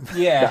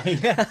 Yeah.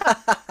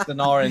 It's an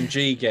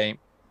RNG game.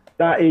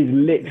 That is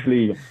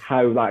literally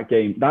how that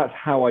game, that's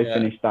how I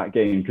finished that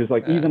game. Because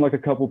like even like a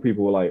couple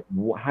people were like,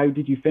 how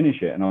did you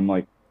finish it? And I'm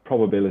like,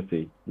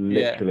 probability,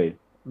 literally.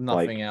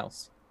 Nothing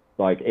else.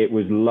 Like it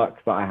was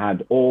luck that I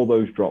had all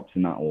those drops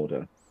in that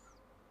order.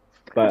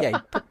 But yeah,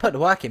 put the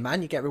work in,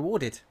 man. You get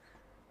rewarded.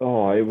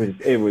 Oh, it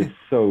was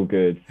so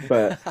good.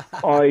 But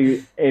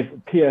if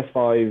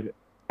PS5,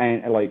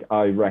 and like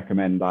I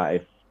recommend that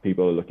if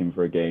people are looking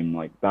for a game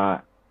like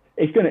that,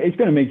 it's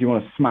gonna make you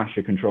want to smash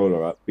a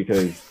controller up,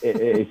 because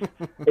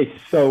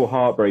it's so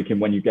heartbreaking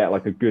when you get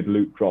like a good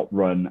loot drop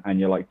run and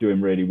you're like doing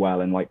really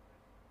well, and like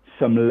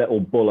some little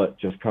bullet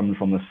just comes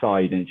from the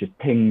side and it just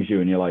pings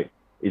you, and you're like,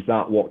 is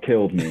that what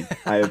killed me?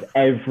 Out of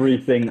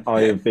everything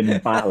I have been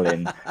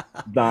battling,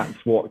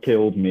 that's what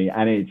killed me.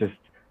 And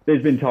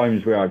there's been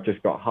times where I've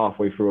just got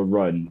halfway through a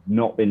run,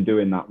 not been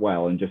doing that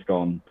well, and just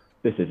gone,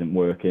 this isn't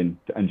working,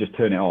 and just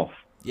turn it off.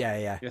 Yeah.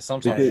 Yeah,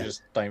 sometimes you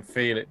just don't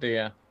feel it, do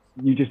you?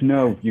 You just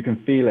know, you can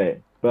feel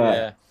it.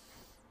 But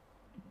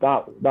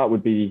that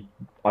would be,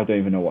 I don't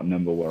even know what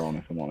number we're on,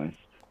 if I'm honest.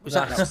 Was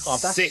that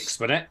that's 6,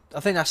 wasn't it? I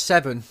think that's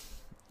 7.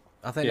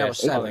 I think that was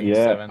 7. Yeah.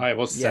 7. Oh, it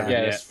was 7.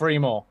 Yeah, there's 3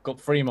 more. Got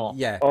 3 more.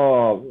 Yeah.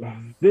 Oh,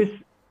 this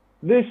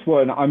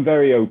one I'm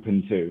very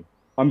open to.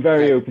 I'm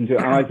very open to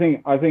it, and I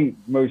think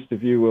most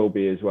of you will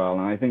be as well.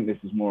 And I think this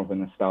is more of a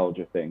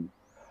nostalgia thing.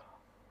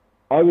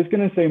 I was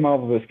going to say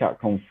Marvel vs.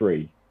 Capcom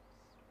 3,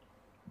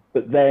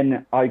 but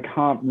then I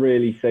can't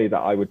really say that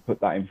I would put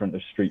that in front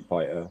of Street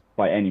Fighter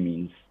by any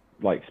means.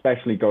 Like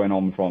especially going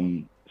on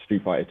from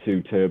Street Fighter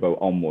 2 Turbo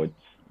onwards.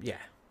 Yeah.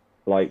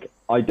 Like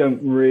I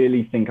don't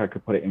really think I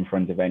could put it in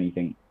front of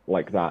anything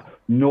like that.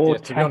 Nor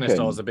to be honest,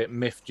 I was a bit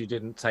miffed you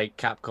didn't take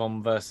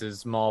Capcom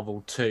versus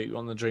Marvel 2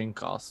 on the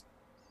Dreamcast.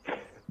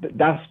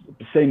 That's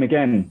the same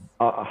again.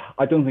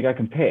 I don't think I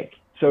can pick.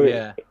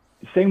 So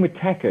same with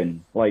Tekken,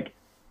 like,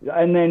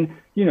 and then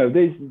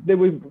there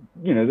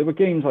were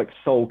games like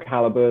Soul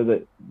Calibur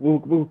that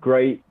were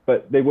great,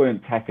 but they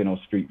weren't Tekken or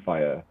Street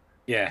Fighter.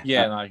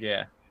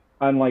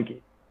 And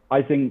like,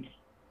 I think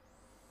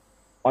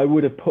I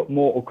would have put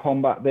Mortal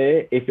Kombat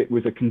there if it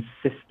was a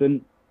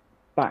consistent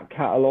back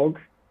catalogue,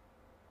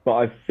 but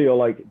I feel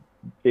like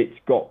it's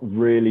got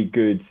really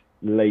good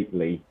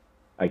lately.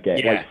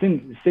 Again, like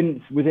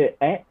since was it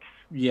X?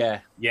 Yeah.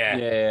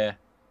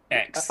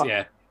 X,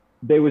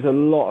 There was a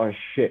lot of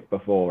shit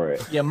before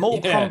it. Yeah,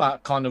 Mortal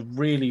Kombat kind of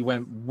really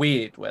went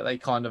weird, where they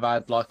kind of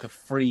had like a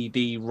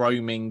 3D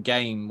roaming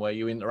game where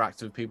you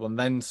interacted with people and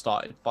then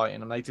started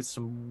fighting, and they did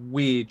some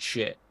weird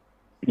shit.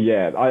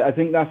 Yeah, I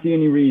think that's the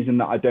only reason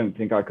that I don't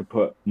think I could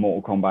put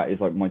Mortal Kombat as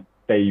like my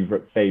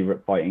favorite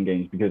fighting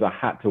games, because I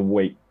had to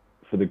wait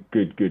for the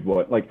good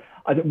one. Like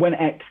when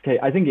X came,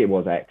 I think it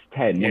was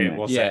X10. Yeah, it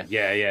was.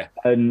 Yeah.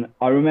 And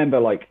I remember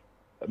like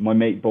my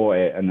mate bought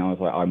it, and I was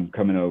like, I'm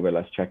coming over,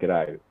 let's check it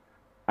out.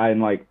 And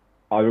like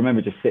I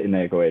remember just sitting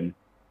there going,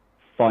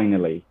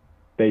 finally,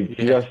 they've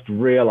just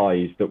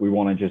realised that we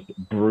want to just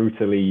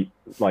brutally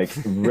like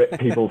rip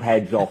people's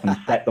heads off and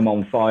set them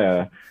on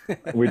fire.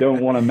 We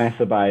don't want to mess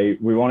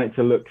about. We want it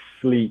to look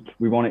sleek.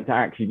 We want it to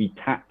actually be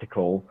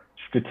tactical,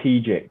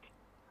 strategic.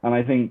 And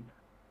I think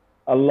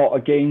a lot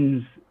of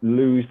games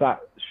lose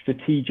that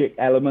strategic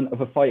element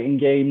of a fighting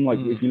game. Like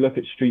if you look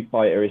at Street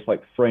Fighter, it's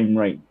like frame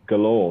rate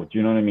galore. Do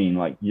you know what I mean?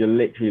 Like you're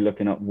literally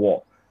looking at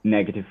what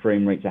negative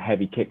frame rates of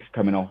heavy kicks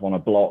coming off on a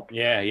block.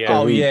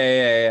 Oh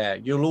yeah.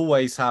 You'll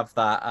always have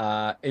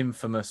that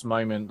infamous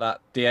moment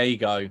that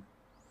Diego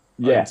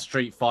in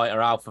Street Fighter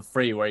Alpha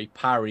 3 where he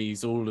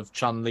parries all of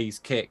Chun-Li's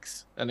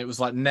kicks, and it was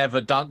like never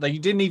done. You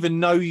didn't even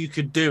know you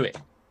could do it.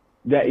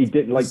 Yeah, he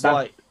did like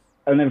that.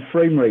 And then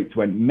frame rates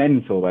went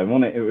mental then,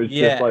 wasn't it? It was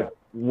just like,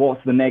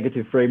 what's the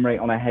negative frame rate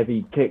on a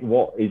heavy kick?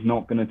 What is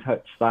not going to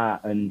touch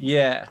that? And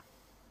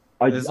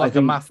there's like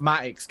a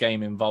mathematics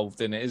game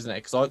involved in it, isn't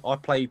it? Because I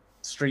played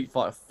Street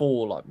Fighter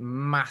 4 like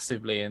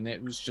massively, and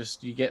it was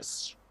just, you get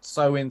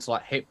so into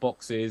like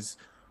hitboxes.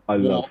 I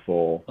love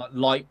 4. Like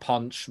light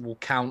punch will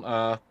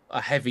counter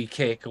a heavy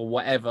kick or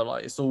whatever.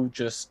 Like it's all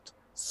just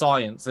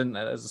science, isn't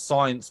there? There's a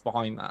science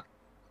behind that.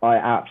 I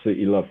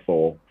absolutely love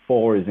 4.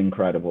 4 is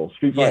incredible.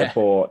 Street Fighter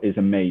 4 is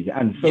amazing,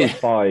 and so is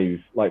 5.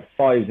 Like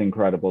 5's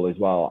incredible as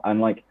well.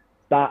 And like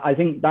that, I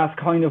think that's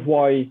kind of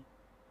why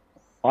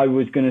I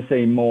was going to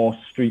say more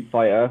Street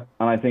Fighter,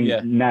 and I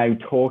think now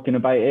talking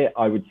about it,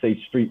 I would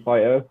say Street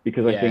Fighter,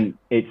 because I think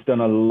it's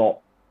done a lot.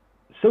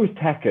 So is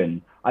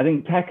Tekken. I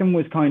think Tekken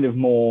was kind of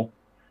more,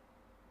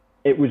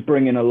 it was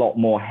bringing a lot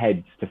more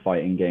heads to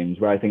fighting games,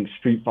 where I think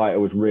Street Fighter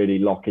was really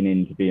locking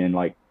into being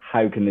like,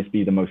 how can this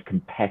be the most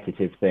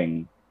competitive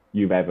thing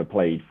you've ever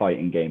played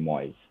fighting game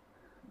wise?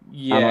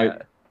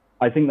 And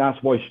I think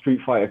that's why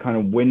Street Fighter kind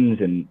of wins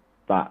in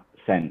that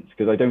sense,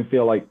 because I don't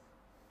feel like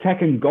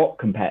Tekken got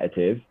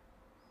competitive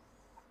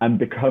and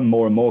become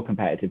more and more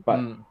competitive, but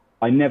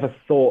I never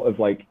thought of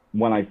like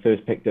when I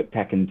first picked up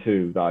Tekken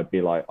 2 that I'd be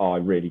like, oh, I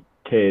really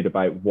cared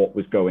about what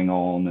was going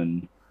on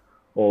and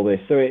all this.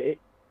 So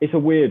it's a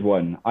weird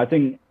one. I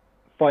think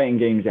fighting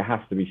games, it has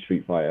to be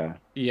Street Fighter.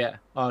 Yeah,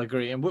 I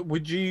agree. And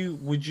would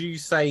you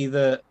say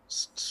that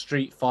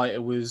Street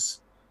Fighter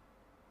was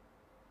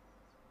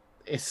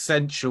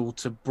essential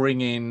to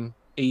bringing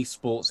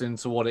esports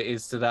into what it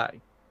is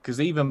today? Because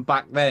even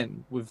back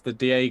then, with the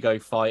Diego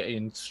fight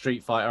in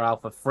Street Fighter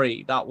Alpha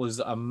 3, that was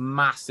a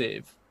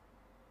massive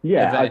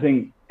event. I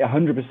think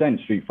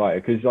 100% Street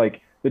Fighter, because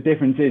like the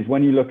difference is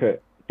when you look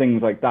at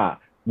things like that,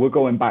 we're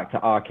going back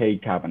to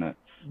arcade cabinets.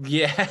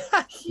 Yeah.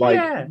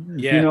 Like,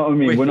 you know what I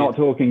mean? We're not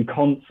talking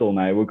console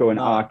now. We're going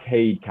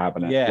arcade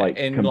cabinets. Yeah, like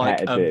in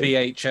like a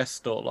VHS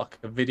store, like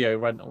a video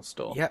rental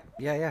store. Yep.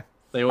 Yeah.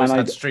 They always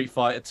had Street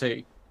Fighter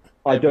 2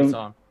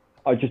 time.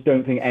 I just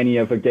don't think any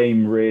other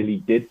game really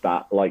did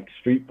that like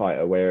Street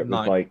Fighter, where it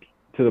was like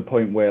to the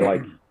point where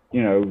like,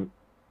 you know,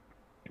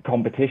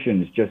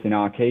 competitions just in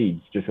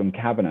arcades, just on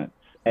cabinets,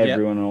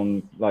 everyone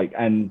on like,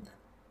 and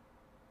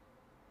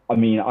I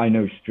mean, I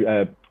know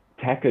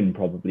Tekken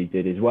probably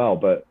did as well,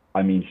 but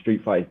I mean,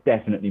 Street Fighter is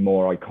definitely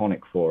more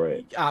iconic for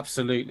it.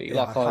 Absolutely.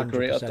 Yeah, like, I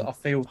agree. I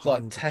feel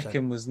like 100%.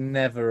 Tekken was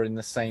never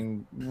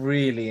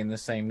really in the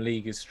same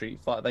league as Street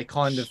Fighter. They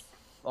kind of,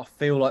 I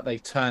feel like they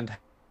turned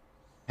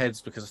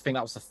heads, because I think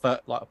that was the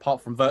first, like,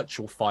 apart from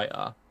Virtual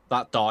Fighter,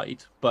 that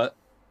died, but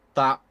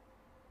that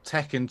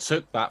Tekken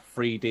took that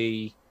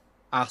 3D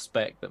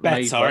aspect that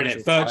made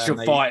Virtual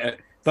Fighter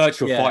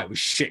was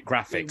shit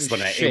graphics,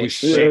 wasn't it? It was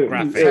shit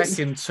graphics.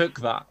 Tekken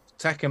took that.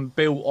 Tekken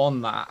built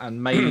on that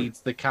and made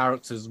the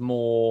characters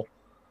more.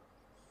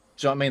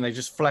 Do you know what I mean? They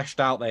just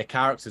fleshed out their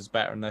characters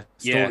better and their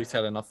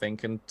storytelling, I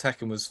think. And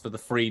Tekken was for the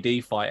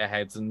 3D fighter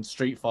heads, and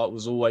Street Fighter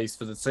was always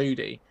for the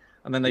 2D.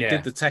 And then they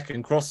did the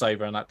Tekken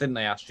crossover and that, didn't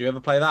they, Ash? Do you ever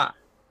play that?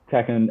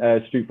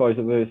 Tekken, Street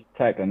Fighter vs.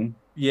 Tekken.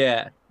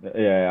 Yeah.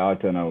 Yeah, I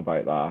don't know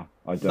about that.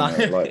 I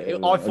don't know. Like,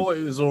 I thought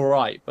it was all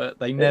right, but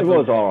they never. It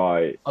was all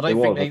right. I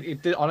don't think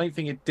it did. I don't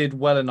think it did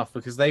well enough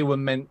because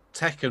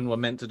Tekken were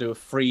meant to do a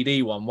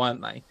 3D one,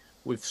 weren't they?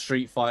 With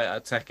Street Fighter,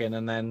 Tekken,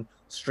 and then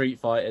Street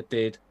Fighter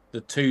did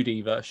the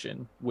 2D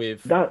version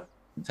with that.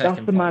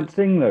 That's the mad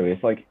thing, though.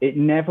 It's like it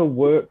never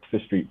worked for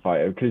Street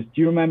Fighter because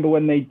do you remember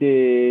when they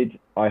did?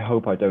 I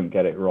hope I don't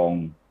get it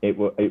wrong.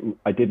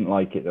 I didn't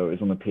like it though. It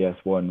was on the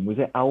PS1. Was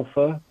it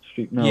Alpha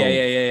Street? No.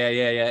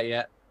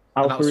 Yeah.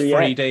 Alpha, and that was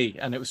 3D,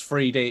 and it was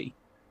 3D.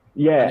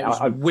 Yeah, it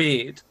was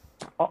weird.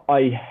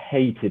 I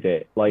hated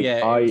it. Like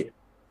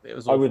it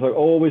was I was like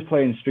always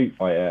playing Street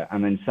Fighter,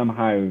 and then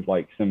somehow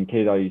like some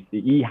kid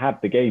he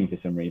had the game for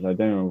some reason. I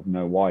don't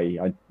know why.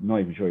 I'm not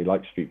even sure he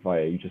liked Street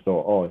Fighter. He just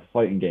thought, oh, it's a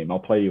fighting game. I'll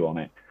play you on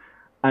it.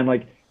 And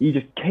like he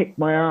just kicked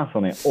my ass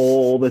on it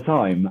all the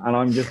time, and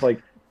I'm just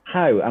like,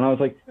 how? And I was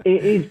like,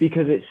 it is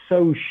because it's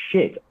so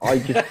shit. I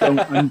just don't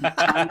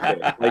understand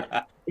it. Like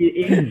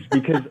it is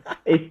because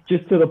it's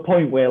just to the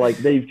point where like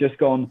they've just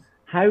gone,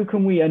 how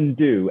can we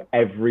undo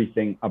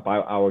everything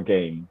about our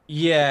game?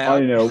 Yeah,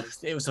 I know.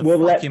 It was a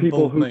fucking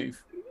bold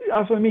move.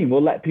 That's what I mean.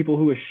 We'll let people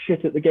who are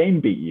shit at the game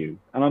beat you.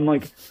 And I'm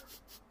like,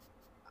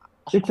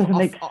 this doesn't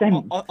make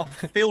sense. I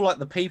feel like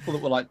the people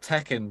that were like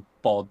Tekken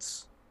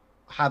bods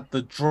had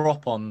the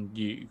drop on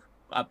you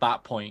at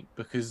that point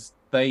because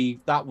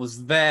that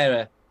was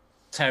their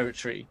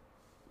territory.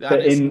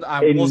 And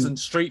it wasn't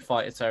Street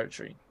Fighter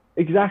territory.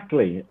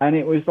 Exactly. And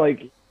it was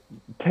like,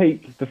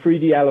 take the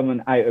 3D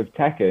element out of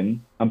Tekken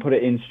and put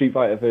it in Street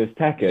Fighter vs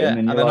Tekken,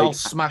 and then I'll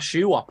smash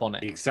you up on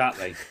it.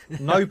 Exactly.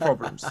 No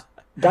problems.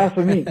 That's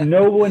what I mean.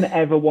 No one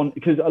ever wanted,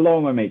 because a lot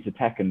of my mates are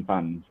Tekken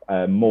fans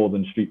more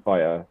than Street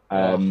Fighter.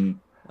 Okay.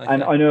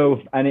 And I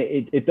know, and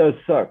it does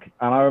suck.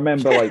 And I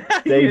remember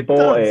like they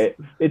bought it.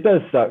 It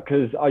does suck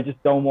because I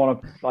just don't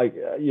want to like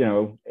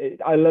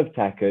I love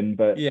Tekken,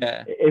 but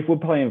if we're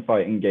playing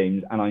fighting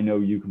games and I know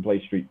you can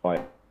play Street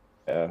Fighter.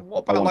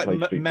 What about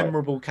like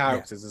memorable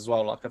characters as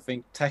well? Like I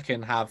think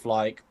Tekken have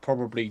like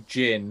probably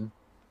Jin.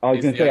 I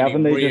was going to say,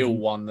 haven't they real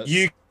one that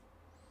you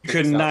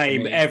can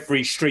name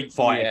every Street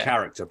Fighter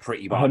character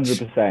pretty much.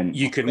 100%.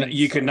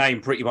 You can name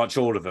pretty much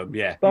all of them.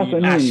 Yeah.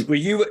 Ash, were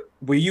you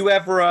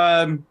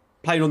ever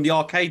playing on the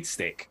arcade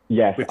stick?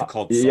 Yes. With the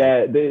console.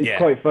 Yeah, it's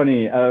quite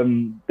funny.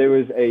 There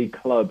was a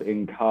club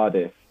in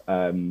Cardiff.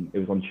 It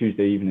was on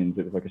Tuesday evenings.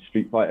 It was like a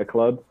Street Fighter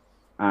club.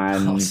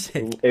 And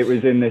it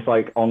was in this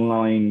like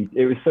online,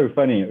 it was so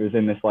funny. It was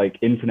in this like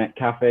internet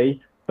cafe,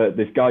 but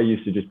this guy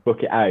used to just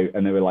book it out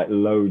and there were like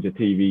loads of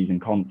TVs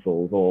and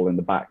consoles all in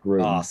the back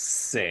room. Oh,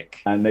 sick.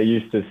 And they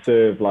used to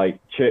serve like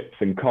chips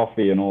and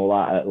coffee and all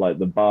that at like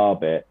the bar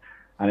bit.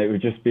 And it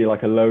would just be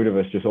like a load of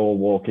us just all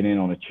walking in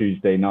on a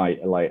Tuesday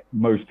night, like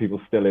most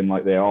people still in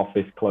like their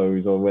office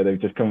clothes or where they've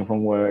just come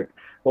from work.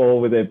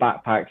 All with their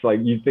backpacks, like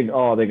you think,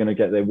 oh, they're gonna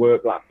get their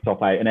work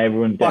laptop out, and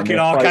everyone's fucking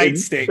arcade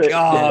stick.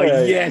 Oh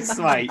yes,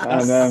 mate,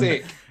 that's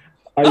sick.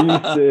 I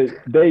used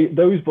to.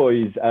 Those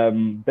boys,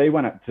 they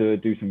went up to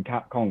do some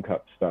Capcom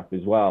Cup stuff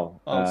as well.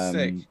 Oh,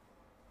 sick.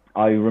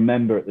 I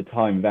remember at the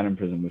time Venom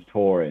Prison was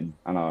touring,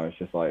 and I was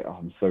just like, oh,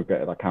 I'm so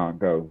gutted I can't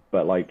go.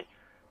 But like,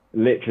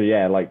 literally,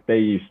 like they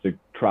used to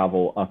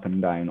travel up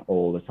and down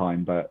all the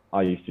time. But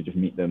I used to just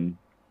meet them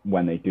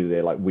when they do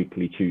their like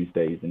weekly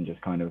Tuesdays and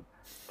just kind of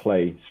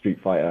play Street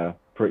Fighter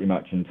pretty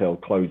much until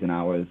closing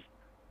hours,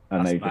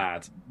 and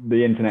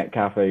the internet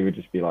cafe would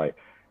just be like,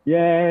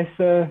 yes,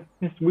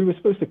 we were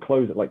supposed to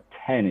close at like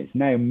 10. It's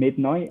now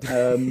midnight.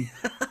 I'm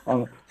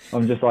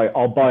just like,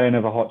 I'll buy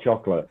another hot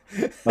chocolate.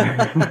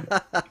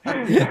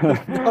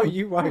 No,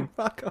 you won't.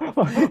 Fuck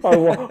off.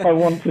 I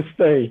want to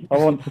stay. I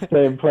want to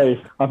stay and play.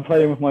 I'm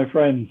playing with my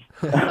friends.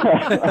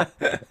 But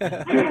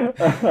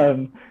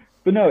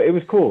no, it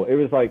was cool. It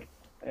was like,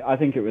 I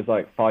think it was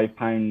like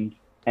 £5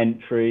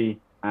 entry,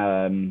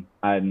 and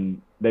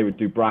they would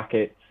do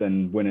brackets,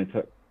 and winner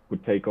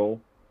would take all,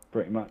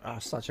 pretty much. Oh,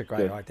 such a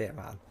great idea,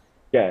 man.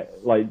 Yeah,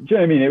 like, do you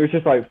know what I mean? It was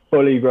just like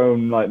fully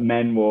grown like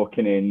men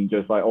walking in,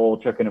 just like all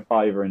chucking a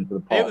fiver into the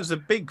pot. It was a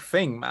big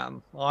thing,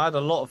 man. I had a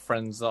lot of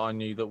friends that I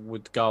knew that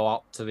would go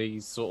up to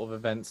these sort of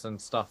events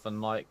and stuff,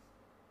 and like,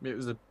 it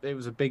was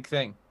a big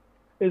thing.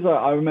 It's like,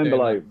 I remember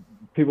like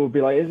people would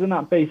be like, isn't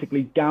that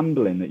basically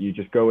gambling that you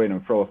just go in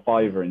and throw a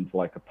fiver into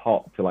like a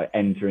pot to like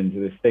enter into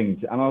this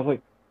thing? And I was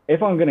like,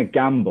 if I'm going to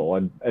gamble,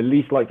 I'd at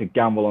least like to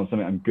gamble on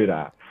something I'm good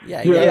at.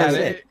 Yeah.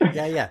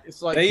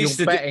 It's like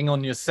you're betting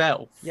on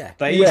yourself. Yeah.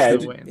 They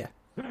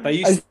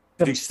used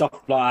to do stuff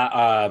like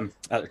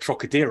at the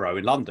Trocadero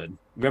in London.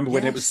 Remember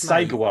when it was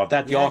Sega World? They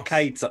had the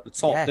arcades at the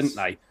top, didn't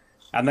they?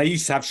 And they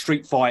used to have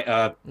Street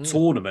Fighter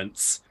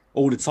tournaments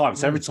all the time.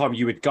 So every time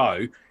you would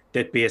go,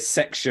 there'd be a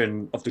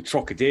section of the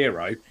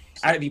Trocadero,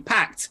 and it'd be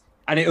packed,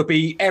 and it would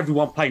be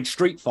everyone playing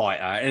Street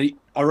Fighter. And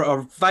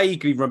I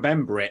vaguely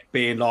remember it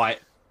being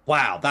like,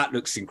 wow, that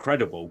looks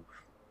incredible.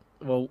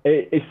 Well,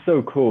 it's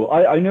so cool.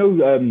 I know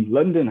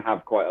London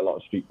have quite a lot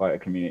of Street Fighter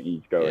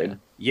communities going.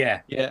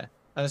 Yeah. And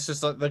it's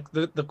just like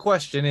the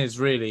question is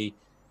really,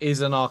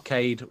 is an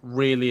arcade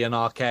really an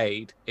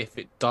arcade if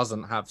it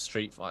doesn't have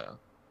Street Fighter?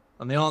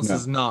 And the answer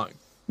is no.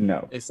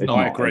 No, It's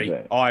not. not.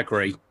 I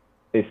agree.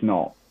 It's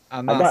not.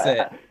 And that's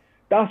it.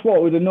 That's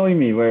what would annoy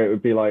me, where it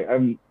would be like,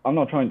 I'm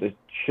not trying to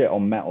shit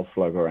on Metal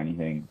Slug or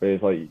anything, but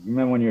it's like, you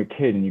remember when you're a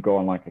kid and you go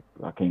on like a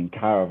fucking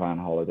caravan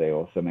holiday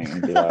or something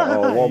and be like,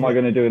 oh, what am I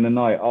going to do in the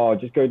night? Oh,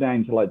 just go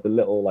down to like the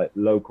little like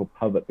local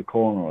pub at the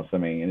corner or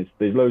something, and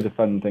there's loads of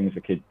fun things for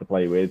kids to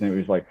play with, and it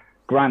was like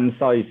grand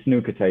size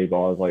snooker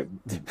table. I was like,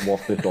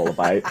 what's this all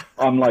about?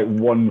 I'm like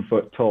 1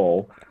 foot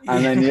tall,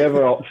 and then the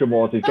other option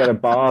was to get a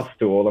bar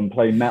stool and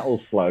play Metal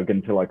Slug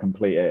until I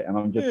complete it, and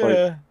I'm just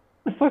like,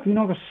 the fuck, you're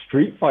not a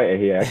Street Fighter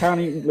here. I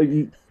can't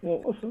even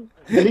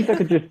at least I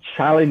could just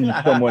challenge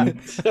someone.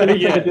 At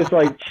least I could just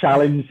like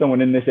challenge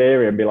someone in this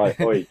area and be like,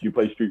 "Oi, do you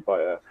play Street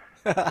Fighter?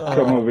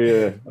 Come over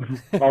here.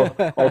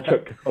 I'll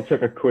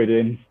chuck a quid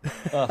in."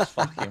 That's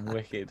fucking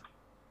wicked.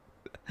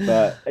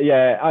 But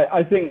yeah,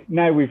 I think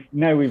now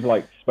we've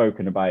like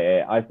spoken about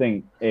it. I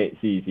think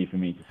it's easy for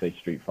me to say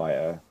Street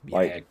Fighter.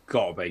 Like,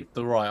 gotta be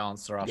the right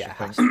answer. I Yeah,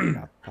 think.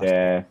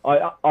 Yeah,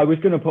 I was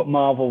gonna put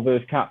Marvel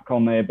vs.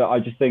 Capcom there, but I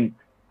just think,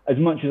 as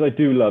much as I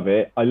do love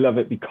it, I love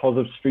it because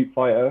of Street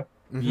Fighter.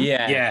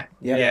 Yeah.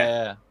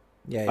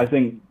 I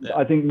think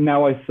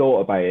now I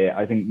thought about it,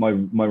 I think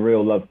my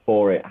real love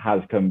for it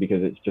has come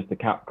because it's just a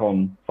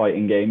Capcom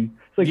fighting game.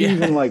 It's like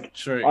even like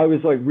True. I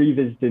was like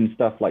revisiting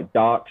stuff like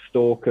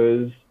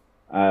Darkstalkers,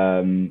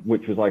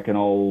 which was like an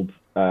old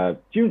do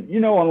you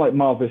know on like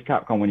Marvel vs.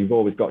 Capcom when you've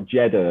always got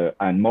Jeddah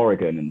and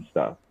Morrigan and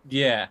stuff?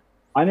 Yeah.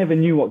 I never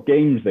knew what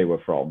games they were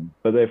from,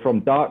 but they're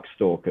from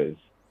Darkstalkers.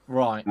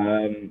 Right.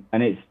 And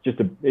it's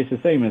the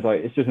same as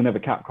like, it's just another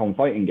Capcom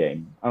fighting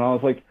game. And I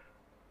was like,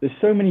 there's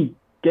so many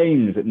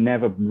games that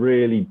never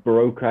really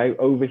broke out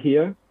over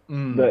here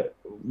that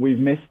we've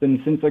missed.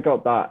 And since I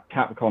got that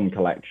Capcom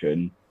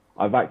collection,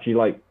 I've actually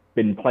like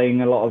been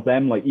playing a lot of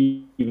them, like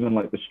even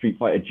like the Street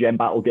Fighter Gem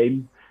Battle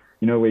game,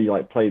 you know, where you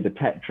like play the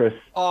Tetris.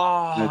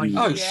 Oh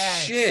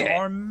yes, shit!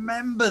 I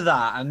remember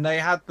that. And they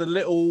had they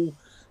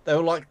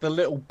were like the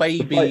little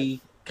baby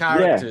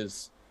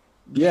characters.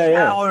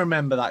 Yeah, I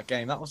remember that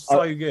game. That was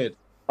so good.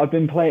 I've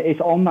been playing. It's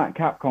on that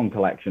Capcom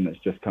collection that's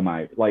just come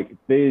out. Like,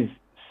 there's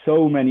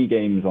so many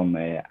games on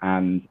there,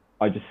 and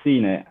I just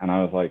seen it, and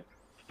I was like,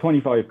 it's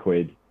 25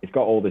 quid. It's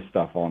got all this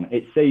stuff on.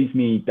 It saves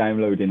me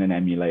downloading an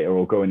emulator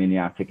or going in the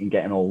attic and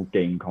getting an old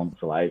game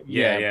console out.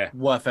 Yeah.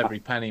 Worth every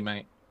penny,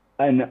 mate.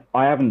 And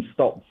I haven't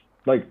stopped.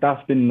 Like,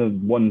 that's been the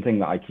one thing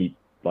that I keep,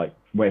 like,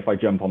 where if I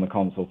jump on the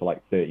console for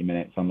like 30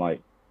 minutes, I'm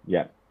like,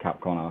 yeah,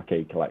 Capcom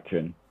Arcade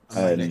Collection.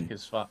 Sick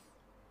as fuck.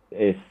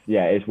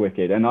 It's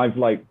wicked. And I've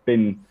like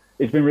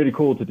it's been really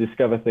cool to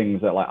discover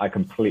things that like I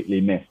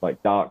completely missed,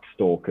 like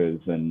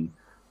Darkstalkers and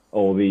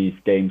all these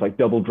games, like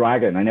Double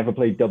Dragon. I never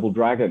played Double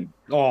Dragon.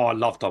 Oh, I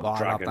love Double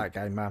Dragon. I love that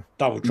game, man.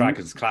 Double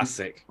Dragon's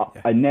classic.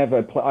 I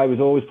was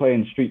always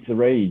playing Streets of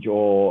Rage,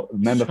 or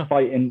remember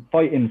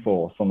Fighting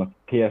Force on the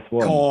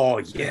PS1. Oh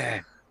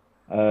yeah.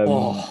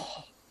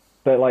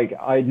 But like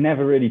I'd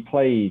never really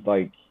played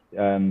like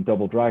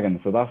Double Dragon,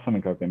 so that's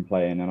something I've been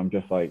playing, and I'm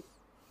just like,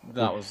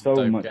 that was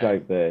so much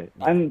out there.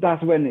 And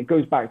that's when it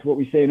goes back to what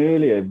we were saying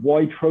earlier.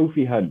 Why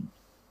trophy hunt?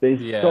 There's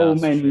so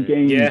many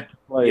games to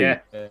play.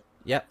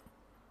 Yep.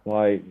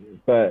 Like,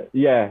 but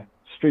yeah,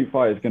 Street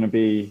Fighter is going to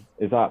be,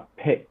 is that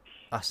pick?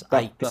 That's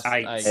 8.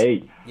 That's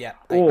 8. Yeah.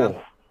 8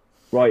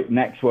 right,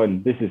 next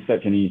one. This is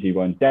such an easy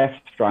one. Death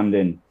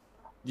Stranding.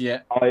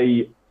 Yeah.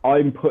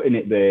 I'm putting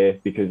it there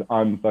because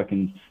I'm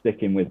fucking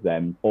sticking with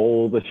them.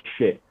 All the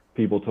shit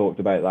people talked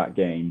about that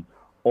game,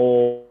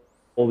 all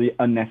the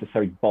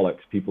unnecessary bollocks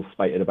people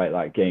spited about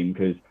that game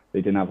because they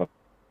didn't have a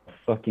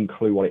fucking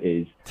clue what it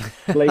is.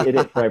 Slated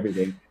it for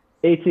everything.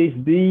 It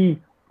is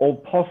or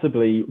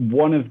possibly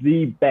one of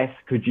the best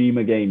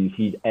Kojima games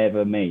he's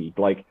ever made.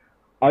 Like,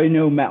 I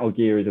know Metal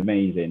Gear is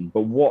amazing,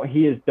 but what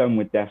he has done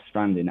with Death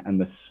Stranding and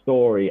the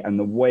story and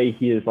the way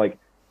he has like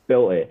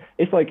built it,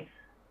 it's like,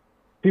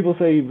 people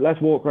say,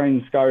 let's walk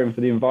around Skyrim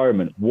for the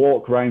environment.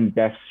 Walk around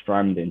Death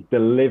Stranding.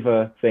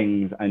 Deliver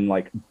things and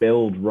like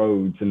build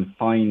roads and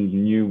find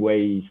new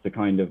ways to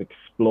kind of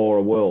explore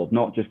a world.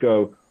 Not just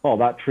go, oh,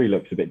 that tree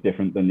looks a bit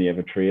different than the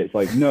other tree. It's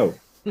like, no.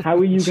 How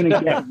are you going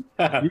to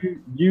get...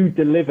 you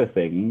deliver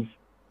things.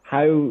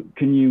 How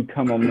can you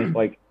come on this,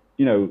 like,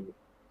 you know,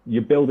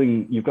 you've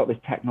got this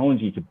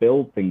technology to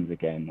build things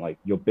again. Like,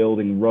 you're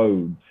building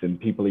roads and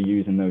people are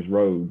using those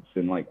roads,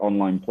 and like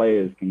online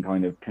players can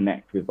kind of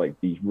connect with like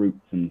these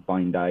routes and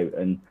find out,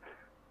 and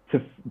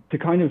to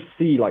kind of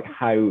see like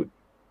how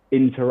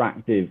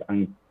interactive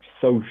and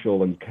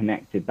social and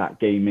connected that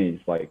game is.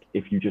 Like,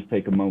 if you just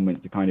take a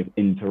moment to kind of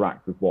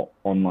interact with what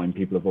online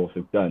people have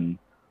also done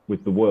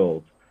with the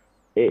world,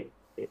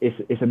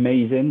 it's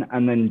amazing.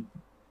 And then,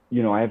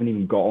 you know, I haven't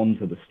even got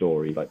onto the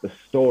story. Like, the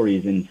story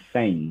is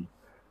insane.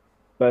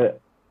 But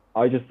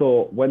I just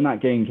thought when that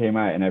game came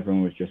out and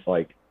everyone was just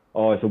like,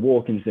 oh, it's a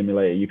walking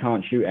simulator, you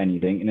can't shoot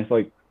anything. And it's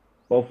like,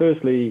 well,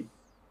 firstly,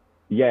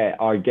 yeah,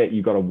 I get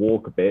you got to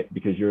walk a bit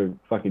because you're a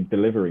fucking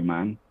delivery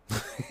man.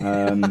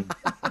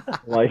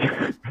 like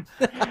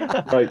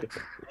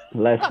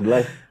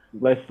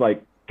let's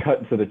like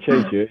cut to the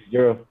chase.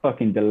 You're a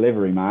fucking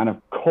delivery man. Of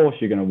course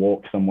you're going to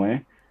walk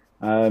somewhere.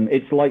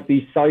 It's like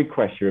these side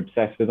quests you're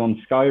obsessed with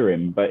on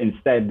Skyrim, but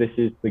instead this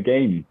is the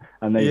game,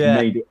 and they've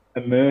made it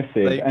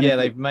immersive.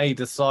 They've made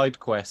a side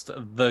quest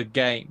the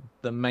game,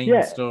 the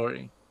main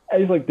story.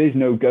 It's like, there's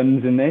no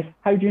guns in this.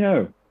 How do you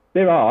know?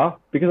 There are,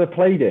 because I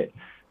played it.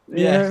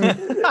 Yeah.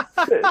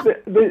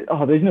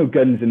 There's no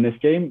guns in this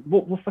game.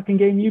 What fucking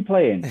game are you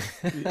playing?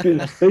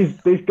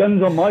 There's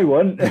guns on my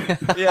one.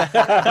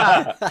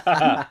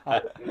 Yeah.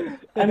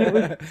 And it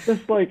was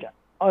just like,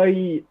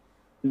 I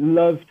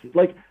loved,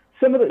 like,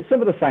 some of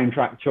the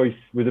soundtrack choice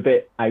was a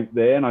bit out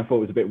there, and I thought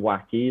it was a bit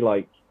wacky.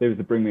 Like, there was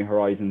the Bring Me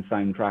Horizon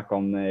soundtrack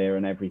on there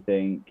and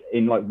everything,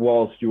 in like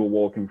whilst you were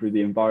walking through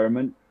the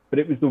environment. But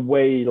it was the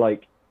way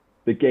like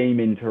the game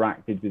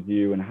interacted with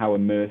you and how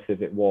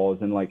immersive it was,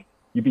 and like,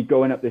 you'd be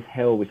going up this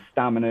hill with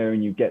stamina,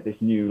 and you get this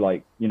new,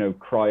 like, you know,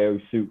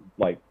 cryo suit,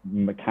 like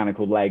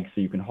mechanical legs,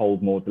 so you can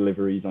hold more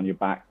deliveries on your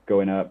back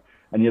going up.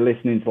 And you're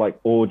listening to like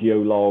audio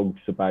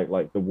logs about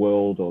like the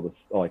world, or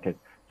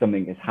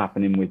something is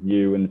happening with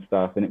you and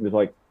stuff. And it was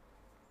like,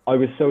 I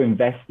was so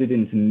invested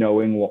into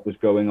knowing what was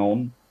going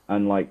on.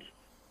 And like,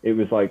 it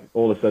was like,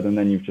 all of a sudden,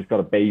 then you've just got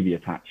a baby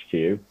attached to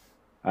you.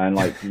 And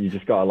like, you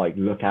just gotta like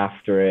look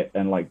after it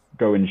and like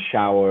go and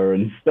shower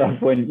and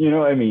stuff, when, you know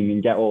what I mean,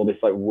 and get all this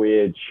like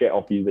weird shit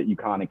off you that you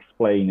can't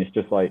explain. It's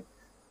just like,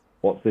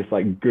 what's this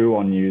like goo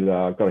on you that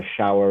I've got to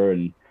shower,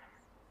 and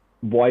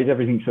why is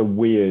everything so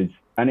weird?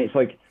 And it's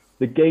like,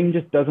 the game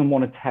just doesn't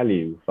want to tell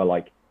you for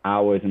like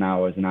hours and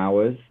hours and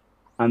hours.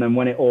 And then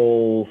when it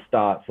all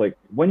starts, like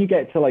when you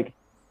get to like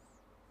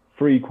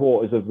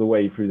 3/4 of the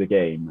way through the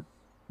game,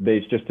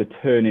 there's just a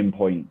turning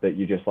point that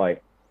you're just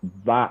like,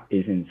 that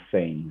is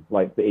insane.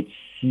 Like, it's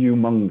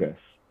humongous.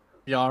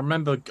 Yeah, I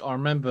remember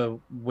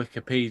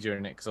Wikipedia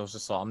in it, because I was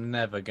just like, I'm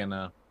never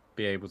gonna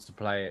be able to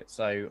play it.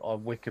 So I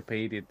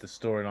Wikipedia'd the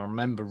story, and I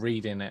remember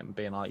reading it and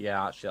being like,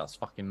 yeah, actually that's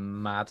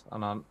fucking mad.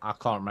 And I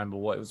can't remember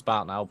what it was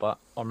about now, but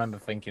I remember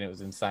thinking it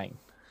was insane.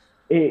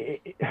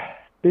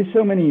 There's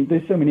so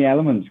many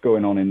elements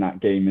going on in that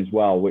game as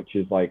well, which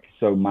is like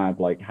so mad.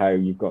 Like how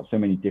you've got so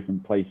many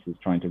different places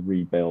trying to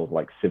rebuild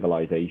like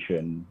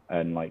civilization,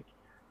 and like,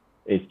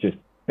 it's just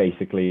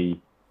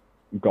basically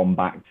gone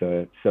back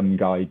to some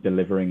guy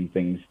delivering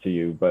things to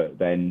you, but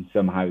then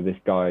somehow this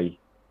guy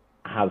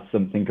has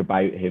something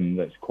about him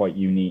that's quite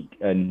unique,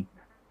 and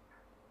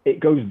it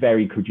goes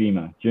very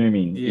Kojima. Do you know what I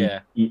mean? Yeah.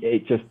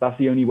 It just, that's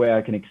the only way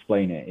I can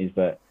explain it, is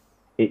that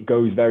it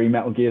goes very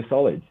Metal Gear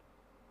Solid.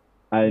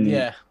 And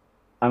yeah.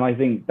 And I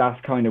think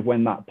that's kind of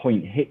when that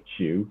point hits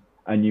you,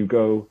 and you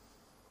go,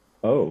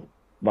 oh,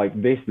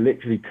 like, this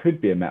literally could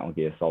be a Metal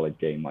Gear Solid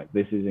game. Like,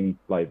 this is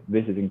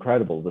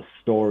incredible. The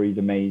story's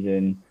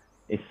amazing.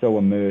 It's so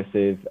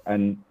immersive,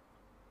 and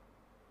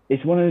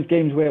it's one of those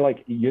games where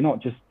like, you're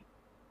not just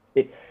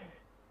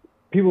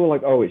people are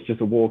like, oh, it's just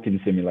a walking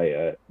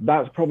simulator.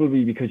 That's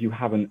probably because you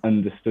haven't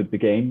understood the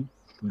game.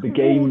 The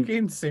game,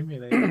 walking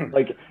simulator.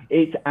 Like,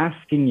 it's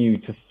asking you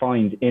to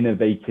find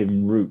innovative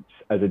routes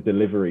as a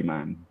delivery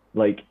man.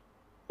 Like,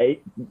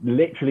 it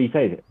literally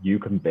says you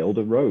can build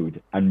a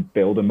road and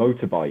build a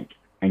motorbike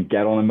and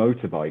get on a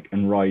motorbike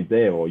and ride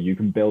there, or you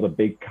can build a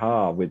big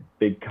car with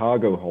big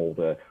cargo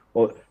holder.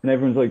 And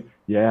everyone's like,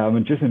 yeah,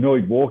 I'm just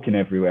annoyed walking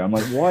everywhere. I'm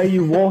like, why are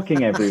you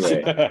walking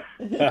everywhere?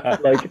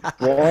 Like,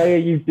 why are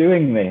you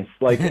doing this?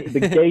 Like, the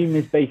game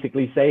is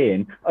basically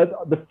saying,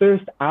 the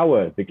first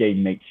hour the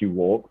game makes you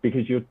walk,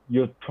 because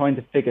you're trying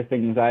to figure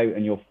things out,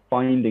 and you're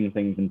finding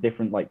things in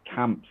different like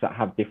camps that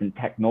have different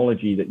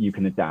technology that you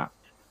can adapt.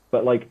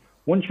 But like,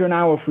 once you're an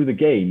hour through the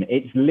game,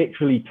 it's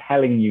literally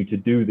telling you to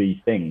do these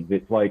things.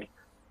 It's like,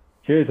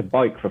 here's a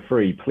bike for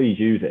free, please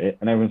use it.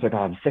 And everyone's like, oh,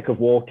 I'm sick of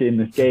walking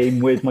this game,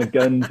 where's my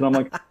guns? And I'm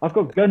like, I've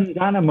got guns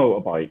and a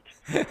motorbike.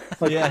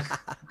 Like, yeah.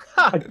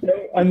 I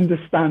don't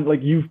understand.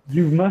 Like, you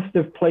must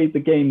have played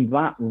the game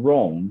that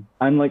wrong.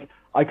 And like,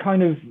 I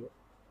kind of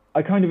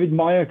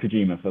admire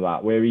Kojima for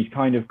that, where he's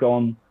kind of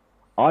gone,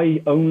 I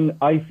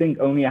think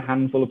only a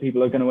handful of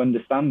people are going to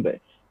understand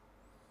this.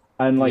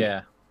 And like,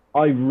 yeah.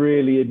 I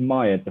really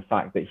admired the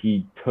fact that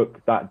he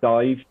took that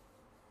dive,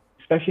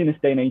 especially in this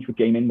day and age with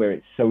gaming, where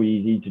it's so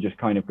easy to just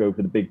kind of go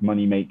for the big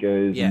money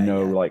makers and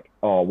know like,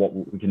 oh, what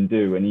we can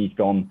do. And he's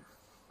gone,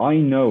 I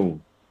know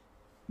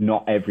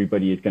not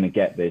everybody is going to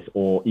get this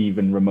or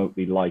even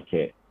remotely like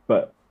it,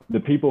 but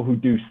the people who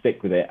do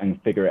stick with it and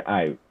figure it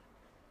out,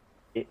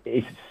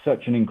 it's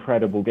such an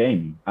incredible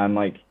game. And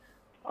like,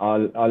 I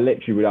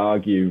literally would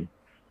argue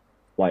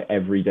like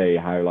every day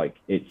how like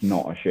it's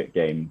not a shit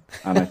game.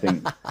 And I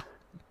think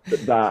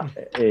that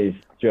is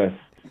just,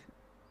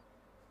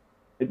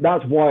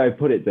 that's why I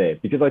put it there,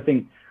 because I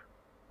think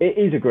it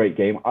is a great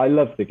game. I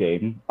love the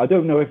game. I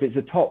don't know if it's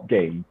a top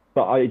game,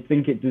 but I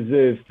think it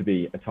deserves to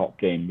be a top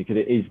game because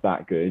it is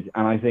that good.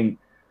 And I think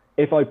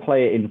if I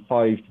play it in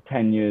 5 to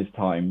 10 years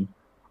time,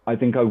 I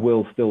think I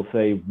will still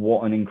say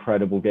what an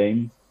incredible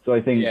game. So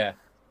I think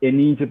it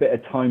needs a bit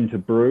of time to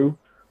brew,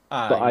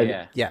 but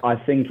I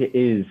think it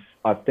is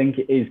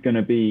going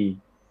to be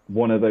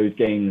one of those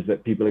games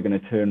that people are going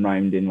to turn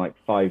around in like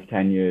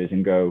 5-10 years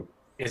and go,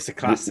 it's a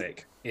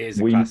classic. It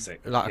is a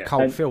classic. Like a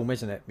cult film,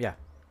 isn't it? Yeah.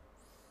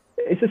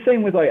 it's the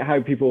same with like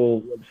how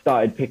people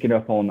started picking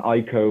up on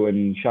Ico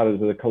and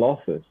Shadows of the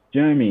Colossus. Do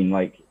you know what I mean?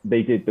 Like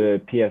they did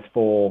the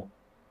PS4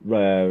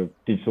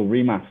 digital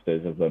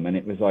remasters of them, and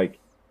it was like,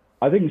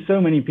 I think so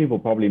many people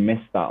probably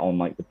missed that on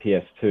like the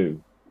PS2.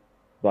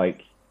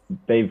 Like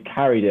they've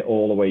carried it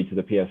all the way to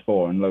the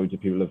PS4, and loads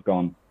of people have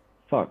gone,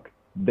 fuck,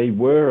 they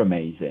were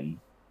amazing.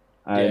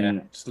 And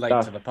yeah, just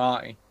late to the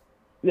party.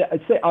 Yeah,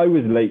 I'd say I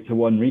was late to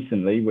one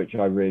recently, which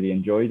I really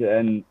enjoyed.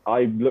 And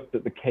I looked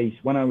at the case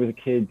when I was a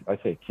kid. I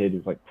say a kid, it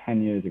was like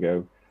 10 years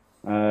ago.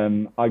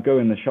 I go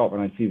in the shop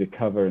and I see the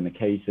cover and the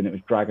case, and it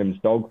was Dragon's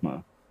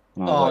Dogma.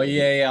 Oh, like,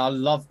 yeah, I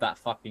love that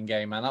fucking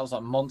game, man. That was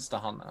like Monster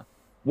Hunter.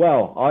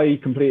 Well, I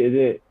completed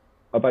it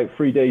about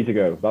 3 days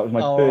ago. That was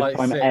my first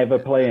time ever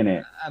playing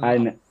it.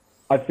 And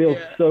I feel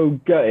so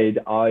gutted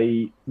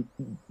I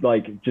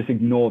like just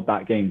ignored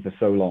that game for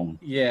so long.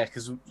 Yeah,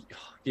 because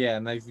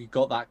and you've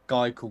got that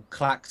guy called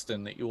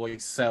Claxton that you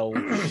always sell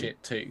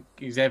shit to.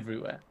 He's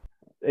everywhere.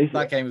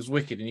 That game was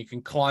wicked, and you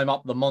can climb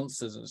up the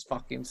monsters and just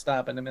fucking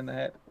stabbing them in the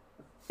head.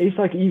 It's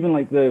like even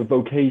like the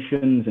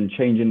vocations and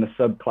changing the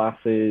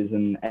subclasses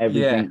and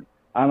everything.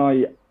 Yeah.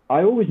 And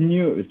I always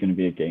knew it was going to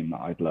be a game that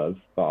I'd love,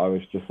 but I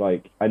was just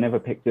like, I never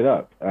picked it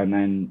up. And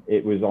then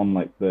it was on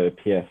like the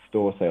PS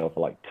Store sale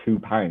for like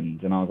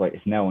 £2, and I was like,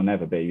 it's now or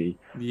never, baby.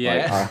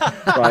 Yeah,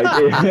 it's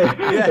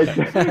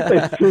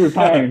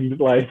 £2.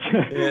 Like,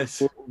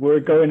 yes.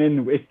 We're going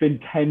in. It's been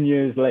 10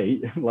 years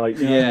late. Like,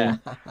 you know,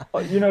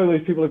 you know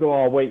those people who go,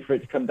 "Oh, I'll wait for it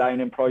to come down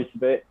in price a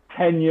bit."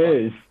 10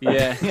 years.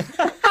 Yeah.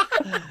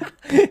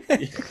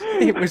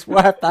 It was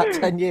worth that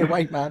 10-year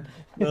wait, man.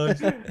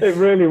 It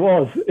really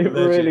was. It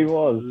really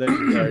was.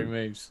 Legendary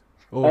moves.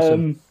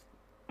 Awesome.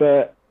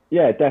 But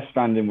yeah, Death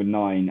Stranding with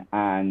 9,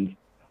 and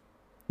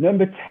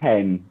number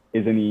 10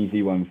 is an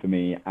easy one for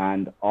me,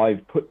 and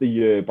I've put the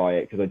year by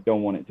it because I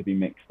don't want it to be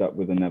mixed up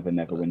with another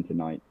Neverwinter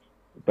Nights.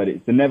 But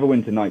it's the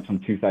Neverwinter Nights from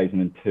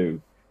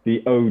 2002, the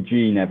OG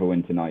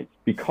Neverwinter Nights,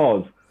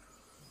 because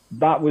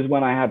that was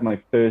when I had my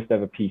first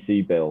ever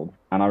PC build,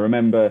 and I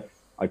remember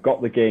I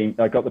got the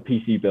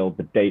PC build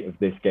the date of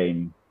this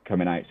game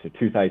coming out. So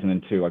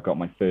 2002, I got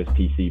my first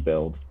PC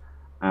build,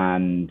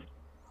 and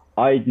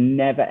I'd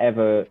never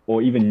ever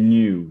or even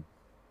knew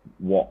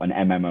what an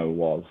MMO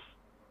was.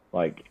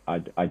 Like I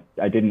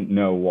didn't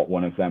know what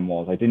one of them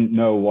was. I didn't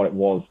know what it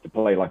was to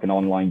play like an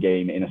online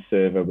game in a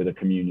server with a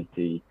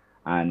community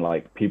and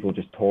like people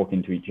just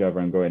talking to each other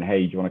and going,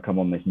 hey, do you want to come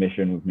on this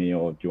mission with me,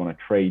 or do you want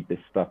to trade this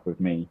stuff with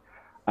me?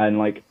 And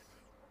like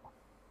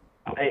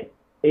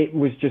it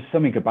was just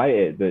something about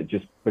it that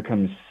just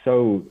becomes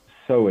so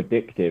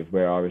addictive,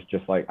 where I was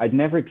just like, I'd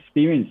never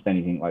experienced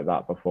anything like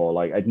that before.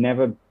 Like I'd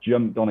never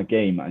jumped on a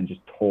game and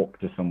just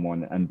talked to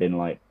someone and been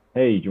like,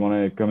 hey, do you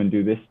want to come and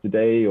do this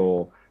today,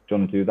 or do you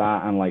want to do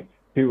that? And like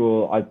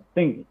people, I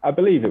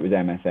believe it was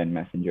MSN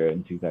Messenger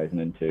in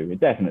 2002. It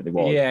definitely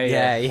was. Yeah,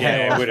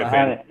 it would have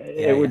been.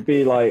 It would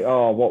be like,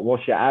 oh,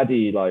 what's your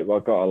addy? Like, well,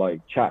 I've got to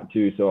like chat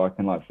to so I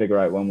can like figure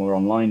out when we're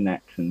online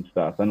next and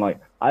stuff. And like,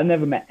 I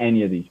never met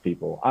any of these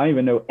people. I don't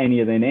even know any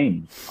of their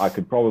names. I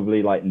could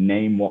probably like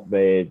name what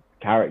their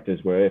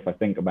characters were if I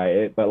think about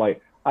it, but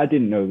like I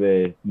didn't know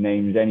their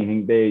names,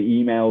 anything. Their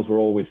emails were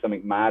always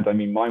something mad. I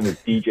mean, mine was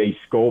DJ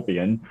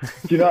Scorpion.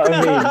 Do you know what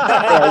I mean?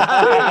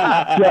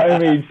 Like, do you know what I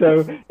mean?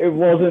 So it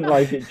wasn't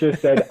like it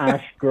just said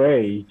Ash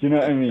Gray. Do you know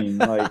what I mean?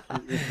 Like,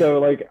 so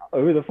like,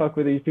 who the fuck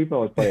were these people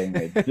I was playing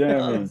with? Do you know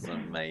what I mean? That's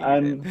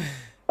amazing.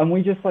 And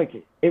we just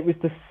like, it was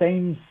the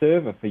same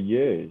server for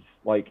years.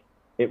 Like,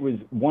 it was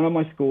one of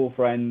my school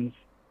friends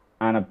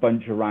and a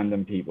bunch of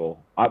random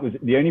people. I was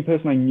the only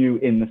person I knew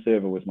in the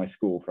server was my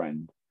school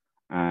friend,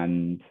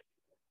 and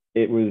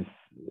it was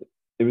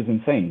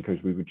insane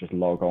because we would just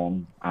log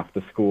on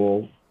after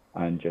school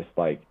and just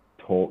like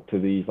talk to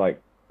these like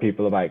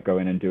people about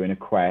going and doing a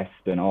quest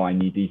and, oh, I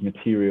need these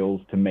materials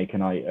to make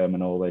an item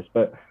and all this.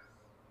 But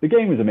the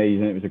game was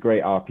amazing. It was a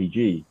great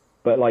RPG,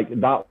 but like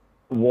that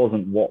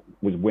wasn't what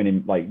was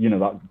winning. Like, you know,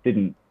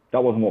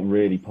 that wasn't what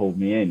really pulled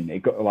me in.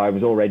 I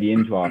was already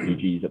into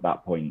RPGs at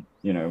that point,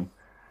 you know,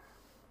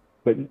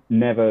 but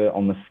never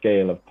on the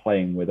scale of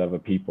playing with other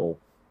people.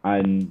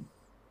 And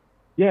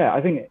yeah,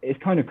 I think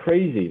it's kind of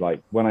crazy,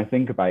 like, when I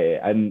think about it.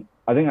 And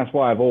I think that's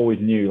why I've always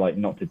knew, like,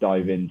 not to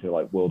dive into,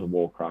 like, World of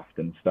Warcraft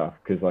and stuff.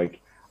 Because,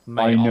 like,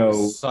 mate, I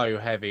was so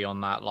heavy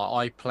on that. Like,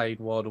 I played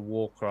World of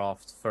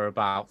Warcraft for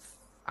about...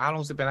 How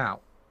long's it been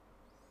out?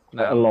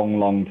 No. A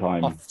long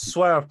time. I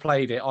swear I've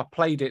played it. I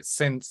played it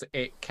since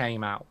it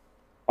came out.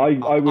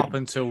 Up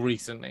until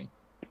recently.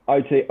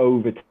 I'd say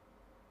over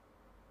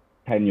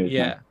 10 years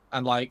Yeah, now.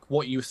 And, like,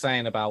 what you were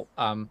saying about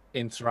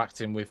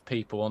interacting with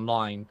people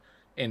online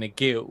in a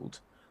guild,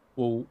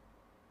 well,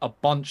 a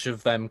bunch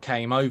of them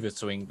came over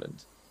to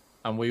England,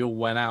 and we all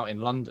went out in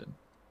London.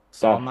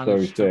 So I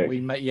managed to.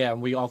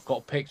 I've got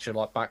a picture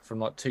like back from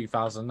like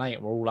 2008.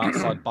 And we're all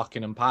outside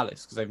Buckingham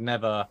Palace because they've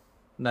never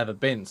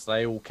been. So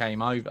they all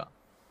came over.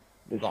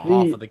 Like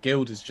half of the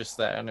guild is just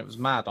there, and it was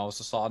mad. I was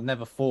just like, I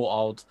never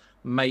thought I'd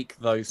make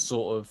those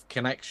sort of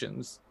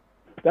connections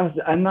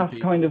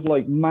That's kind of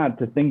like mad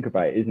to think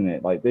about, isn't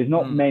it? Like, there's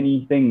not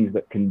many things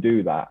that can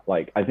do that.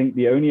 Like, I think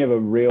the only other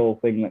real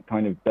thing that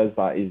kind of does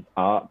that is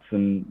arts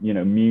and, you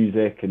know,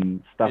 music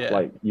and stuff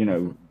like, you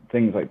know,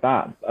 things like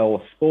that,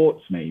 or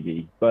sports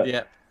maybe.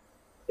 But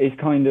it's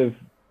kind of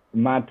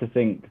mad to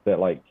think that,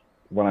 like,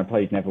 when I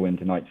played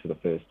Neverwinter Nights for the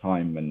first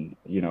time, and,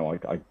 you know,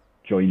 I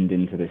joined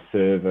into this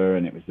server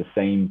and it was the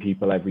same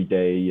people every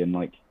day, and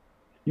like,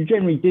 you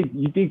generally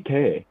did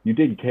care. You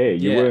did care.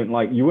 You weren't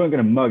going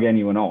to mug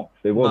anyone off.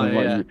 It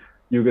wasn't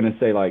you were going to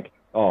say like,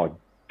 oh,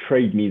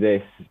 trade me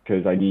this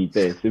because I need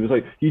this. It was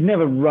like, you'd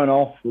never run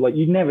off, like,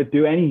 you'd never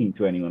do anything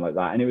to anyone like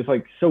that. And it was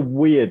like so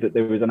weird that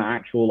there was an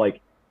actual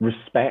like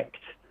respect.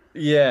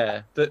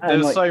 Yeah, there's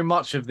like, so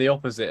much of the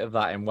opposite of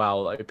that in WoW.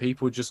 Like,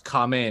 people just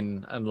come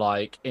in and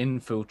like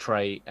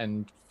infiltrate,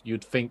 and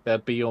you'd think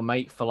they'd be your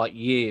mate for like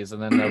years,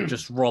 and then they'll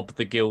just rob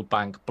the guild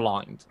bank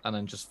blind and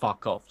then just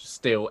fuck off, just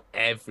steal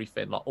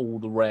everything, like all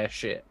the rare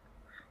shit.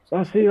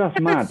 That's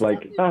mad.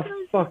 Like, that's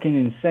fucking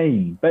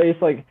insane. But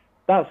it's like,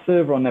 that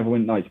server on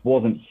Neverwinter Nights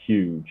wasn't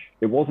huge.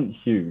 It wasn't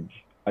huge.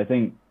 I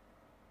think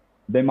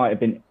they might have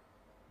been,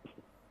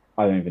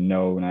 I don't even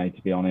know now,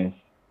 to be honest,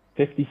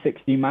 50,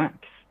 60 max.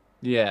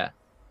 Yeah.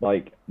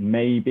 Like,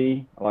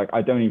 maybe. Like,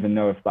 I don't even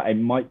know if that, it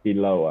might be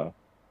lower.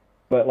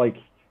 But like,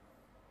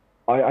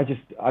 I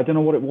don't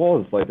know what it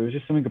was. Like, there was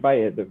just something about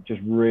it that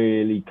just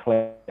really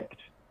clicked.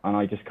 And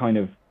I just kind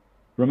of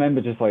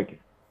remember just like,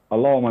 a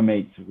lot of my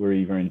mates were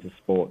either into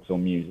sports or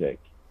music.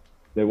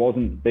 They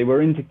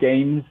were into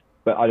games,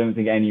 but I don't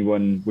think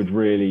anyone was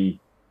really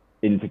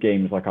into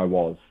games like I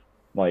was.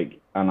 Like,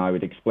 and I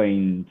would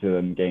explain to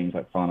them games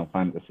like Final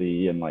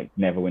Fantasy and like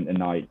Neverwinter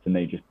Nights, and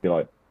they'd just be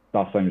like,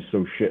 that sounds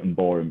so shit and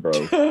boring, bro.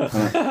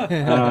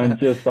 and I'm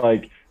just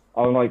like,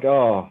 I'm like,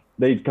 oh,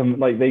 they'd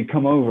come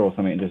over or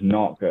something and just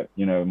knock at,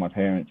 you know, my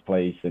parents'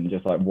 place and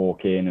just like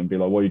walk in and be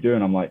like, what are you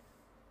doing? I'm like,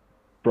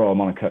 bro, I'm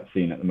on a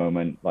cutscene at the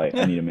moment. Like,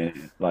 I need a minute.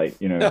 Like,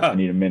 you know, I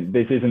need a minute.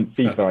 This isn't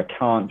FIFA. I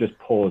can't just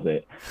pause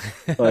it.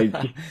 Like,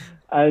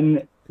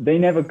 and they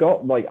never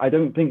got, like, I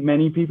don't think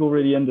many people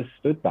really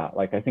understood that.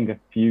 Like, I think a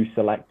few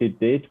selected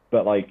did,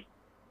 but like,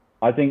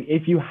 I think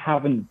if you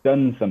haven't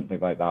done something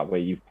like that, where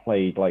you've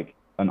played like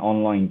an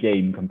online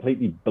game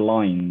completely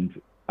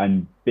blind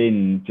and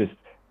been just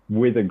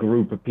with a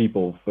group of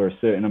people for a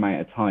certain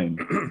amount of time,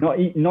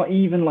 not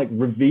even like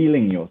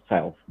revealing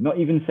yourself, not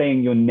even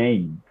saying your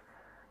name.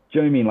 Do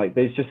you know what I mean? Like,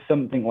 there's just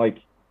something like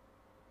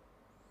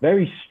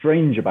very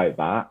strange about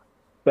that,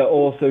 but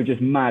also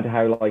just mad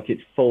how like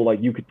it's full.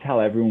 Like, you could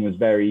tell everyone was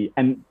very,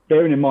 and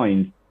bearing in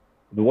mind,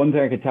 the one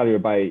thing I could tell you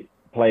about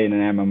playing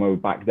an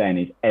MMO back then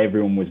is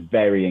everyone was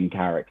very in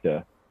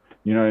character.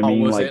 You know what I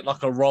mean? Was it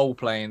like a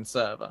role-playing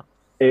server?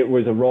 It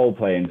was a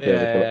role-playing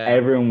server, so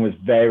everyone was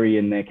very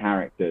in their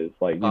characters.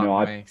 Like, you know,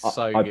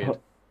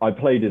 I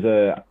played as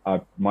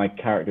my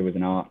character was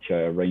an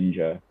archer, a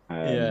ranger,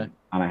 and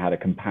I had a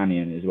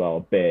companion as well, a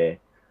bear,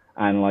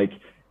 and like,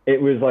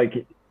 it was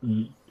like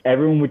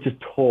everyone would just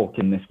talk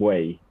in this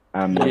way.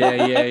 I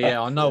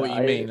know what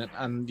you mean,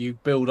 and you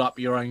build up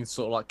your own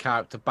sort of like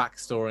character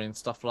backstory and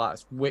stuff like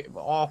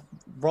that.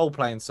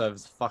 Role-playing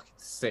servers are fucking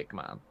sick,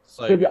 man.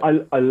 So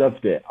I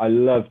loved it.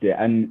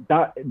 And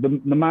that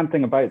the mad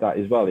thing about that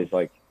as well is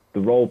like the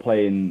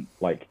role-playing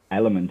like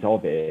element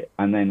of it.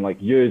 And then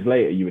like years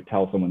later, you would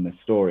tell someone this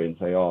story and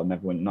say, "Oh,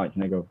 Neverwinter Nights,"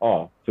 and they go,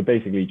 "Oh, so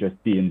basically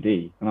just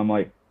D&D." And I'm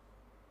like,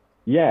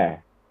 "Yeah,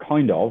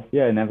 kind of.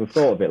 Yeah, never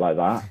thought of it like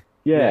that.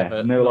 Yeah." But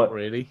and they were not like,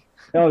 really.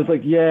 I was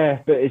like, "Yeah,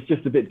 but it's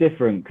just a bit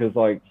different because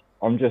like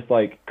I'm just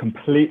like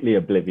completely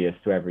oblivious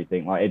to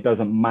everything. Like, it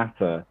doesn't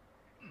matter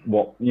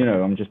what, you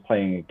know, I'm just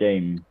playing a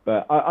game."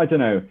 But I don't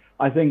know.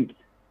 I think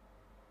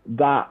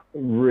that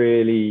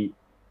really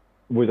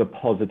was a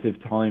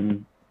positive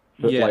time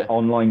for like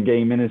online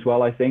gaming as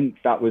well. I think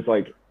that was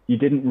like, you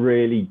didn't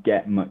really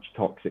get much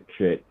toxic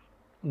shit.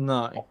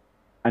 No.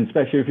 And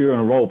especially if you're on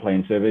a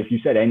role-playing server, if you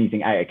said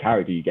anything out of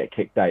character, you get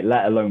kicked out,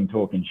 let alone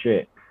talking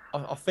shit.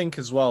 I think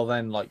as well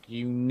then, like,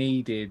 you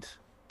needed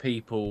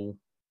people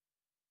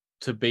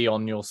to be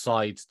on your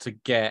side to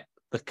get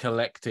the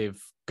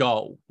collective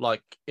goal.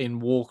 Like in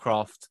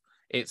Warcraft,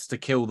 it's to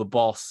kill the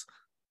boss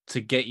to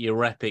get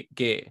your epic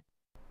gear.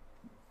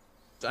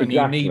 And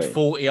you need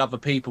 40 other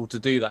people to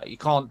do that. You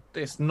can't,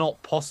 it's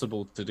not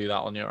possible to do that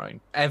on your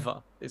own,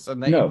 ever. It's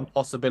an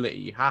impossibility.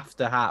 You have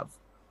to have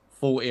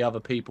 40 other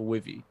people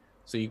with you.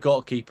 So you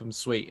got to keep them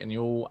sweet, and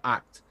you all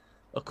act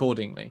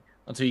accordingly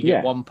until you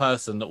get one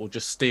person that will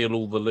just steal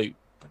all the loot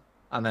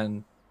and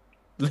then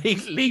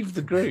leave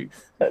the group.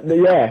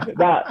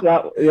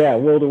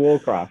 World of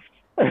Warcraft.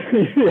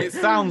 It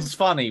sounds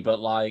funny, but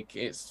like,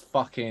 it's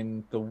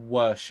fucking the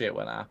worst shit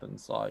when it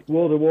happens. Like,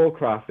 World of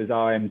Warcraft is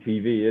our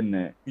MTV, isn't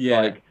it?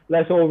 Yeah. Like,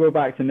 let's all go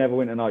back to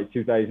Neverwinter Nights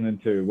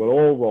 2002. We'll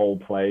all role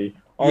play.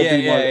 I'll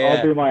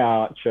do my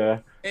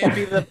archer. It'd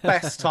be the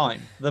best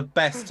time. The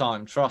best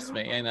time. Trust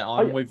me, ain't it?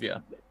 I'm with you.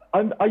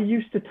 I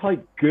used to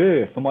type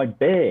 "grr" for my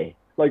bear.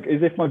 like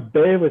as if my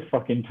bear was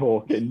fucking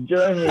talking. Do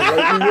you know what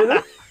I mean?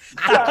 Like,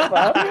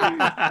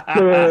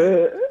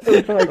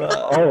 it's like,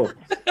 oh,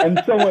 and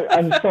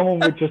someone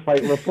would just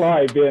like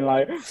reply being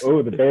like,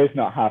 oh, the bear's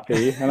not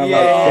happy, and I'm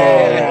like,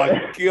 oh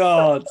my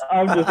god,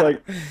 I'm just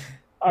like,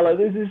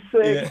 this is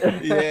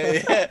sick.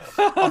 Yeah.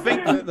 I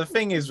think the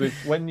thing is with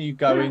when you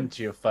go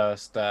into your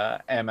first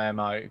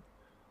MMO,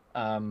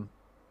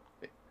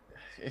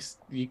 it's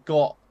you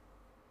got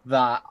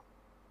that.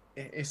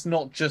 It's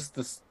not just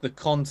the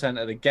content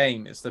of the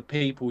game; it's the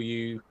people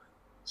you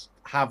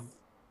have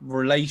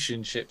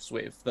relationships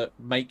with that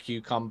make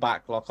you come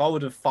back. Like I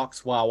would have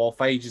fucked WoW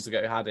off ages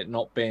ago had it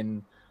not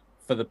been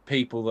for the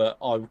people that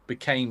I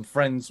became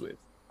friends with,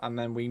 and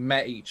then we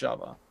met each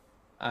other,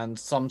 and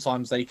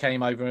sometimes they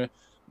came over.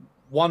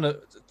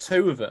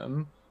 Two of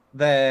them,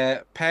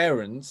 their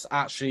parents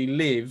actually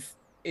live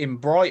in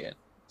Brighton,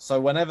 so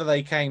whenever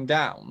they came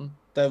down,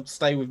 they'd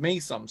stay with me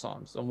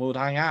sometimes, and we'd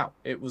hang out.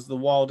 It was the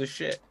wildest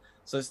shit.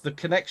 So it's the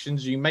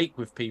connections you make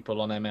with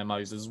people on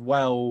MMOs as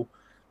well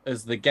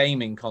as the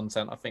gaming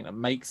content, I think, that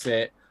makes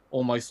it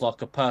almost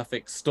like a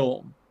perfect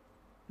storm.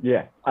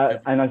 Yeah,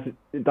 and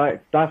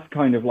that's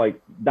kind of like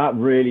that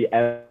really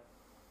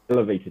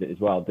elevated it as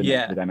well, didn't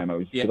it, with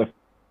MMOs? Yeah.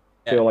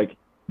 I feel like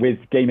with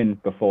gaming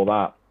before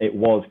that, it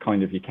was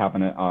kind of your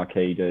cabinet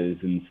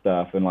arcaders and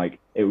stuff, and like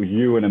it was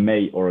you and a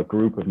mate or a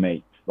group of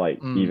mates,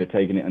 like either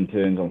taking it in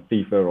turns on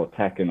FIFA or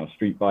Tekken or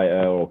Street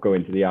Fighter or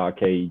going to the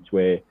arcades,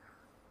 where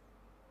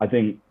I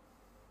think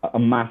a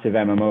massive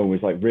MMO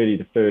was like really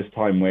the first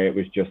time where it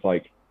was just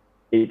like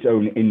its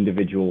own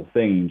individual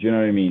thing. Do you know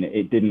what I mean?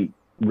 It didn't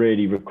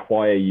really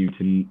require you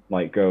to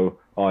like go,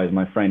 oh, is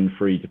my friend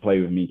free to play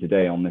with me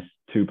today on this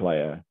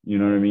 2-player? You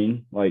know what I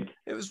mean? Like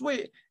it was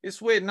weird.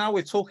 It's weird now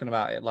we're talking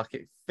about it. Like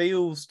it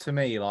feels to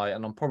me like,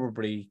 and I'm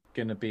probably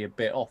gonna be a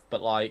bit off,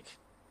 but like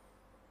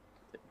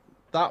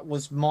that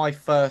was my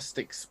first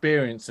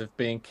experience of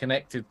being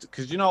connected,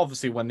 because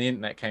obviously when the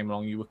internet came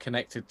along, you were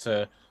connected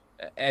to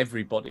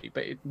everybody,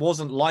 but it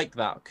wasn't like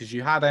that because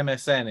you had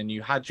MSN and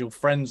you had your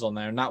friends on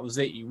there, and that was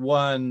it. You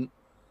weren't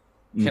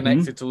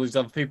connected to all these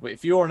other people.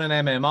 If you're on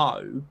an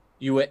MMO,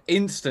 you were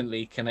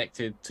instantly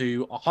connected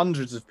to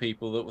hundreds of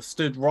people that were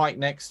stood right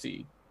next to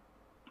you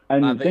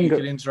and that you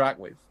could interact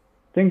with.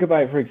 Think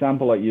about, for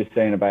example, like you're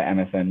saying about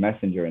MSN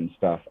Messenger and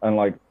stuff, and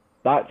like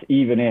that's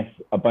even if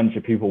a bunch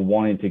of people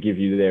wanted to give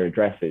you their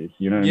addresses,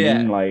 you know what I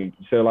mean? Like,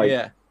 so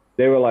like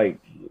they were like,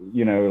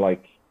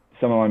 like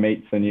some of my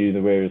mates I knew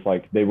that where it was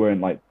like they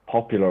weren't like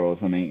popular or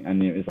something,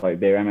 and it was like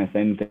their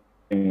MSN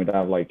thing would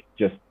have like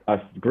just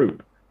us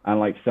group, and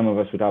like some of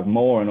us would have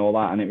more and all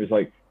that, and it was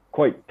like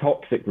quite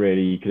toxic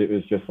really, because it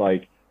was just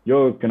like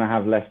you're gonna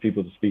have less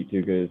people to speak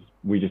to because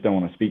we just don't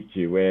want to speak to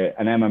you. Where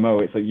an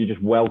MMO, it's like you're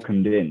just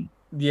welcomed in.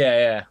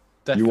 Yeah,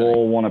 definitely. You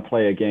all want to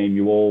play a game,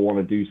 you all want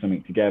to do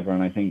something together,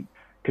 and I think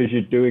because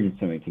you're doing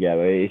something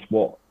together, it's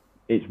what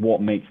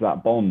makes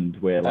that bond.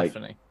 Where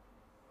definitely.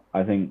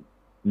 Like I think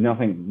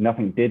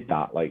nothing did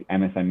that. Like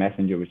MSN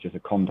Messenger was just a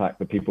contact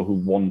for people who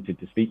wanted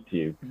to speak to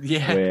you.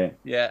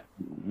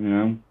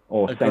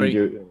 Or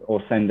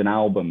send an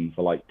album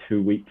for like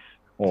 2 weeks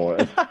or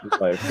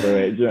like for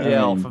it.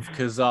 Off of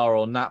Kazaa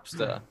or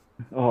Napster.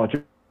 Oh, do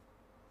you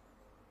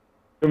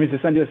want me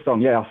to send you a song?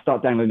 Yeah, I'll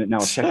start downloading it now.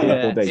 I'll check it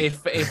out all day.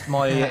 If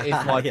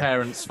my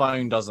parents'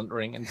 phone doesn't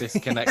ring and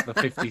disconnect the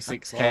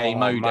 56k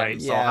modem,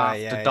 mate, so I'll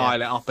have to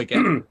dial it up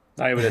again.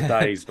 They were the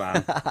days,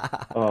 man.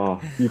 Oh,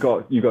 you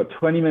got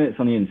 20 minutes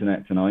on the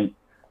internet tonight.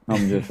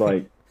 I'm just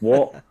like,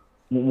 what?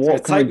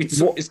 What can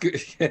it's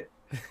good. Yeah.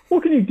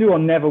 What can you do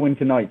on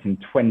Neverwinter Nights in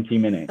 20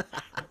 minutes?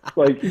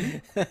 Like,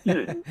 you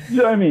know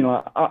what I mean?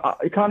 Like,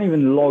 I can't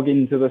even log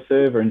into the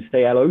server and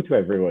say hello to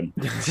everyone.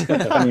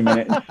 20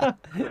 minutes.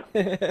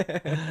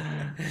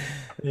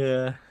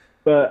 Yeah.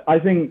 But I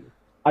think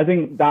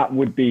that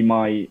would be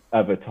my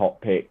other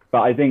top pick.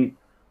 But I think,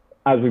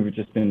 as we've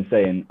just been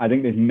saying, I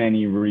think there's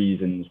many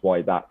reasons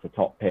why that's a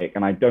top pick,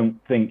 and I don't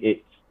think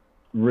it's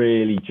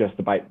really just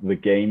about the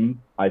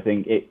game. I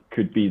think it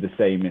could be the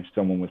same if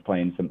someone was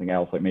playing something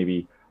else, like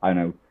maybe, I don't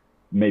know,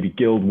 maybe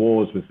Guild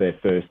Wars was their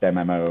first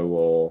MMO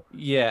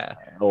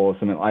or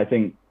something. I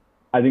think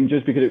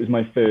just because it was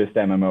my first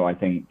MMO, I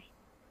think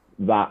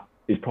that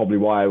is probably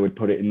why I would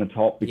put it in the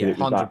top, because it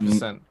was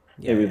 100%.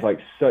 It was like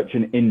such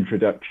an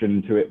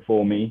introduction to it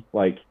for me.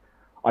 Like,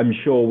 I'm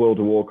sure World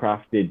of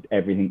Warcraft did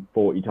everything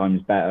 40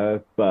 times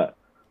better, but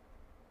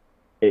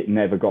it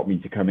never got me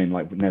to come in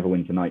like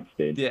Neverwinter Nights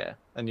did. Yeah,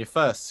 and your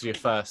first,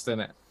 isn't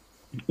it?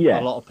 Yeah.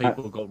 A lot of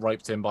people got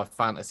roped in by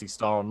Phantasy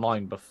Star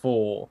Online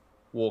before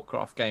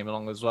Warcraft came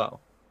along as well.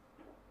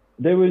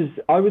 I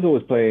was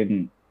always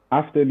playing,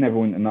 after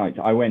Neverwinter Nights,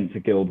 I went to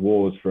Guild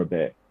Wars for a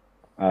bit.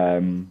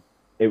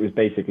 It was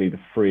basically the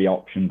free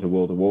option to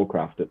World of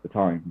Warcraft at the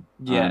time.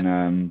 Yeah.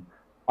 And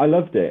I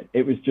loved it.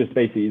 It was just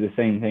basically the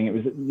same thing. It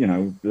was,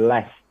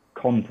 less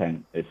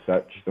content as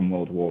such than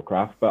World of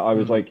Warcraft, but I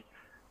was like,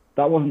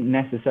 that wasn't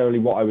necessarily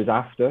what I was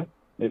after.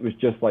 It was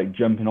just like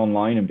jumping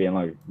online and being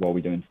like, what are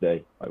we doing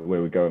today? Like, where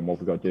are we going? What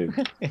have we got to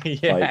do?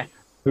 Yeah. Like,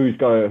 who's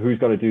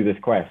got to do this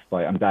quest?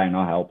 Like, I'm down,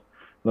 I'll help.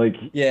 Like,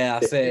 yeah,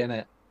 that's it,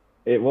 innit?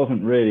 It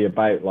wasn't really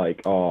about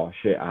like, oh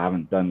shit, I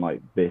haven't done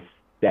like this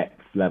depth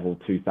level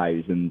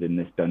 2000 in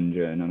this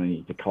dungeon and I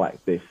need to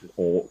collect this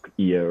orc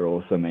ear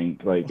or something.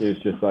 Like, it was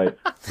just like,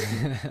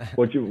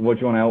 what do you want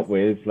to help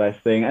with? Less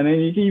thing. And then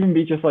you'd even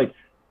be just like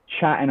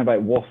chatting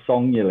about what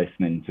song you're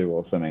listening to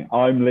or something.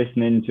 I'm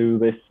listening to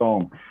this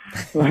song.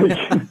 Like,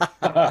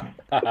 like,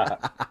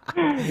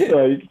 do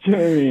you know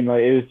what I mean?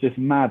 Like, it was just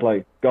mad.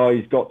 Like,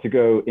 guys, got to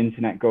go,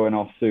 internet going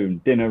off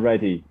soon, dinner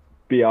ready,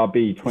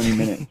 BRB 20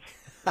 minutes.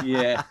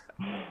 Yeah.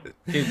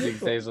 Kids these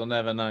days will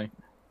never know.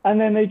 And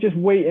then they just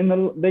wait in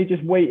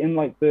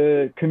like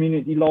the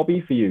community lobby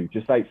for you,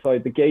 just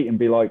outside the gate, and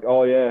be like,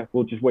 oh yeah,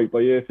 we'll just wait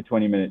by here for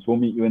 20 minutes. We'll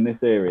meet you in this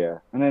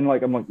area. And then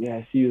like I'm like,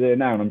 yeah, see you there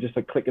now. And I'm just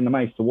like clicking the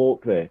mouse to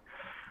walk there.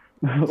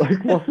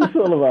 Like, what's this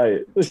all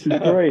about? This is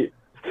great.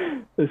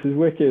 This is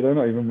wicked. I'm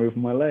not even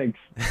moving my legs.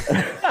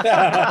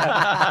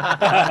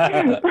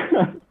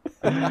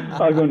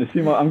 I'm going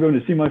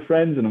to see my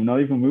friends, and I'm not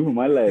even moving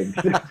my legs.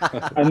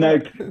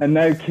 and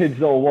now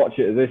kids all watch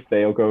it this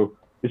day. Will go,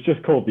 it's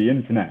just called the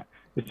internet.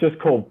 It's just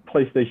called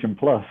PlayStation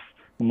Plus.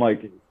 I'm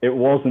like, it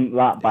wasn't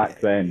that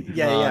back then.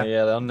 Yeah,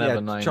 they'll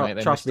never know, mate.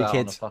 They trust me,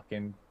 kids.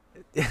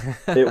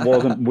 It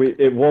wasn't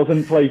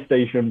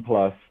PlayStation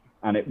Plus,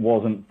 and it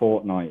wasn't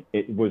Fortnite.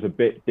 It was a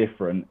bit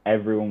different.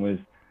 Everyone was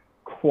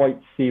quite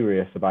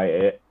serious about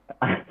it,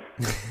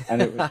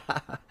 and it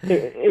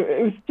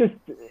was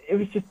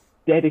just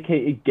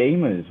dedicated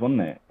gamers,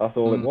 wasn't it? That's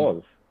all it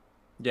was.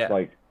 Yeah.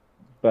 Like,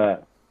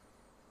 but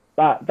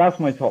that's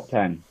my top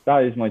 10.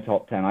 That is my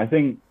top 10. I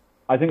think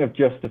I've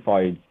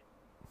justified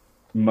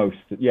most.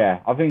 Yeah,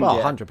 I think. Well,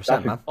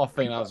 100%, man. I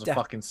think that was a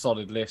fucking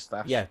solid list.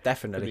 Ash, yeah,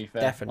 definitely,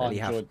 definitely.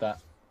 I enjoyed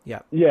that. Yeah.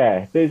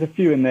 Yeah, there's a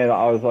few in there that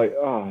I was like,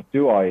 oh,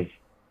 do I?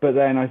 But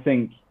then I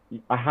think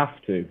I have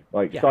to.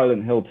 Like,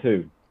 Silent Hill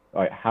 2,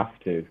 I have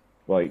to.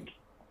 Like,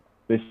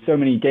 there's so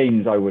many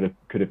games I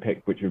could have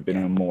picked which would have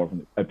been a more of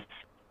an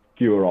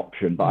obscure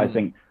option. But I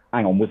think,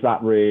 hang on, was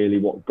that really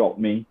what got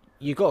me?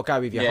 You got to go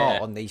with your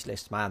heart on these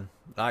lists, man.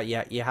 Like,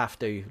 yeah, you have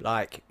to.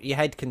 Like, your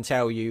head can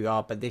tell you,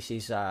 but this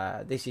is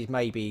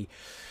maybe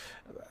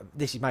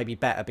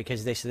better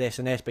because this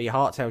and this. But your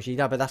heart tells you,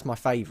 no, but that's my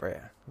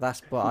favourite.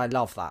 But I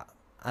love that,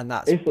 and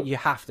you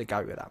have to go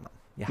with that, man.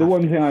 The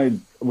one thing I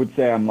would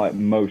say I'm like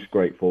most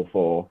grateful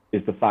for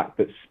is the fact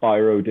that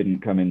Spyro didn't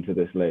come into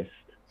this list.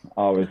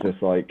 I was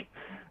just like,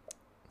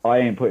 I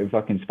ain't putting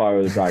fucking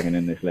Spyro the Dragon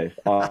in this list.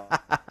 I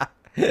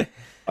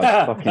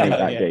fucking hate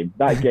that game.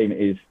 That game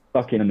is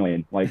fucking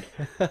annoying. Like,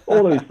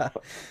 all those,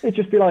 it'd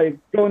just be like,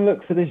 go and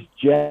look for this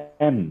gem,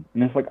 and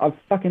it's like, I've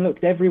fucking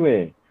looked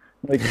everywhere.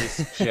 Like,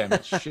 this gem,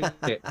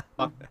 shit,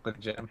 fuck the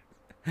gem.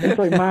 It's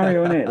like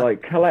Mario, innit?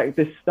 Like, collect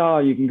this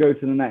star, you can go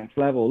to the next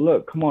level.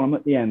 Look, come on, I'm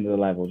at the end of the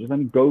level. Just let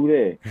me go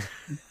there.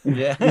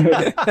 Yeah.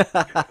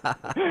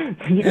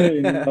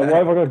 You know, why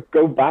have I got to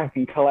go back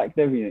and collect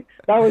everything?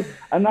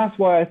 And that's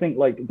why I think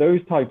like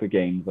those type of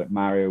games, like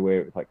Mario,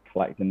 where it's like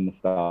collecting the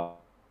stars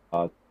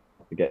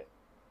to get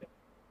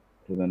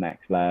to the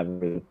next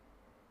level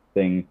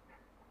thing.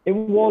 It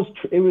was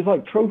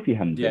like trophy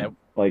hunting. Yeah.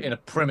 Like in a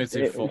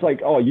primitive form. It's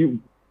like,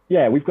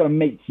 we've got to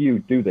make you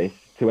do this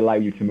to allow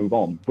you to move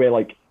on. Where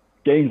like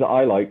games that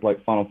I like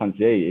Final Fantasy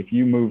VIII, if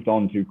you moved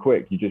on too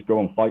quick, you just go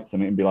and fight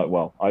something and be like,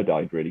 well, I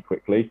died really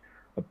quickly.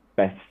 I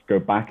best go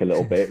back a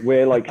little bit.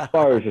 Where like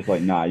Spyro's just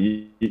like, nah,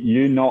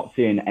 you're not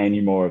seeing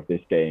any more of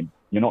this game.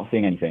 You're not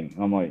seeing anything.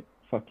 And I'm like,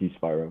 fuck you,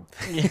 Spyro.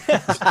 Fuck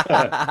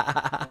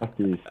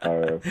you,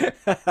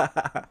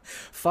 Spyro.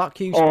 Fuck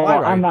you,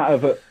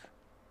 Spyro.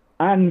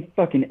 And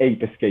fucking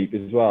Ape Escape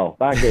as well.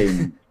 That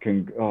game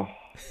can.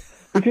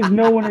 Because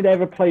no one had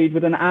ever played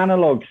with an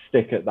analog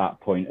stick at that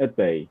point, had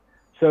they?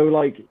 So,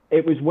 like,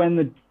 it was when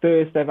the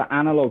first ever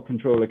analog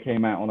controller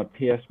came out on a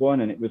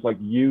PS1, and it was like,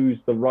 use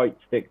the right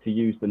stick to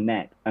use the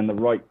net and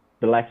the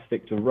left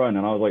stick to run.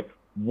 And I was like,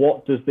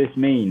 what does this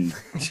mean?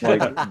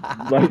 Like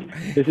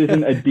this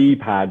isn't a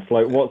D-pad.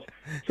 Like, what's...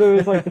 So it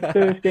was like the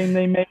first game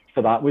they made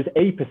for that was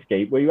Ape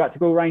Escape, where you had to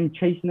go around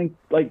chasing and,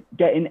 like,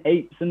 getting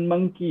apes and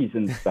monkeys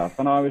and stuff.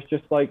 And I was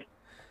just like,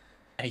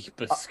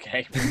 Ape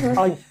Escape.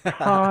 I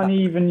can't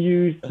even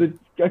use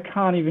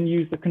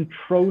the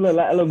controller,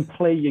 let alone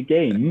play your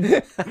game.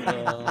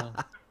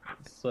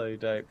 So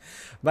dope,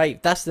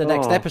 mate. That's the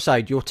next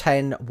episode. Your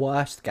 10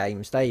 worst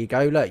games. There you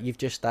go. Look, you've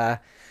just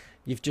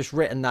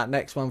written that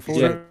next one for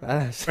you.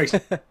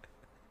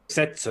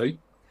 Said to.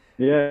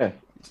 Yeah.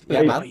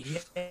 Yeah, man.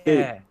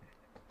 Yeah.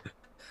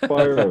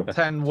 Spyro.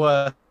 10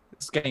 worst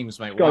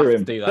games, mate. We'll have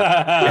to do that.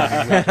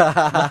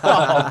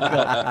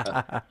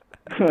 Oh, God.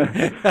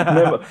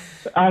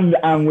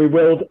 and we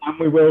will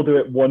do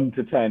it 1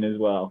 to 10 as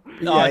well.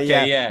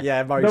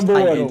 Yeah. Most Number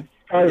 1,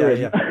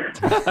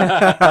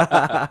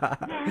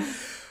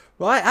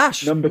 right,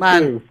 Ash. Number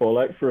 2,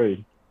 Fallout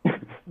 3.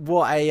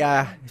 What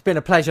it's been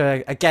a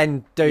pleasure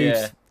again,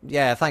 dude.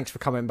 Yeah, thanks for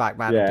coming back,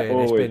 man. Yeah, and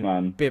always, it's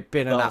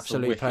been an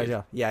absolute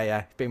pleasure. Yeah,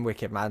 it's been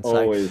wicked, man.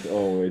 Always.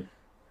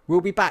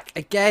 We'll be back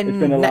again. It's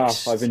been a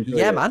next. laugh. I've enjoyed it.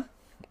 Yeah, man.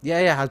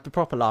 Yeah, it's a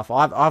proper laugh.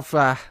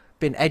 I've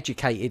been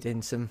educated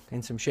in some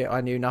shit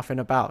I knew nothing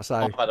about. So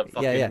I've had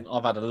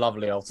a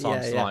lovely old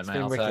time tonight, mate.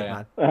 I'm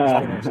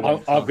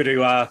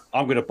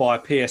gonna buy a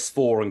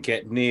PS4 and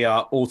get Nier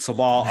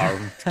Automata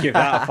and give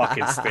that a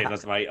fucking spin,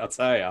 mate. I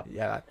tell you.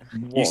 Yeah.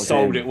 You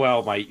sold it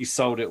well, mate. You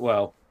sold it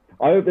well.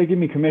 I hope they give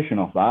me commission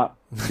off that.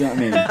 Do you know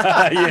what I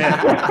mean?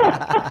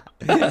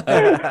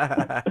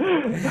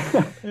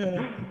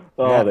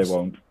 Yeah. They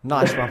won't.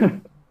 Nice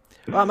one.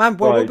 Right, man.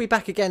 Well, we'll be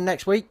back again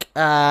next week.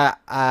 But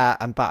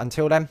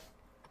until then,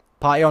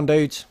 party on,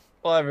 dudes.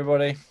 Bye,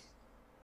 everybody.